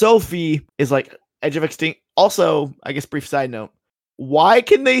well. Sophie is like Edge of Extinction. Also, I guess brief side note: why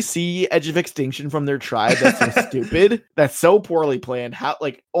can they see Edge of Extinction from their tribe? That's so stupid. That's so poorly planned. How,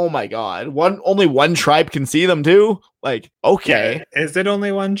 like, oh my god, only one tribe can see them too? Like, okay. Yeah, is it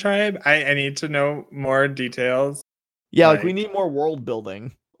only one tribe? I need to know more details. Yeah, like we need more world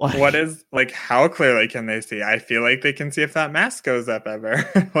building. What is, like, how clearly can they see? I feel like they can see if that mask goes up ever.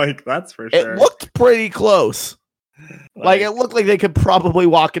 Like, that's for sure. It looked pretty close. Like, it looked like they could probably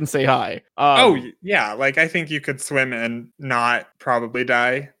walk and say hi. Oh, yeah. Like, I think you could swim and not probably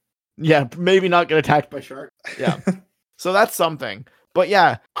die. Yeah, maybe not get attacked by sharks. Yeah. So that's something. But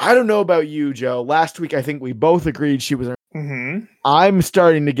yeah, I don't know about you, Joe. Last week, I think we both agreed she was Mm-hmm. I'm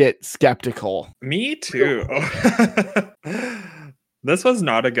starting to get skeptical. Me too. This was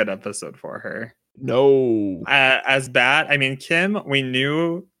not a good episode for her. No. As bad. I mean, Kim, we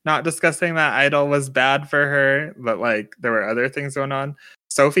knew not discussing that idol was bad for her, but like there were other things going on.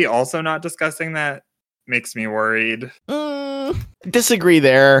 Sophie also not discussing that makes me worried. Disagree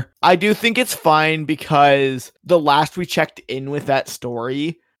there. I do think it's fine because the last we checked in with that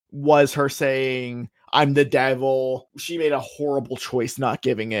story was her saying, I'm the devil. She made a horrible choice not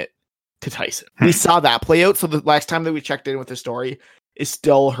giving it to Tyson. We saw that play out. So the last time that we checked in with the story is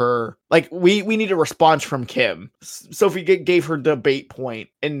still her. Like, we need a response from Kim. Sophie gave her debate point,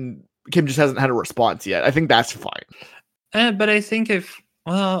 and Kim just hasn't had a response yet. I think that's fine. But I think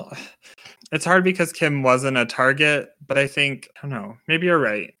it's hard because Kim wasn't a target, but I think, I don't know, maybe you're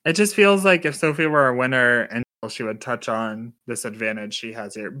right. It just feels like if Sophie were a winner and she would touch on this advantage she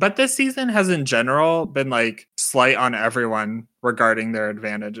has here. But this season has in general been like slight on everyone regarding their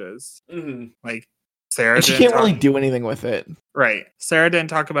advantages. Mm-hmm. Like Sarah, and she can't really do anything with it. Right. Sarah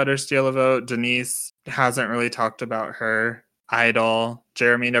didn't talk about her steal a vote. Denise hasn't really talked about her idol.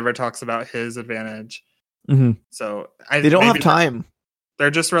 Jeremy never talks about his advantage. Mm-hmm. So they don't have time.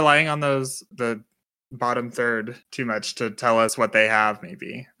 They're just relying on the bottom third too much to tell us what they have,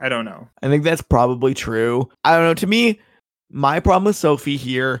 maybe. I don't know. I think that's probably true. I don't know. To me, my problem with Sophie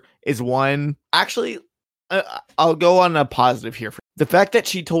here is one, actually, I'll go on a positive here. The fact that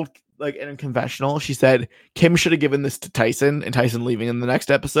she told, like, in a confessional, she said Kim should have given this to Tyson, and Tyson leaving in the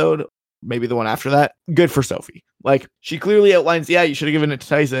next episode, maybe the one after that. Good for Sophie. Like, she clearly outlines, yeah, you should have given it to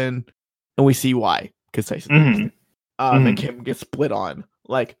Tyson, and we see why, because Tyson and Kim gets split on.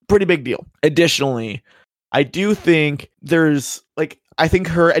 Like, pretty big deal. Additionally, I do think there's, like, I think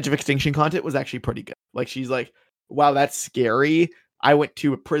her Edge of Extinction content was actually pretty good. Like, she's like, wow, that's scary. I went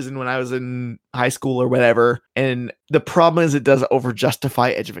to a prison when I was in high school or whatever. And the problem is it does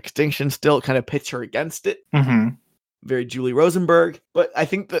over-justify Edge of Extinction still. It kind of pits her against it. Mm-hmm. Very Julie Rosenberg. But I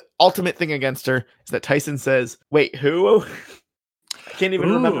think the ultimate thing against her is that Tyson says, wait, who? I can't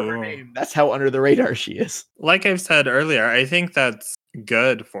even remember her name. That's how under the radar she is. Like I've said earlier, I think that's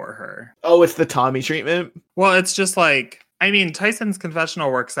good for her. Oh, it's the Tommy treatment? Well, it's just like, I mean, Tyson's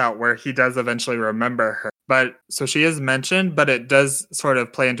confessional works out where he does eventually remember her. But so she is mentioned, but it does sort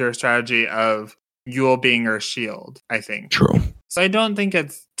of play into her strategy of Yule being her shield, I think. True. So I don't think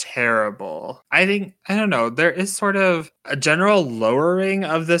it's terrible. I don't know, there is sort of a general lowering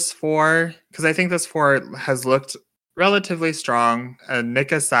of this 4, because I think this 4 has looked relatively strong,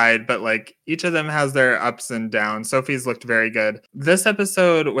 Nick aside, but like each of them has their ups and downs. Sophie's looked very good. This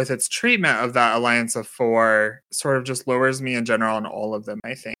episode, with its treatment of that alliance of 4, sort of just lowers me in general on all of them,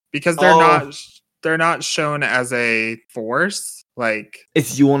 I think, because they're not shown as a force. Like,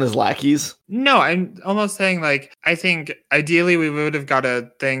 it's you and his lackeys. No, I'm almost saying, like, I think ideally we would have got a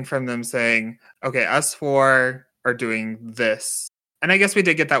thing from them saying, okay, us 4 are doing this. And I guess we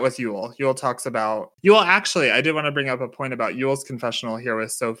did get that with Yule. Yule talks about... Yule, actually, I did want to bring up a point about Yule's confessional here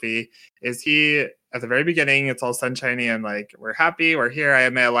with Sophie. Is he, at the very beginning, it's all sunshiny and like, we're happy, we're here, I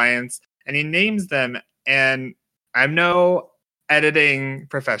have my alliance. And he names them, and I'm no editing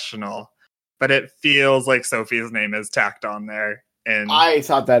professional, but it feels like Sophie's name is tacked on there. And I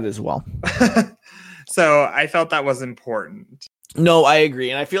thought that as well. So I felt that was important. No, I agree.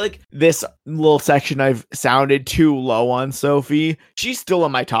 And I feel like this little section I've sounded too low on Sophie. She's still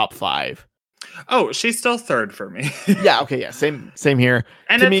in my top 5. Oh, she's still 3rd for me. Yeah, okay, yeah. Same here.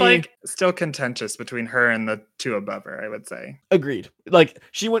 And to it's me, like still contentious between her and the 2 above her, I would say. Agreed. Like,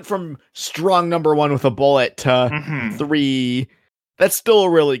 she went from strong number 1 with a bullet to 3. That's still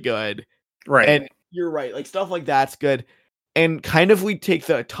really good. Right. And you're right. Like, stuff like that's good. And kind of we take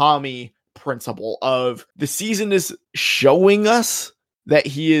the Tommy principle of the season is showing us that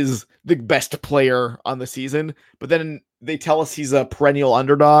he is the best player on the season, but then they tell us he's a perennial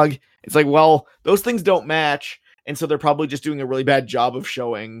underdog. It's like, well, those things don't match, and so they're probably just doing a really bad job of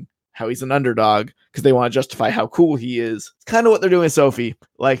showing how he's an underdog because they want to justify how cool he is. It's kind of what they're doing with Sophie.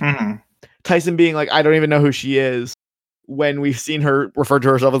 Like, Tyson being like, I don't even know who she is, when we've seen her refer to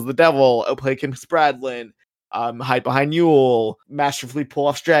herself as the devil, outplay Kim Spradlin, hide behind Yule, masterfully pull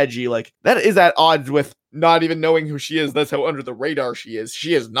off strategy. Like, that is at odds with not even knowing who she is. That's how under the radar she is.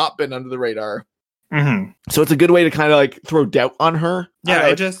 She has not been under the radar. So it's a good way to kind of like throw doubt on her. Yeah,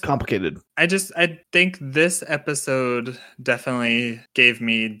 it's complicated. I think this episode definitely gave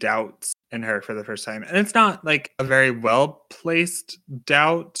me doubts in her for the first time. And it's not like a very well placed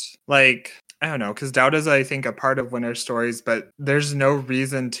doubt. Like, I don't know, because doubt is, I think, a part of winner stories, but there's no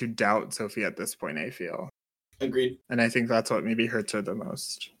reason to doubt Sophie at this point, I feel. Agreed. And I think that's what maybe hurts her the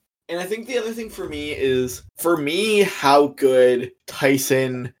most. And I think the other thing for me is, how good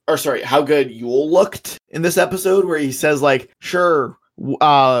how good Yule looked in this episode, where he says, like, sure,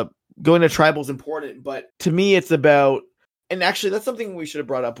 going to tribal is important, but to me it's about, and actually that's something we should have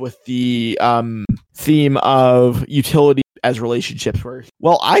brought up with the theme of utility as relationships, where,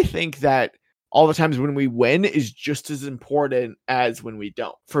 well, I think that all the times when we win is just as important as when we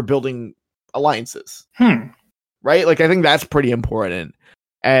don't for building alliances. Right? Like, I think that's pretty important.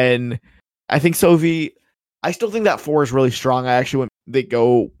 And I think Sophie, I still think that 4 is really strong. I actually they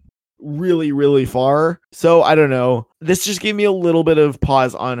go really, really far. So I don't know. This just gave me a little bit of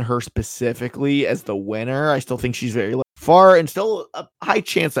pause on her specifically as the winner. I still think she's very far and still a high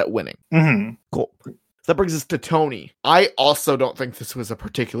chance at winning. Cool. So that brings us to Tony. I also don't think this was a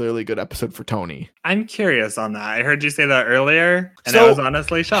particularly good episode for Tony. I'm curious on that. I heard you say that earlier, and I was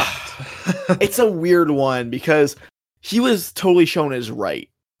honestly shocked. It's a weird one because he was totally shown as right?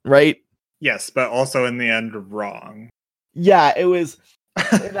 Yes, but also in the end wrong. Yeah, it was.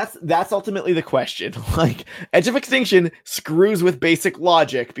 that's ultimately the question. Like, Edge of Extinction screws with basic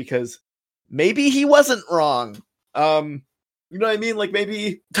logic because maybe he wasn't wrong. You know what I mean? Like,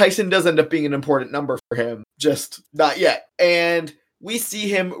 maybe Tyson does end up being an important number for him, just not yet. And we see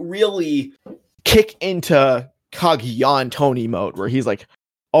him really kick into Kaguya Tony mode, where he's like,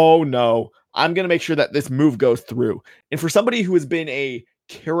 oh no, I'm going to make sure that this move goes through. And for somebody who has been a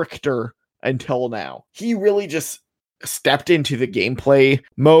character until now, he really just stepped into the gameplay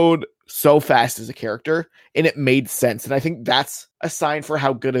mode so fast as a character, and it made sense. And I think that's a sign for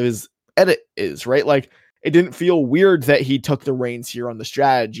how good his edit is, right? Like, it didn't feel weird that he took the reins here on the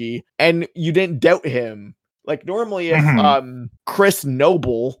strategy, and you didn't doubt him. Like, normally if Chris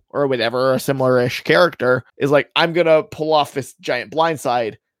Noble or whatever, a similar-ish character, is like, I'm gonna pull off this giant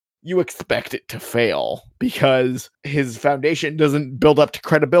blindside, you expect it to fail because his foundation doesn't build up to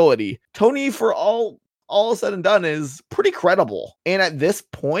credibility. Tony, for all said and done, is pretty credible. And at this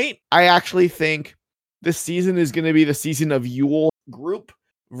point, I actually think this season is going to be the season of Yule group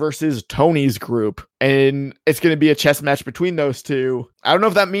versus Tony's group. And it's going to be a chess match between those two. I don't know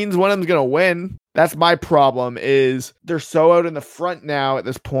if that means one of them's going to win. That's my problem, is they're so out in the front now at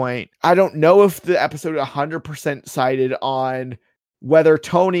this point. I don't know if the episode 100% sided on whether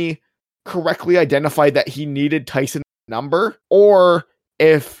Tony correctly identified that he needed Tyson's number, or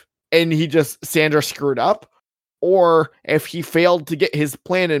if Sandra screwed up, or if he failed to get his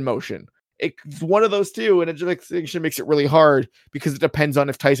plan in motion. It's one of those two, and Edge of Extinction makes it really hard because it depends on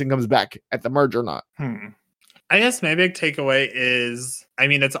if Tyson comes back at the merge or not. I guess my big takeaway is, I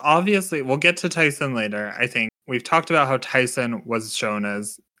mean, it's obviously, we'll get to Tyson later. I think we've talked about how Tyson was shown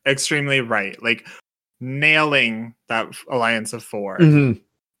as extremely right, like nailing that alliance of 4.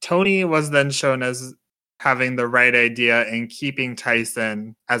 Tony was then shown as having the right idea in keeping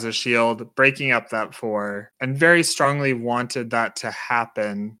Tyson as a shield, breaking up that 4, and very strongly wanted that to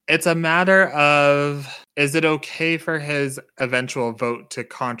happen. It's a matter of, is it okay for his eventual vote to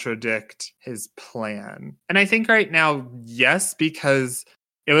contradict his plan? And I think right now, yes, because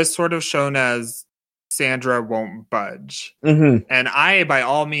it was sort of shown as Sandra won't budge. And I, by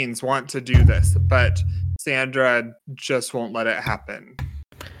all means, want to do this, but Sandra just won't let it happen.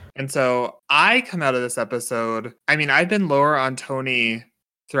 And so I come out of this episode, I mean, I've been lower on Tony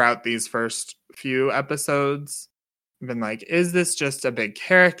throughout these first few episodes. I've been like, is this just a big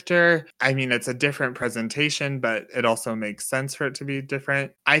character? I mean, it's a different presentation, but it also makes sense for it to be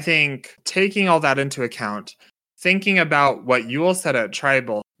different. I think taking all that into account, thinking about what Yule said at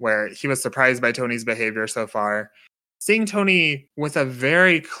Tribal, where he was surprised by Tony's behavior so far, seeing Tony with a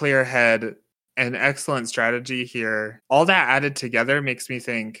very clear head, an excellent strategy here, all that added together makes me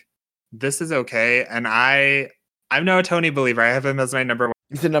think this is okay. And I'm no a Tony believer. I have him as my number 1.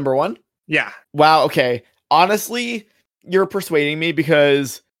 He's the number 1? Yeah. Wow. Okay. Honestly, you're persuading me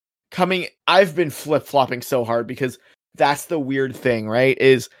because I've been flip-flopping so hard because that's the weird thing, right?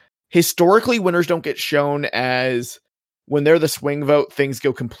 Is historically winners don't get shown as, when they're the swing vote, things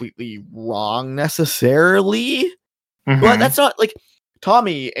go completely wrong necessarily. But that's not like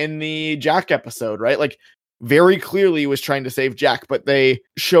Tommy in the Jack episode, right? Like, very clearly was trying to save Jack, but they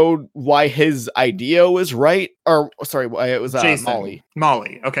showed why his idea was right. Or sorry, it was Molly.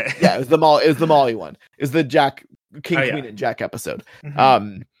 Molly, okay. Yeah, it was the Molly one. It was the Jack Queen and Jack episode.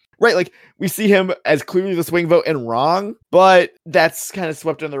 Right, like, we see him as clearly the swing vote and wrong, but that's kind of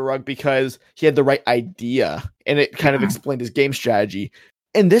swept under the rug because he had the right idea and it kind of explained his game strategy.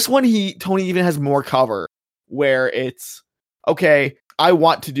 And this one, Tony even has more cover, where it's, okay, I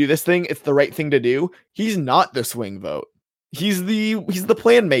want to do this thing. It's the right thing to do. He's not the swing vote. He's the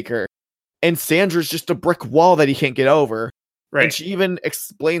plan maker. And Sandra's just a brick wall that he can't get over. Right. And she even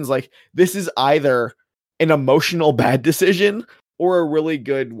explains like this is either an emotional bad decision or a really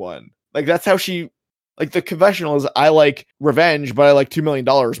good one. Like that's how she like the confessional is I like revenge, but I like $2 million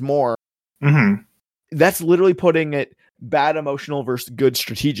more. Mm-hmm. That's literally putting it bad emotional versus good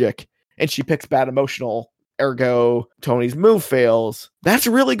strategic. And she picks bad emotional, ergo Tony's move fails. That's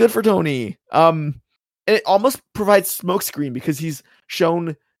really good for Tony. And it almost provides smokescreen because he's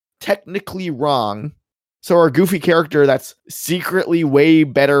shown technically wrong. So our goofy character that's secretly way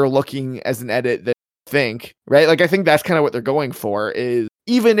better looking as an edit than you think, right? Like I think that's kind of what they're going for is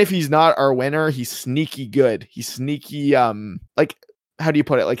even if he's not our winner, he's sneaky good. He's sneaky, like how do you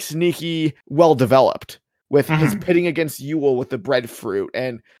put it? Like sneaky, well developed with his pitting against Yule with the breadfruit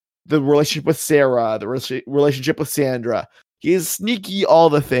and the relationship with Sarah, the relationship with Sandra. He is sneaky,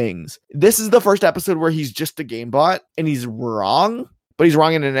 all the things. This is the first episode where he's just a game bot and he's wrong, but he's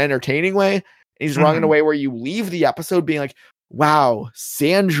wrong in an entertaining way. And he's wrong in a way where you leave the episode being like, wow,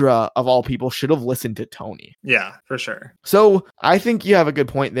 Sandra of all people should have listened to Tony. Yeah, for sure. So I think you have a good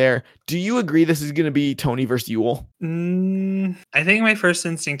point there. Do you agree this is going to be Tony versus Yule? I think my first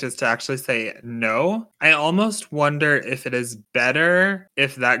instinct is to actually say no. I almost wonder if it is better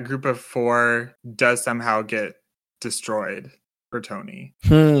if that group of 4 does somehow get destroyed for Tony.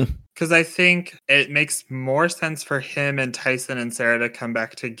 Because I think it makes more sense for him and Tyson and Sarah to come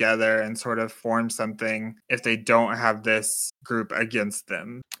back together and sort of form something if they don't have this group against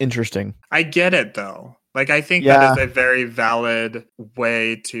them. Interesting. I get it, though. Like, I think that is a very valid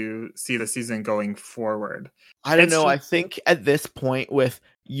way to see the season going forward. I don't know. I think at this point with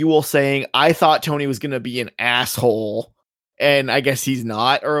Yule saying, I thought Tony was going to be an asshole, and I guess he's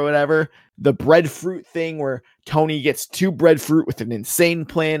not, or whatever. The breadfruit thing where Tony gets 2 breadfruit with an insane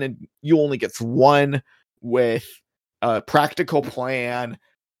plan and you only gets 1 with a practical plan.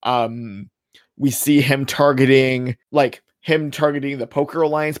 We see him targeting the Poker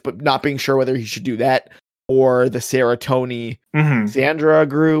Alliance, but not being sure whether he should do that or the Sarah, Tony, Sandra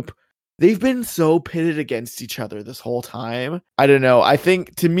group. They've been so pitted against each other this whole time. I don't know. I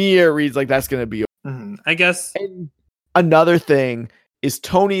think to me, it reads like that's going to be. I guess. And another thing is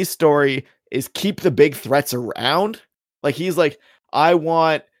Tony's story is keep the big threats around. Like he's like, I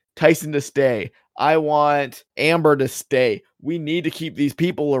want Tyson to stay. I want Amber to stay. We need to keep these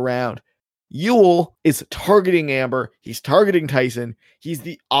people around. Yule is targeting Amber. He's targeting Tyson. He's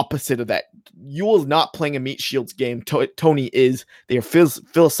the opposite of that. Yule's not playing a meat shields game. Tony is. They are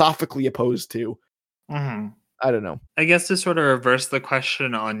philosophically opposed to. I don't know. I guess to sort of reverse the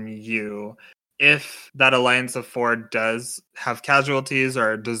question on you, if that alliance of 4 does have casualties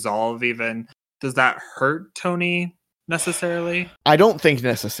or dissolve even, does that hurt Tony necessarily? I don't think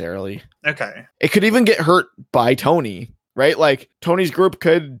necessarily. Okay. It could even get hurt by Tony, right? Like Tony's group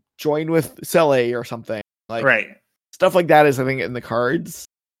could join with Cele or something. Like right. Stuff like that is, I think, in the cards.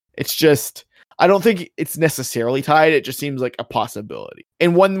 It's just, I don't think it's necessarily tied. It just seems like a possibility.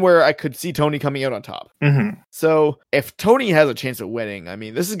 And one where I could see Tony coming out on top. So if Tony has a chance of winning, I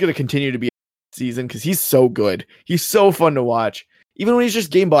mean, this is going to continue to be season because he's so good. He's so fun to watch. Even when he's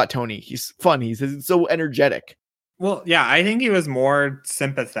just gamebot Tony, he's fun. He's so energetic. Well, yeah, I think he was more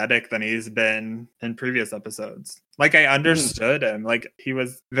sympathetic than he's been in previous episodes. Like I understood him. Like he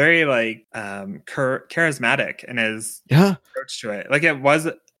was very like charismatic in his approach to it. Like it was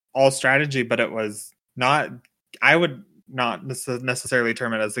all strategy, but it was not. I would not necessarily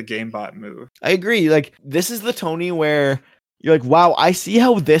term it as a gamebot move. I agree. Like this is the Tony where you're like, wow, I see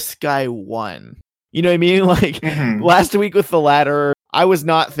how this guy won. You know what I mean? Like last week with the ladder, I was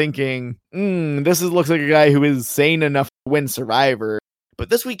not thinking, looks like a guy who is sane enough to win Survivor. But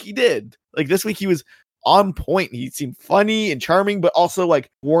this week he did. Like this week he was on point. He seemed funny and charming, but also like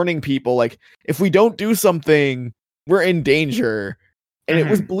warning people, like if we don't do something, we're in danger. And it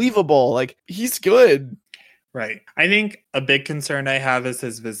was believable. Like he's good. Right. I think a big concern I have is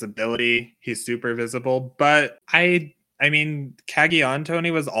his visibility. He's super visible, but I mean, Kagi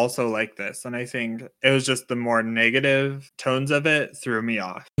Tony was also like this, and I think it was just the more negative tones of it threw me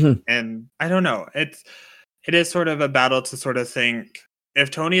off. And I don't know. It is sort of a battle to sort of think,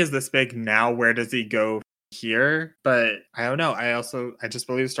 if Tony is this big now, where does he go here? But I don't know. I just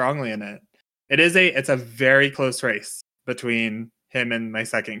believe strongly in it. It's a very close race between him and my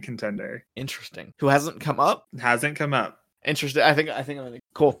second contender. Interesting. Who hasn't come up? Hasn't come up. Interesting. I think I'm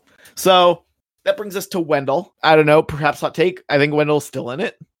cool. So that brings us to Wendell. I don't know, perhaps hot take. I think Wendell's still in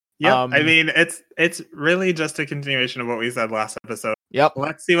it. Yeah, I mean, it's really just a continuation of what we said last episode. Yep.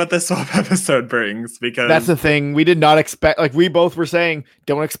 Let's see what this swap episode brings, because that's the thing. We did not expect, like we both were saying,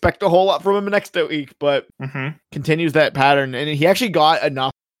 don't expect a whole lot from him next week, but continues that pattern. And he actually got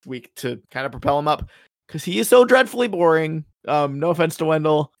enough this week to kind of propel him up because he is so dreadfully boring. No offense to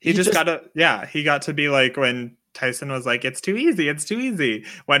Wendell. He got to be like when Tyson was like, it's too easy. It's too easy.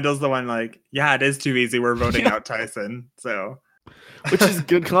 Wendell's the one like, yeah, it is too easy. We're voting out Tyson. So, which is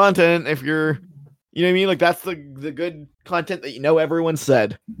good content if you're, you know what I mean? Like that's the good content that everyone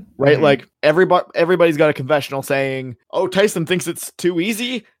said, right? Mm-hmm. Like everybody's got a confessional saying, "Oh, Tyson thinks it's too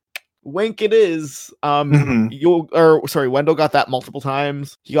easy." Wink, it is. Wendell got that multiple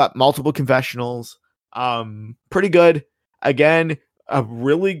times. He got multiple confessionals. Pretty good. Again, a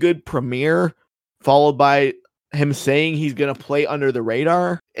really good premiere, followed by him saying he's gonna play under the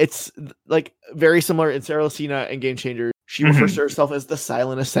radar. It's like very similar in Sarah Lucina and Game Changer. She refers to herself as the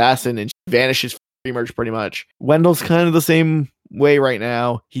silent assassin, and she vanishes pre-merge pretty much. Wendell's kind of the same way right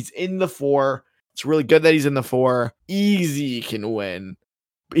now. He's in the 4. It's really good that he's in the 4. Easy can win.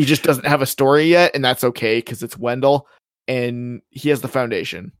 He just doesn't have a story yet, and that's okay because it's Wendell and he has the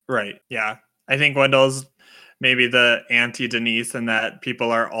foundation. Right. Yeah. I think Wendell's maybe the anti-Denise in that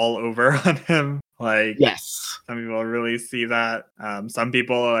people are all over on him. Like, yes, some people really see that. Some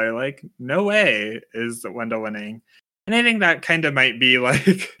people are like, no way is Wendell winning. And I think that kind of might be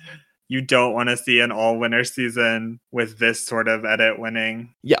like, you don't want to see an all-winner season with this sort of edit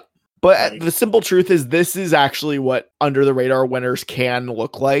winning. Yeah. But the simple truth is this is actually what under the radar winners can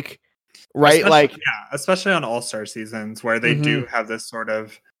look like, right? Especially on all-star seasons where they do have this sort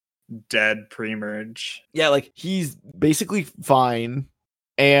of dead pre-merge. Yeah, like he's basically fine.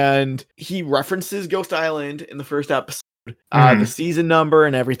 And he references Ghost Island in the first episode, the season number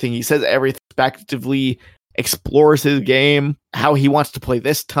and everything. He says everything respectively, explores his game, how he wants to play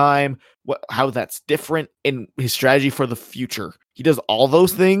this time, how that's different in his strategy for the future. He does all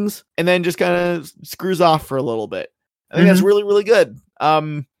those things and then just kind of screws off for a little bit. I think that's really, really good.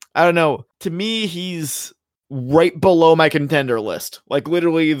 I don't know. To me, he's right below my contender list. Like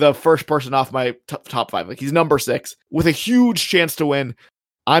literally the first person off my top 5. Like he's number 6 with a huge chance to win.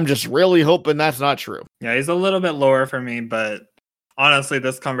 I'm just really hoping that's not true. Yeah, he's a little bit lower for me, but honestly,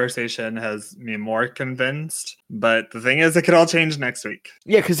 this conversation has me more convinced. But the thing is, it could all change next week.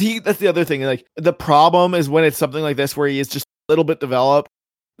 Yeah, because that's the other thing. Like the problem is when it's something like this where he is just a little bit developed.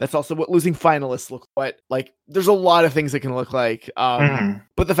 That's also what losing finalists look like. There's a lot of things it can look like.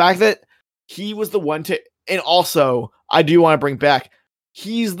 But the fact that he was the one to, and also I do want to bring back,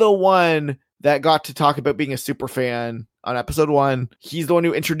 he's the one that got to talk about being a super fan on episode 1. He's the one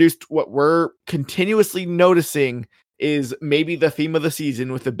who introduced what we're continuously noticing is maybe the theme of the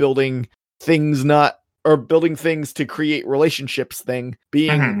season with the building things to create relationships thing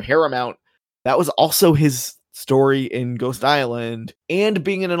being paramount. That was also his story in Ghost Island, and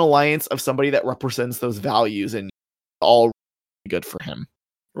being in an alliance of somebody that represents those values, and all really good for him.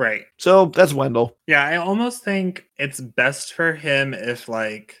 Right. So that's Wendell. Yeah, I almost think it's best for him if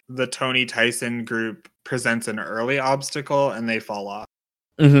like the Tony Tyson group presents an early obstacle and they fall off.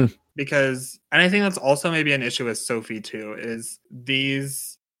 Because, and I think that's also maybe an issue with Sophie too, is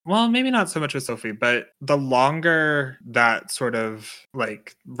these, well, maybe not so much with Sophie, but the longer that sort of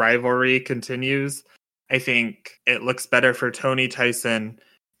like rivalry continues, I think it looks better for Tony Tyson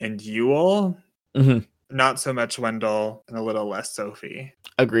and Yule. Not so much Wendell and a little less Sophie.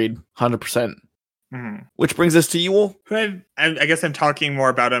 Agreed. 100%. Which brings us to Yule. Who I guess I'm talking more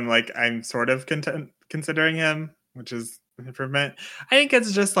about him like I'm sort of considering him, which is an improvement. I think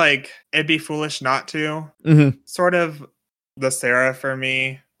it's just like, it'd be foolish not to. Sort of the Sarah for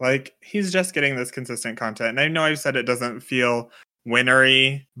me. Like, he's just getting this consistent content. And I know I've said it doesn't feel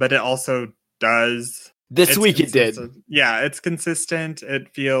winnery, but it also does. This week it did. Yeah, it's consistent.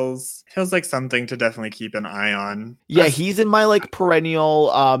 It feels like something to definitely keep an eye on. Yeah, he's in my like perennial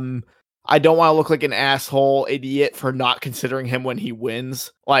I don't want to look like an asshole idiot for not considering him when he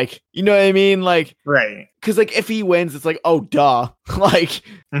wins. Like, you know what I mean? Like, right. Because like if he wins, it's like, oh duh. Like,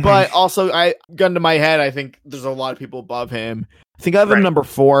 but also gun to my head, I think there's a lot of people above him. I think I have him number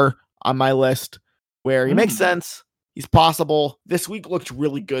 4 on my list, where he makes sense. He's possible. This week looked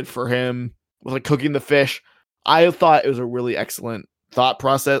really good for him. With like cooking the fish. I thought it was a really excellent thought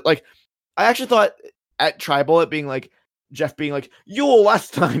process. Like, I actually thought at Tribal it being like, Jeff being like, Yule,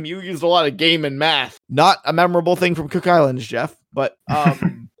 last time you used a lot of game and math. Not a memorable thing from Cook Islands, Jeff. But,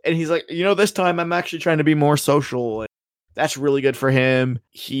 and he's like, this time I'm actually trying to be more social. And that's really good for him.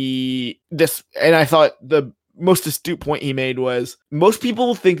 And I thought the most astute point he made was, most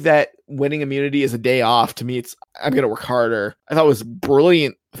people think that winning immunity is a day off. To me, it's, I'm going to work harder. I thought it was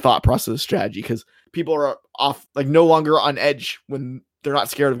brilliant thought process strategy, because people are off, like no longer on edge when they're not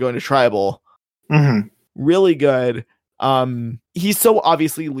scared of going to Tribal. Really good. He's so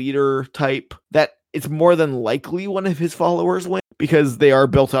obviously leader type that it's more than likely one of his followers win, because they are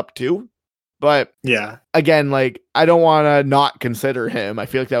built up too. But Yeah. again, like, I don't want to not consider him. I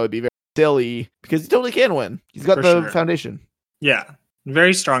feel like that would be very silly because he totally can win. He's got For the sure. foundation. Yeah.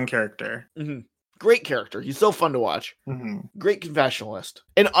 Very strong character. Great character. He's so fun to watch. Mm-hmm. Great confessionalist.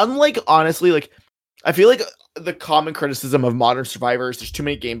 And unlike, honestly, like, I feel like the common criticism of modern Survivor is there's too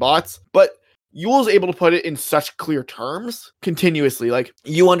many game bots, but Yule's able to put it in such clear terms continuously. Like,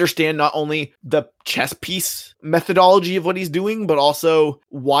 you understand not only the chess piece methodology of what he's doing, but also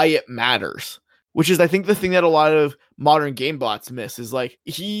why it matters. Which is, I think, the thing that a lot of modern game bots miss is, like,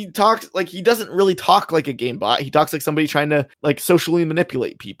 he talks, like, he doesn't really talk like a game bot. He talks like somebody trying to, like, socially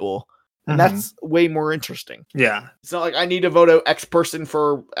manipulate people. And that's way more interesting. Yeah. It's not like I need to vote out X person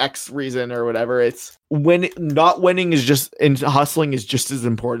for X reason or whatever. It's when not winning is just, and hustling is just as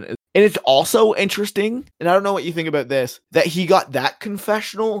important. And it's also interesting, and I don't know what you think about this, that he got that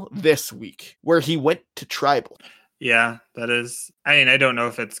confessional this week where he went to tribal. Yeah, that is. I mean, I don't know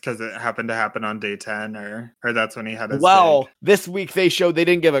if it's because it happened to happen on day 10 or that's when he had his. Well, this week they showed they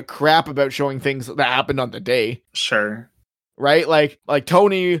didn't give a crap about showing things that happened on the day. Sure. Right? Like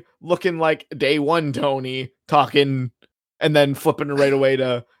Tony looking like day 1 Tony talking and then flipping right away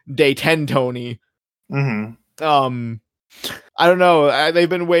to day 10 Tony. Mm-hmm. I don't know. They've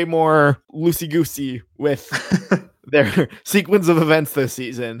been way more loosey-goosey with their sequence of events this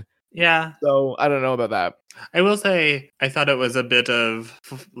season. Yeah. So I don't know about that. I will say, I thought it was a bit of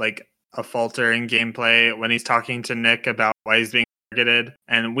like a falter in gameplay when he's talking to Nick about why he's being targeted.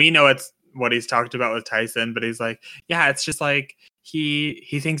 And we know it's what he's talked about with Tyson, but he's like, yeah, it's just like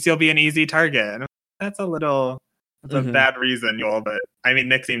he thinks he'll be an easy target. And that's a bad reason, Yule, but I mean,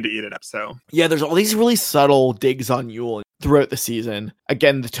 Nick seemed to eat it up. So yeah, there's all these really subtle digs on Yule throughout the season.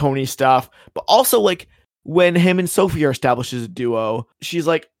 Again, the Tony stuff, but also like when him and Sophie are established as a duo, she's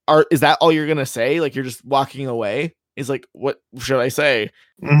like, is that all you're gonna say? Like, you're just walking away? He's like, what should I say?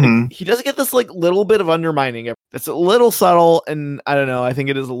 Like, he does get this like little bit of undermining. That's a little subtle, and I don't know. I think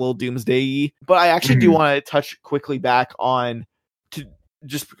it is a little doomsday-y. But I actually do want to touch quickly back on to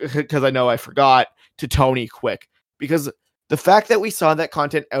just because I know I forgot to Tony quick, because the fact that we saw that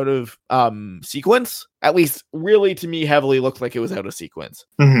content out of sequence, at least really to me heavily looked like it was out of sequence,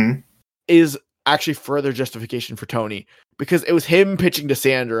 is actually further justification for Tony, because it was him pitching to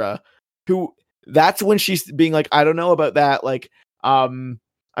Sandra, who that's when she's being like, I don't know about that. Like, I'm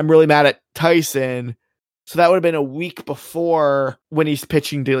really mad at Tyson. So that would have been a week before when he's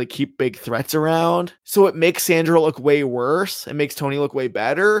pitching to like keep big threats around. So it makes Sandra look way worse. It makes Tony look way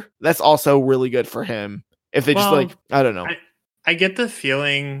better. That's also really good for him. If they just like, I don't know. I get the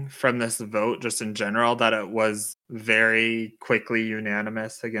feeling from this vote just in general that it was very quickly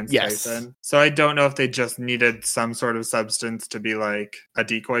unanimous against Tyson. So I don't know if they just needed some sort of substance to be like a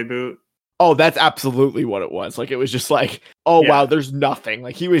decoy boot. Oh, that's absolutely what it was. Like, it was just like, wow, there's nothing.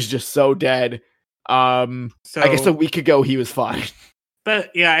 Like, he was just so dead. So I guess a week ago he was fine. But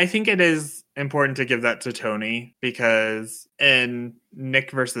yeah, I think it is important to give that to Tony, because in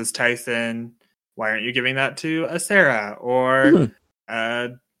Nick versus Tyson, why aren't you giving that to a Sarah or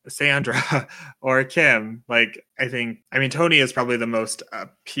Sandra or Kim? Like, I mean, Tony is probably the most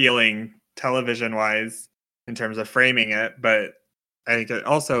appealing television wise in terms of framing it, but I think it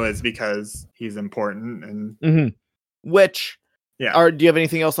also is because he's important. And which, do you have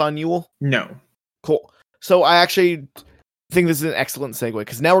anything else on Yule? No. Cool. So I actually think this is an excellent segue,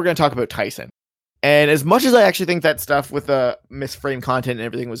 because now we're going to talk about Tyson. And as much as I actually think that stuff with the misframed content and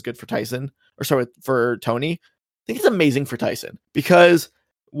everything was good for Tyson, or sorry, for Tony, I think it's amazing for Tyson, because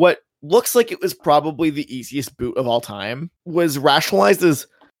what looks like it was probably the easiest boot of all time was rationalized as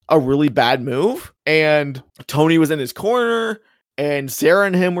a really bad move. And Tony was in his corner, and Sarah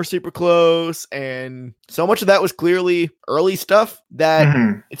and him were super close. And so much of that was clearly early stuff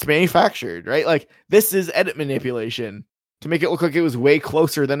that it's manufactured, right? Like, this is edit manipulation to make it look like it was way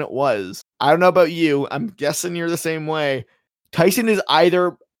closer than it was. I don't know about you. I'm guessing you're the same way. Tyson is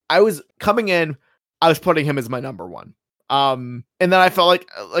either, I was coming in, I was putting him as my number one. And then I felt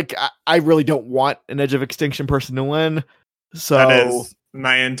like I really don't want an Edge of Extinction person to win. So that is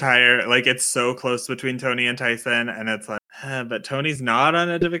my entire, like, it's so close between Tony and Tyson, and it's like, but Tony's not on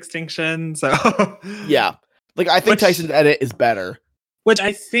Edge of Extinction, so yeah. Like, I think Tyson's edit is better. Which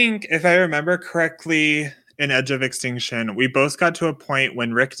I think, if I remember correctly, in Edge of Extinction, we both got to a point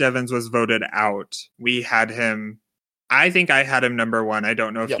when Rick Devens was voted out. We had him, I think I had him number one. I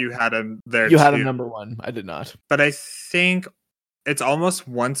don't know if you had him there too. You had him number one. I did not. But I think it's almost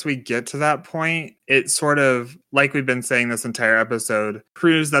once we get to that point, it sort of, like we've been saying this entire episode,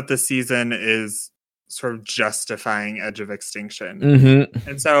 proves that the season is sort of justifying Edge of Extinction.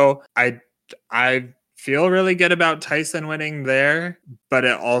 And so I feel really good about Tyson winning there, but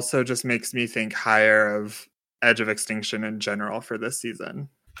it also just makes me think higher of Edge of Extinction in general for this season.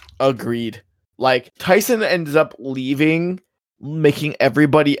 Agreed. Like, Tyson ends up leaving, making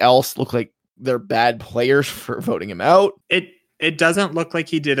everybody else look like they're bad players for voting him out. It doesn't look like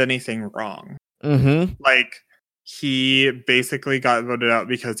he did anything wrong. Mm-hmm. Like, he basically got voted out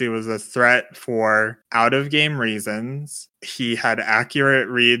because he was a threat for out-of-game reasons. He had accurate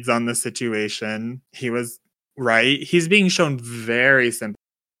reads on the situation. He was right. He's being shown very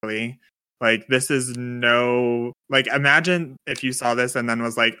simply. Like, this is no... Like, imagine if you saw this and then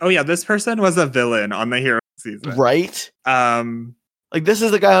was like, oh yeah, this person was a villain on the hero season. Right? Like, this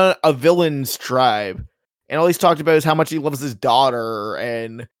is the guy on a villain's tribe. And all he's talked about is how much he loves his daughter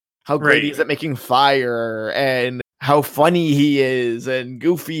and how great he is at making fire and how funny he is and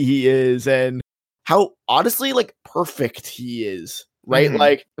goofy he is and how honestly, like, perfect he is. Right? Mm-hmm.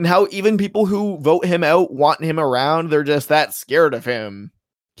 Like, and how even people who vote him out want him around, they're just that scared of him.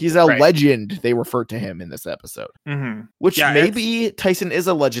 He's a legend, they refer to him in this episode. Mm-hmm. Which maybe Tyson is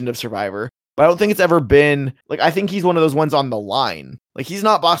a legend of Survivor, but I don't think it's ever been... Like, I think he's one of those ones on the line. Like, he's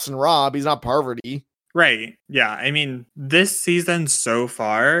not Boston Rob, he's not Parvati. Right. Yeah. I mean, this season so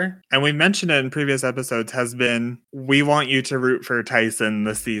far, and we mentioned it in previous episodes, has been, we want you to root for Tyson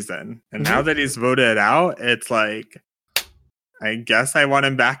this season. And now that he's voted out, it's like, I guess I want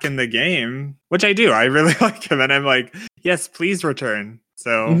him back in the game, which I do. I really like him. And I'm like, yes, please return.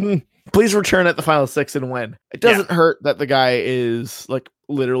 So please return at the final 6 and win. It doesn't hurt that the guy is, like,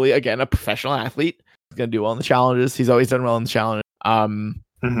 literally, again, a professional athlete. He's going to do well in the challenges. He's always done well in the challenges.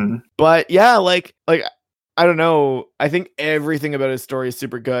 But yeah, like I don't know. I think everything about his story is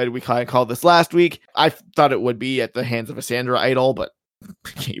super good. We kind of called this last week. I thought it would be at the hands of a Sandra idol, but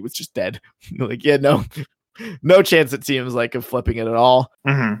he was just dead. Like, yeah, no chance, it seems like, of flipping it at all.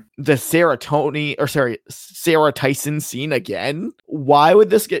 The Sarah Tyson scene again. Why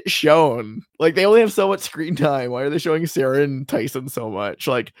would this get shown? Like, they only have so much screen time. Why are they showing Sarah and Tyson so much?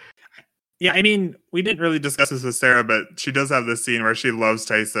 Like, yeah, I mean, we didn't really discuss this with Sarah, but she does have this scene where she loves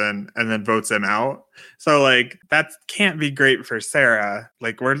Tyson and then votes him out. So, like, that can't be great for Sarah.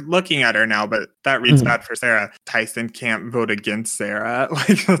 Like, we're looking at her now, but that reads bad for Sarah. Tyson can't vote against Sarah.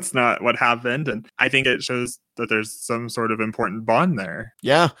 Like, that's not what happened. And I think it shows that there's some sort of important bond there.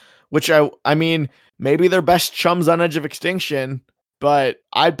 Yeah, which I mean, maybe they're best chums on Edge of Extinction, but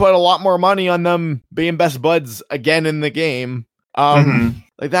I'd put a lot more money on them being best buds again in the game.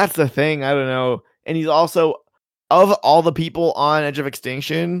 Like, that's the thing. I don't know. And he's also, of all the people on Edge of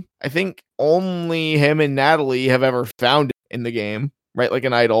Extinction, I think only him and Natalie have ever found it in the game, right? Like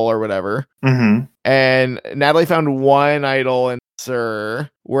an idol or whatever. And Natalie found one idol in Sir,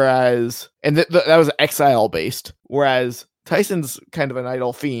 whereas, and that was exile based, whereas Tyson's kind of an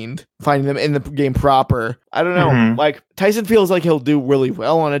idol fiend, finding them in the game proper. I don't know. Like, Tyson feels like he'll do really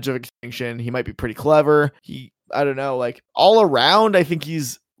well on Edge of Extinction. He might be pretty clever. I don't know, like, all around, I think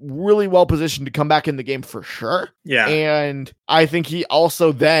he's really well positioned to come back in the game for sure. Yeah. And I think he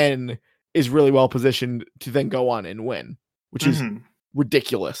also then is really well positioned to then go on and win, which is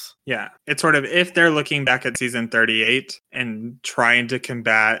ridiculous. Yeah. It's sort of, if they're looking back at season 38 and trying to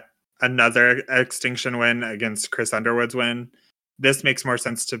combat another Extinction win against Chris Underwood's win, this makes more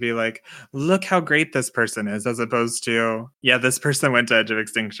sense to be like, look how great this person is, as opposed to, yeah, this person went to Edge of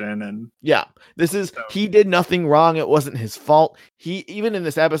Extinction. And yeah, this is, he did nothing wrong. It wasn't his fault. He, even in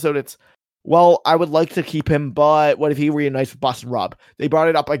this episode, it's, well, I would like to keep him, but what if he reunites with Boston Rob? They brought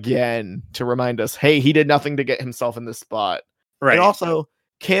it up again to remind us, hey, he did nothing to get himself in this spot. Right. And also,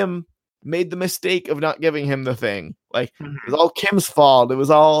 Kim made the mistake of not giving him the thing. Like, it was all Kim's fault. It was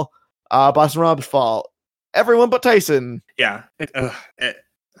all Boston Rob's fault. Everyone but Tyson. Yeah.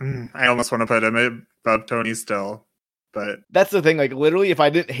 I almost want to put him above Tony still, but that's the thing. Like, literally, if I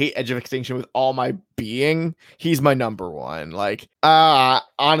didn't hate Edge of Extinction with all my being, he's my number one. Like,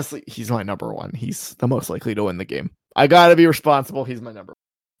 honestly, he's my number one. He's the most likely to win the game. I gotta be responsible. He's my number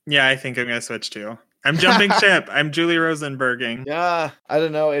one. Yeah, I think I'm gonna switch too. I'm jumping ship. I'm Julie Rosenberging. Yeah, I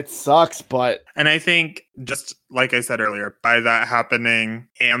don't know. It sucks, but... And I think, just like I said earlier, by that happening,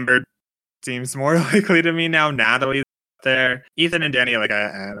 Amber seems more likely to me now. Natalie's there. Ethan and Danny, like,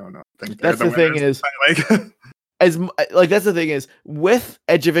 I don't know. I think that's the thing is, that's the thing is, with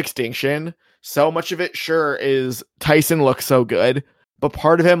Edge of Extinction, so much of it, sure, is Tyson looks so good, but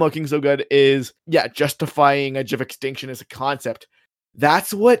part of him looking so good is, yeah, justifying Edge of Extinction as a concept.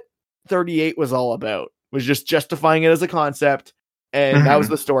 That's what 38 was all about, was just justifying it as a concept, and that was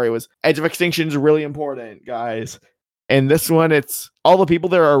the story, was Edge of Extinction is really important, guys. And this one, it's all the people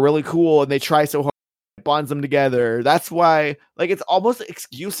there are really cool, and they try so hard bonds them together. That's why, like, it's almost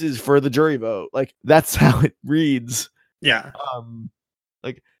excuses for the jury vote. Like, that's how it reads. Yeah.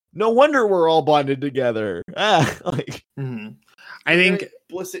 Like, no wonder we're all bonded together. Like, I think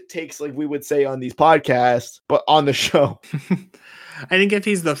explicit takes, like we would say on these podcasts, but on the show. I think if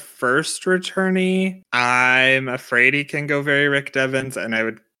he's the first returnee, I'm afraid he can go very Rick Devens, and I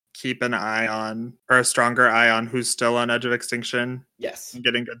would keep an eye on, or a stronger eye on, who's still on Edge of Extinction. Yes,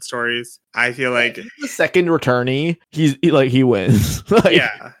 getting good stories. I feel like the second returnee, he wins. Like,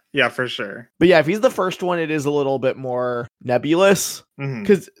 yeah, for sure. But yeah, if he's the first one, it is a little bit more nebulous,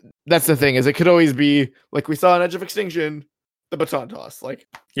 because that's the thing, is it could always be like we saw on Edge of Extinction, the baton toss. Like,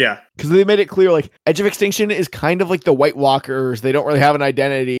 yeah, because they made it clear, like, Edge of Extinction is kind of like the White Walkers. They don't really have an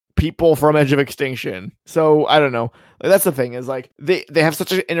identity. People from Edge of Extinction. So I don't know. Like, that's the thing, is like they have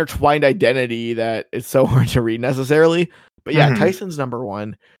such an intertwined identity that it's so hard to read necessarily. But yeah, Tyson's number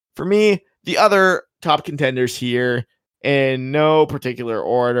one. For me, the other top contenders here, in no particular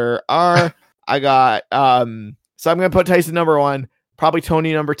order, are I got so I'm gonna put Tyson number one, probably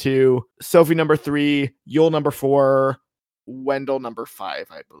Tony number two, Sophie number three, Yul number four, Wendell number five,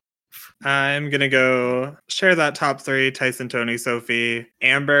 I believe. I'm gonna go share that top three: Tyson, Tony, Sophie,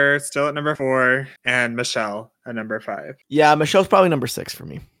 Amber still at number four, and Michelle at number five. Yeah, Michelle's probably number six for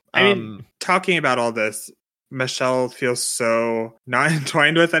me. I mean, talking about all this, Michelle feels so not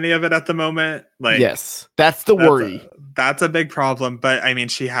entwined with any of it at the moment. Like, yes, that's the worry. That's a big problem. But I mean,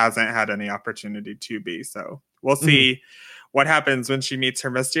 she hasn't had any opportunity to be. So we'll see what happens when she meets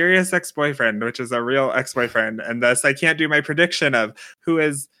her mysterious ex-boyfriend, which is a real ex-boyfriend. And thus, I can't do my prediction of who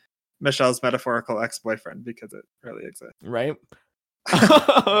is Michelle's metaphorical ex-boyfriend, because it really exists. Right.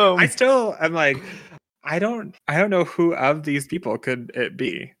 I'm like, I don't know who of these people could it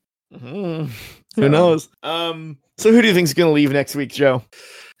be. Who knows? So who do you think is going to leave next week, Joe?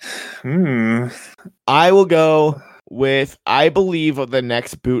 I will go with, I believe the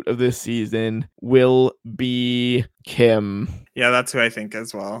next boot of this season will be Kim. Yeah, that's who I think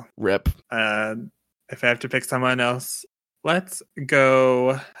as well. Rip. If I have to pick someone else, let's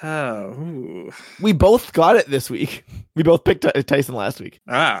go. We both got it this week. We both picked Tyson last week.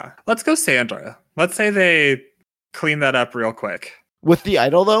 Let's go Sandra. Let's say they clean that up real quick. With the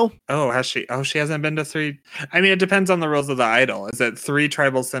idol, though? Oh, has she? Oh, she hasn't been to three. I mean, it depends on the rules of the idol. Is it 3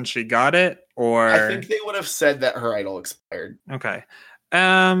 tribals since she got it, or? I think they would have said that her idol expired. Okay.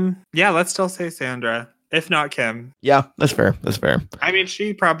 Yeah, let's still say Sandra, if not Kim. Yeah, that's fair. That's fair. I mean,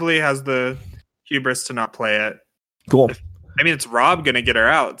 she probably has the hubris to not play it. Cool. I mean, it's Rob gonna get her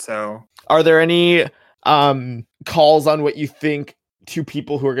out. So, are there any calls on what you think 2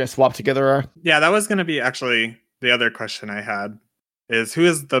 people who are going to swap together are? Yeah, that was gonna be actually the other question I had. Is who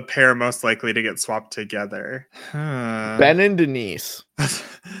is the pair most likely to get swapped together? Ben and Denise.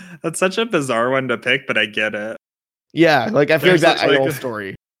 That's such a bizarre one to pick, but I get it. Yeah, like I feel like that idol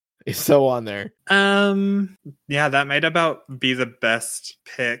story is so on there. Yeah, that might about be the best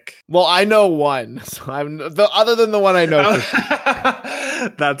pick. Well, I know one, so I'm other than the one I know.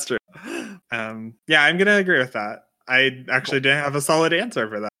 That's true. Yeah, I'm gonna agree with that. I actually didn't have a solid answer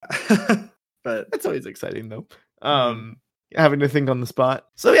for that, but it's always exciting though. Having to think on the spot.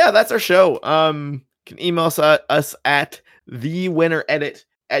 So yeah, that's our show. Can email us at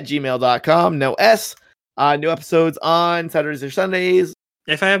thewinneredit@gmail.com. No S. New episodes on Saturdays or Sundays.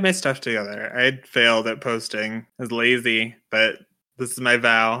 If I have my stuff together, I failed at posting. I was lazy, but this is my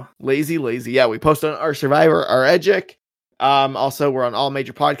vow. Lazy. Yeah, we post on our Survivor, our Edgic. Also, we're on all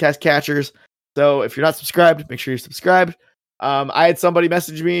major podcast catchers. So if you're not subscribed, make sure you're subscribed. I had somebody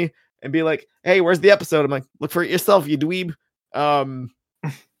message me and be like, hey, where's the episode? I'm like, look for it yourself, you dweeb.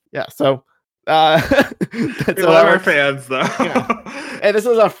 Yeah, so that's we love our fans though. Yeah. And this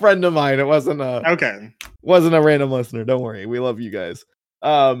was a friend of mine. It wasn't a random listener. Don't worry. We love you guys.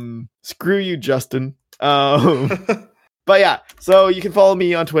 Screw you, Justin. But yeah, so you can follow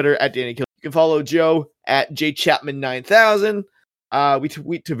me on Twitter at Danny Kill. You can follow Joe at JChapman9000. We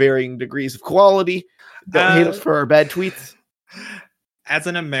tweet to varying degrees of quality. Don't hate us for our bad tweets. As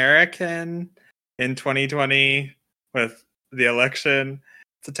an American in 2020 with the election,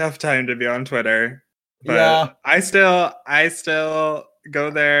 it's a tough time to be on Twitter. But yeah. I still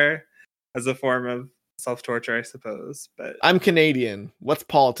go there as a form of self-torture, I suppose. But I'm Canadian. What's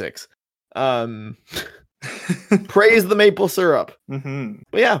politics? Praise the maple syrup. Mm-hmm.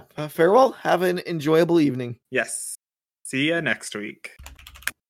 But yeah, farewell. Have an enjoyable evening. Yes. See ya next week.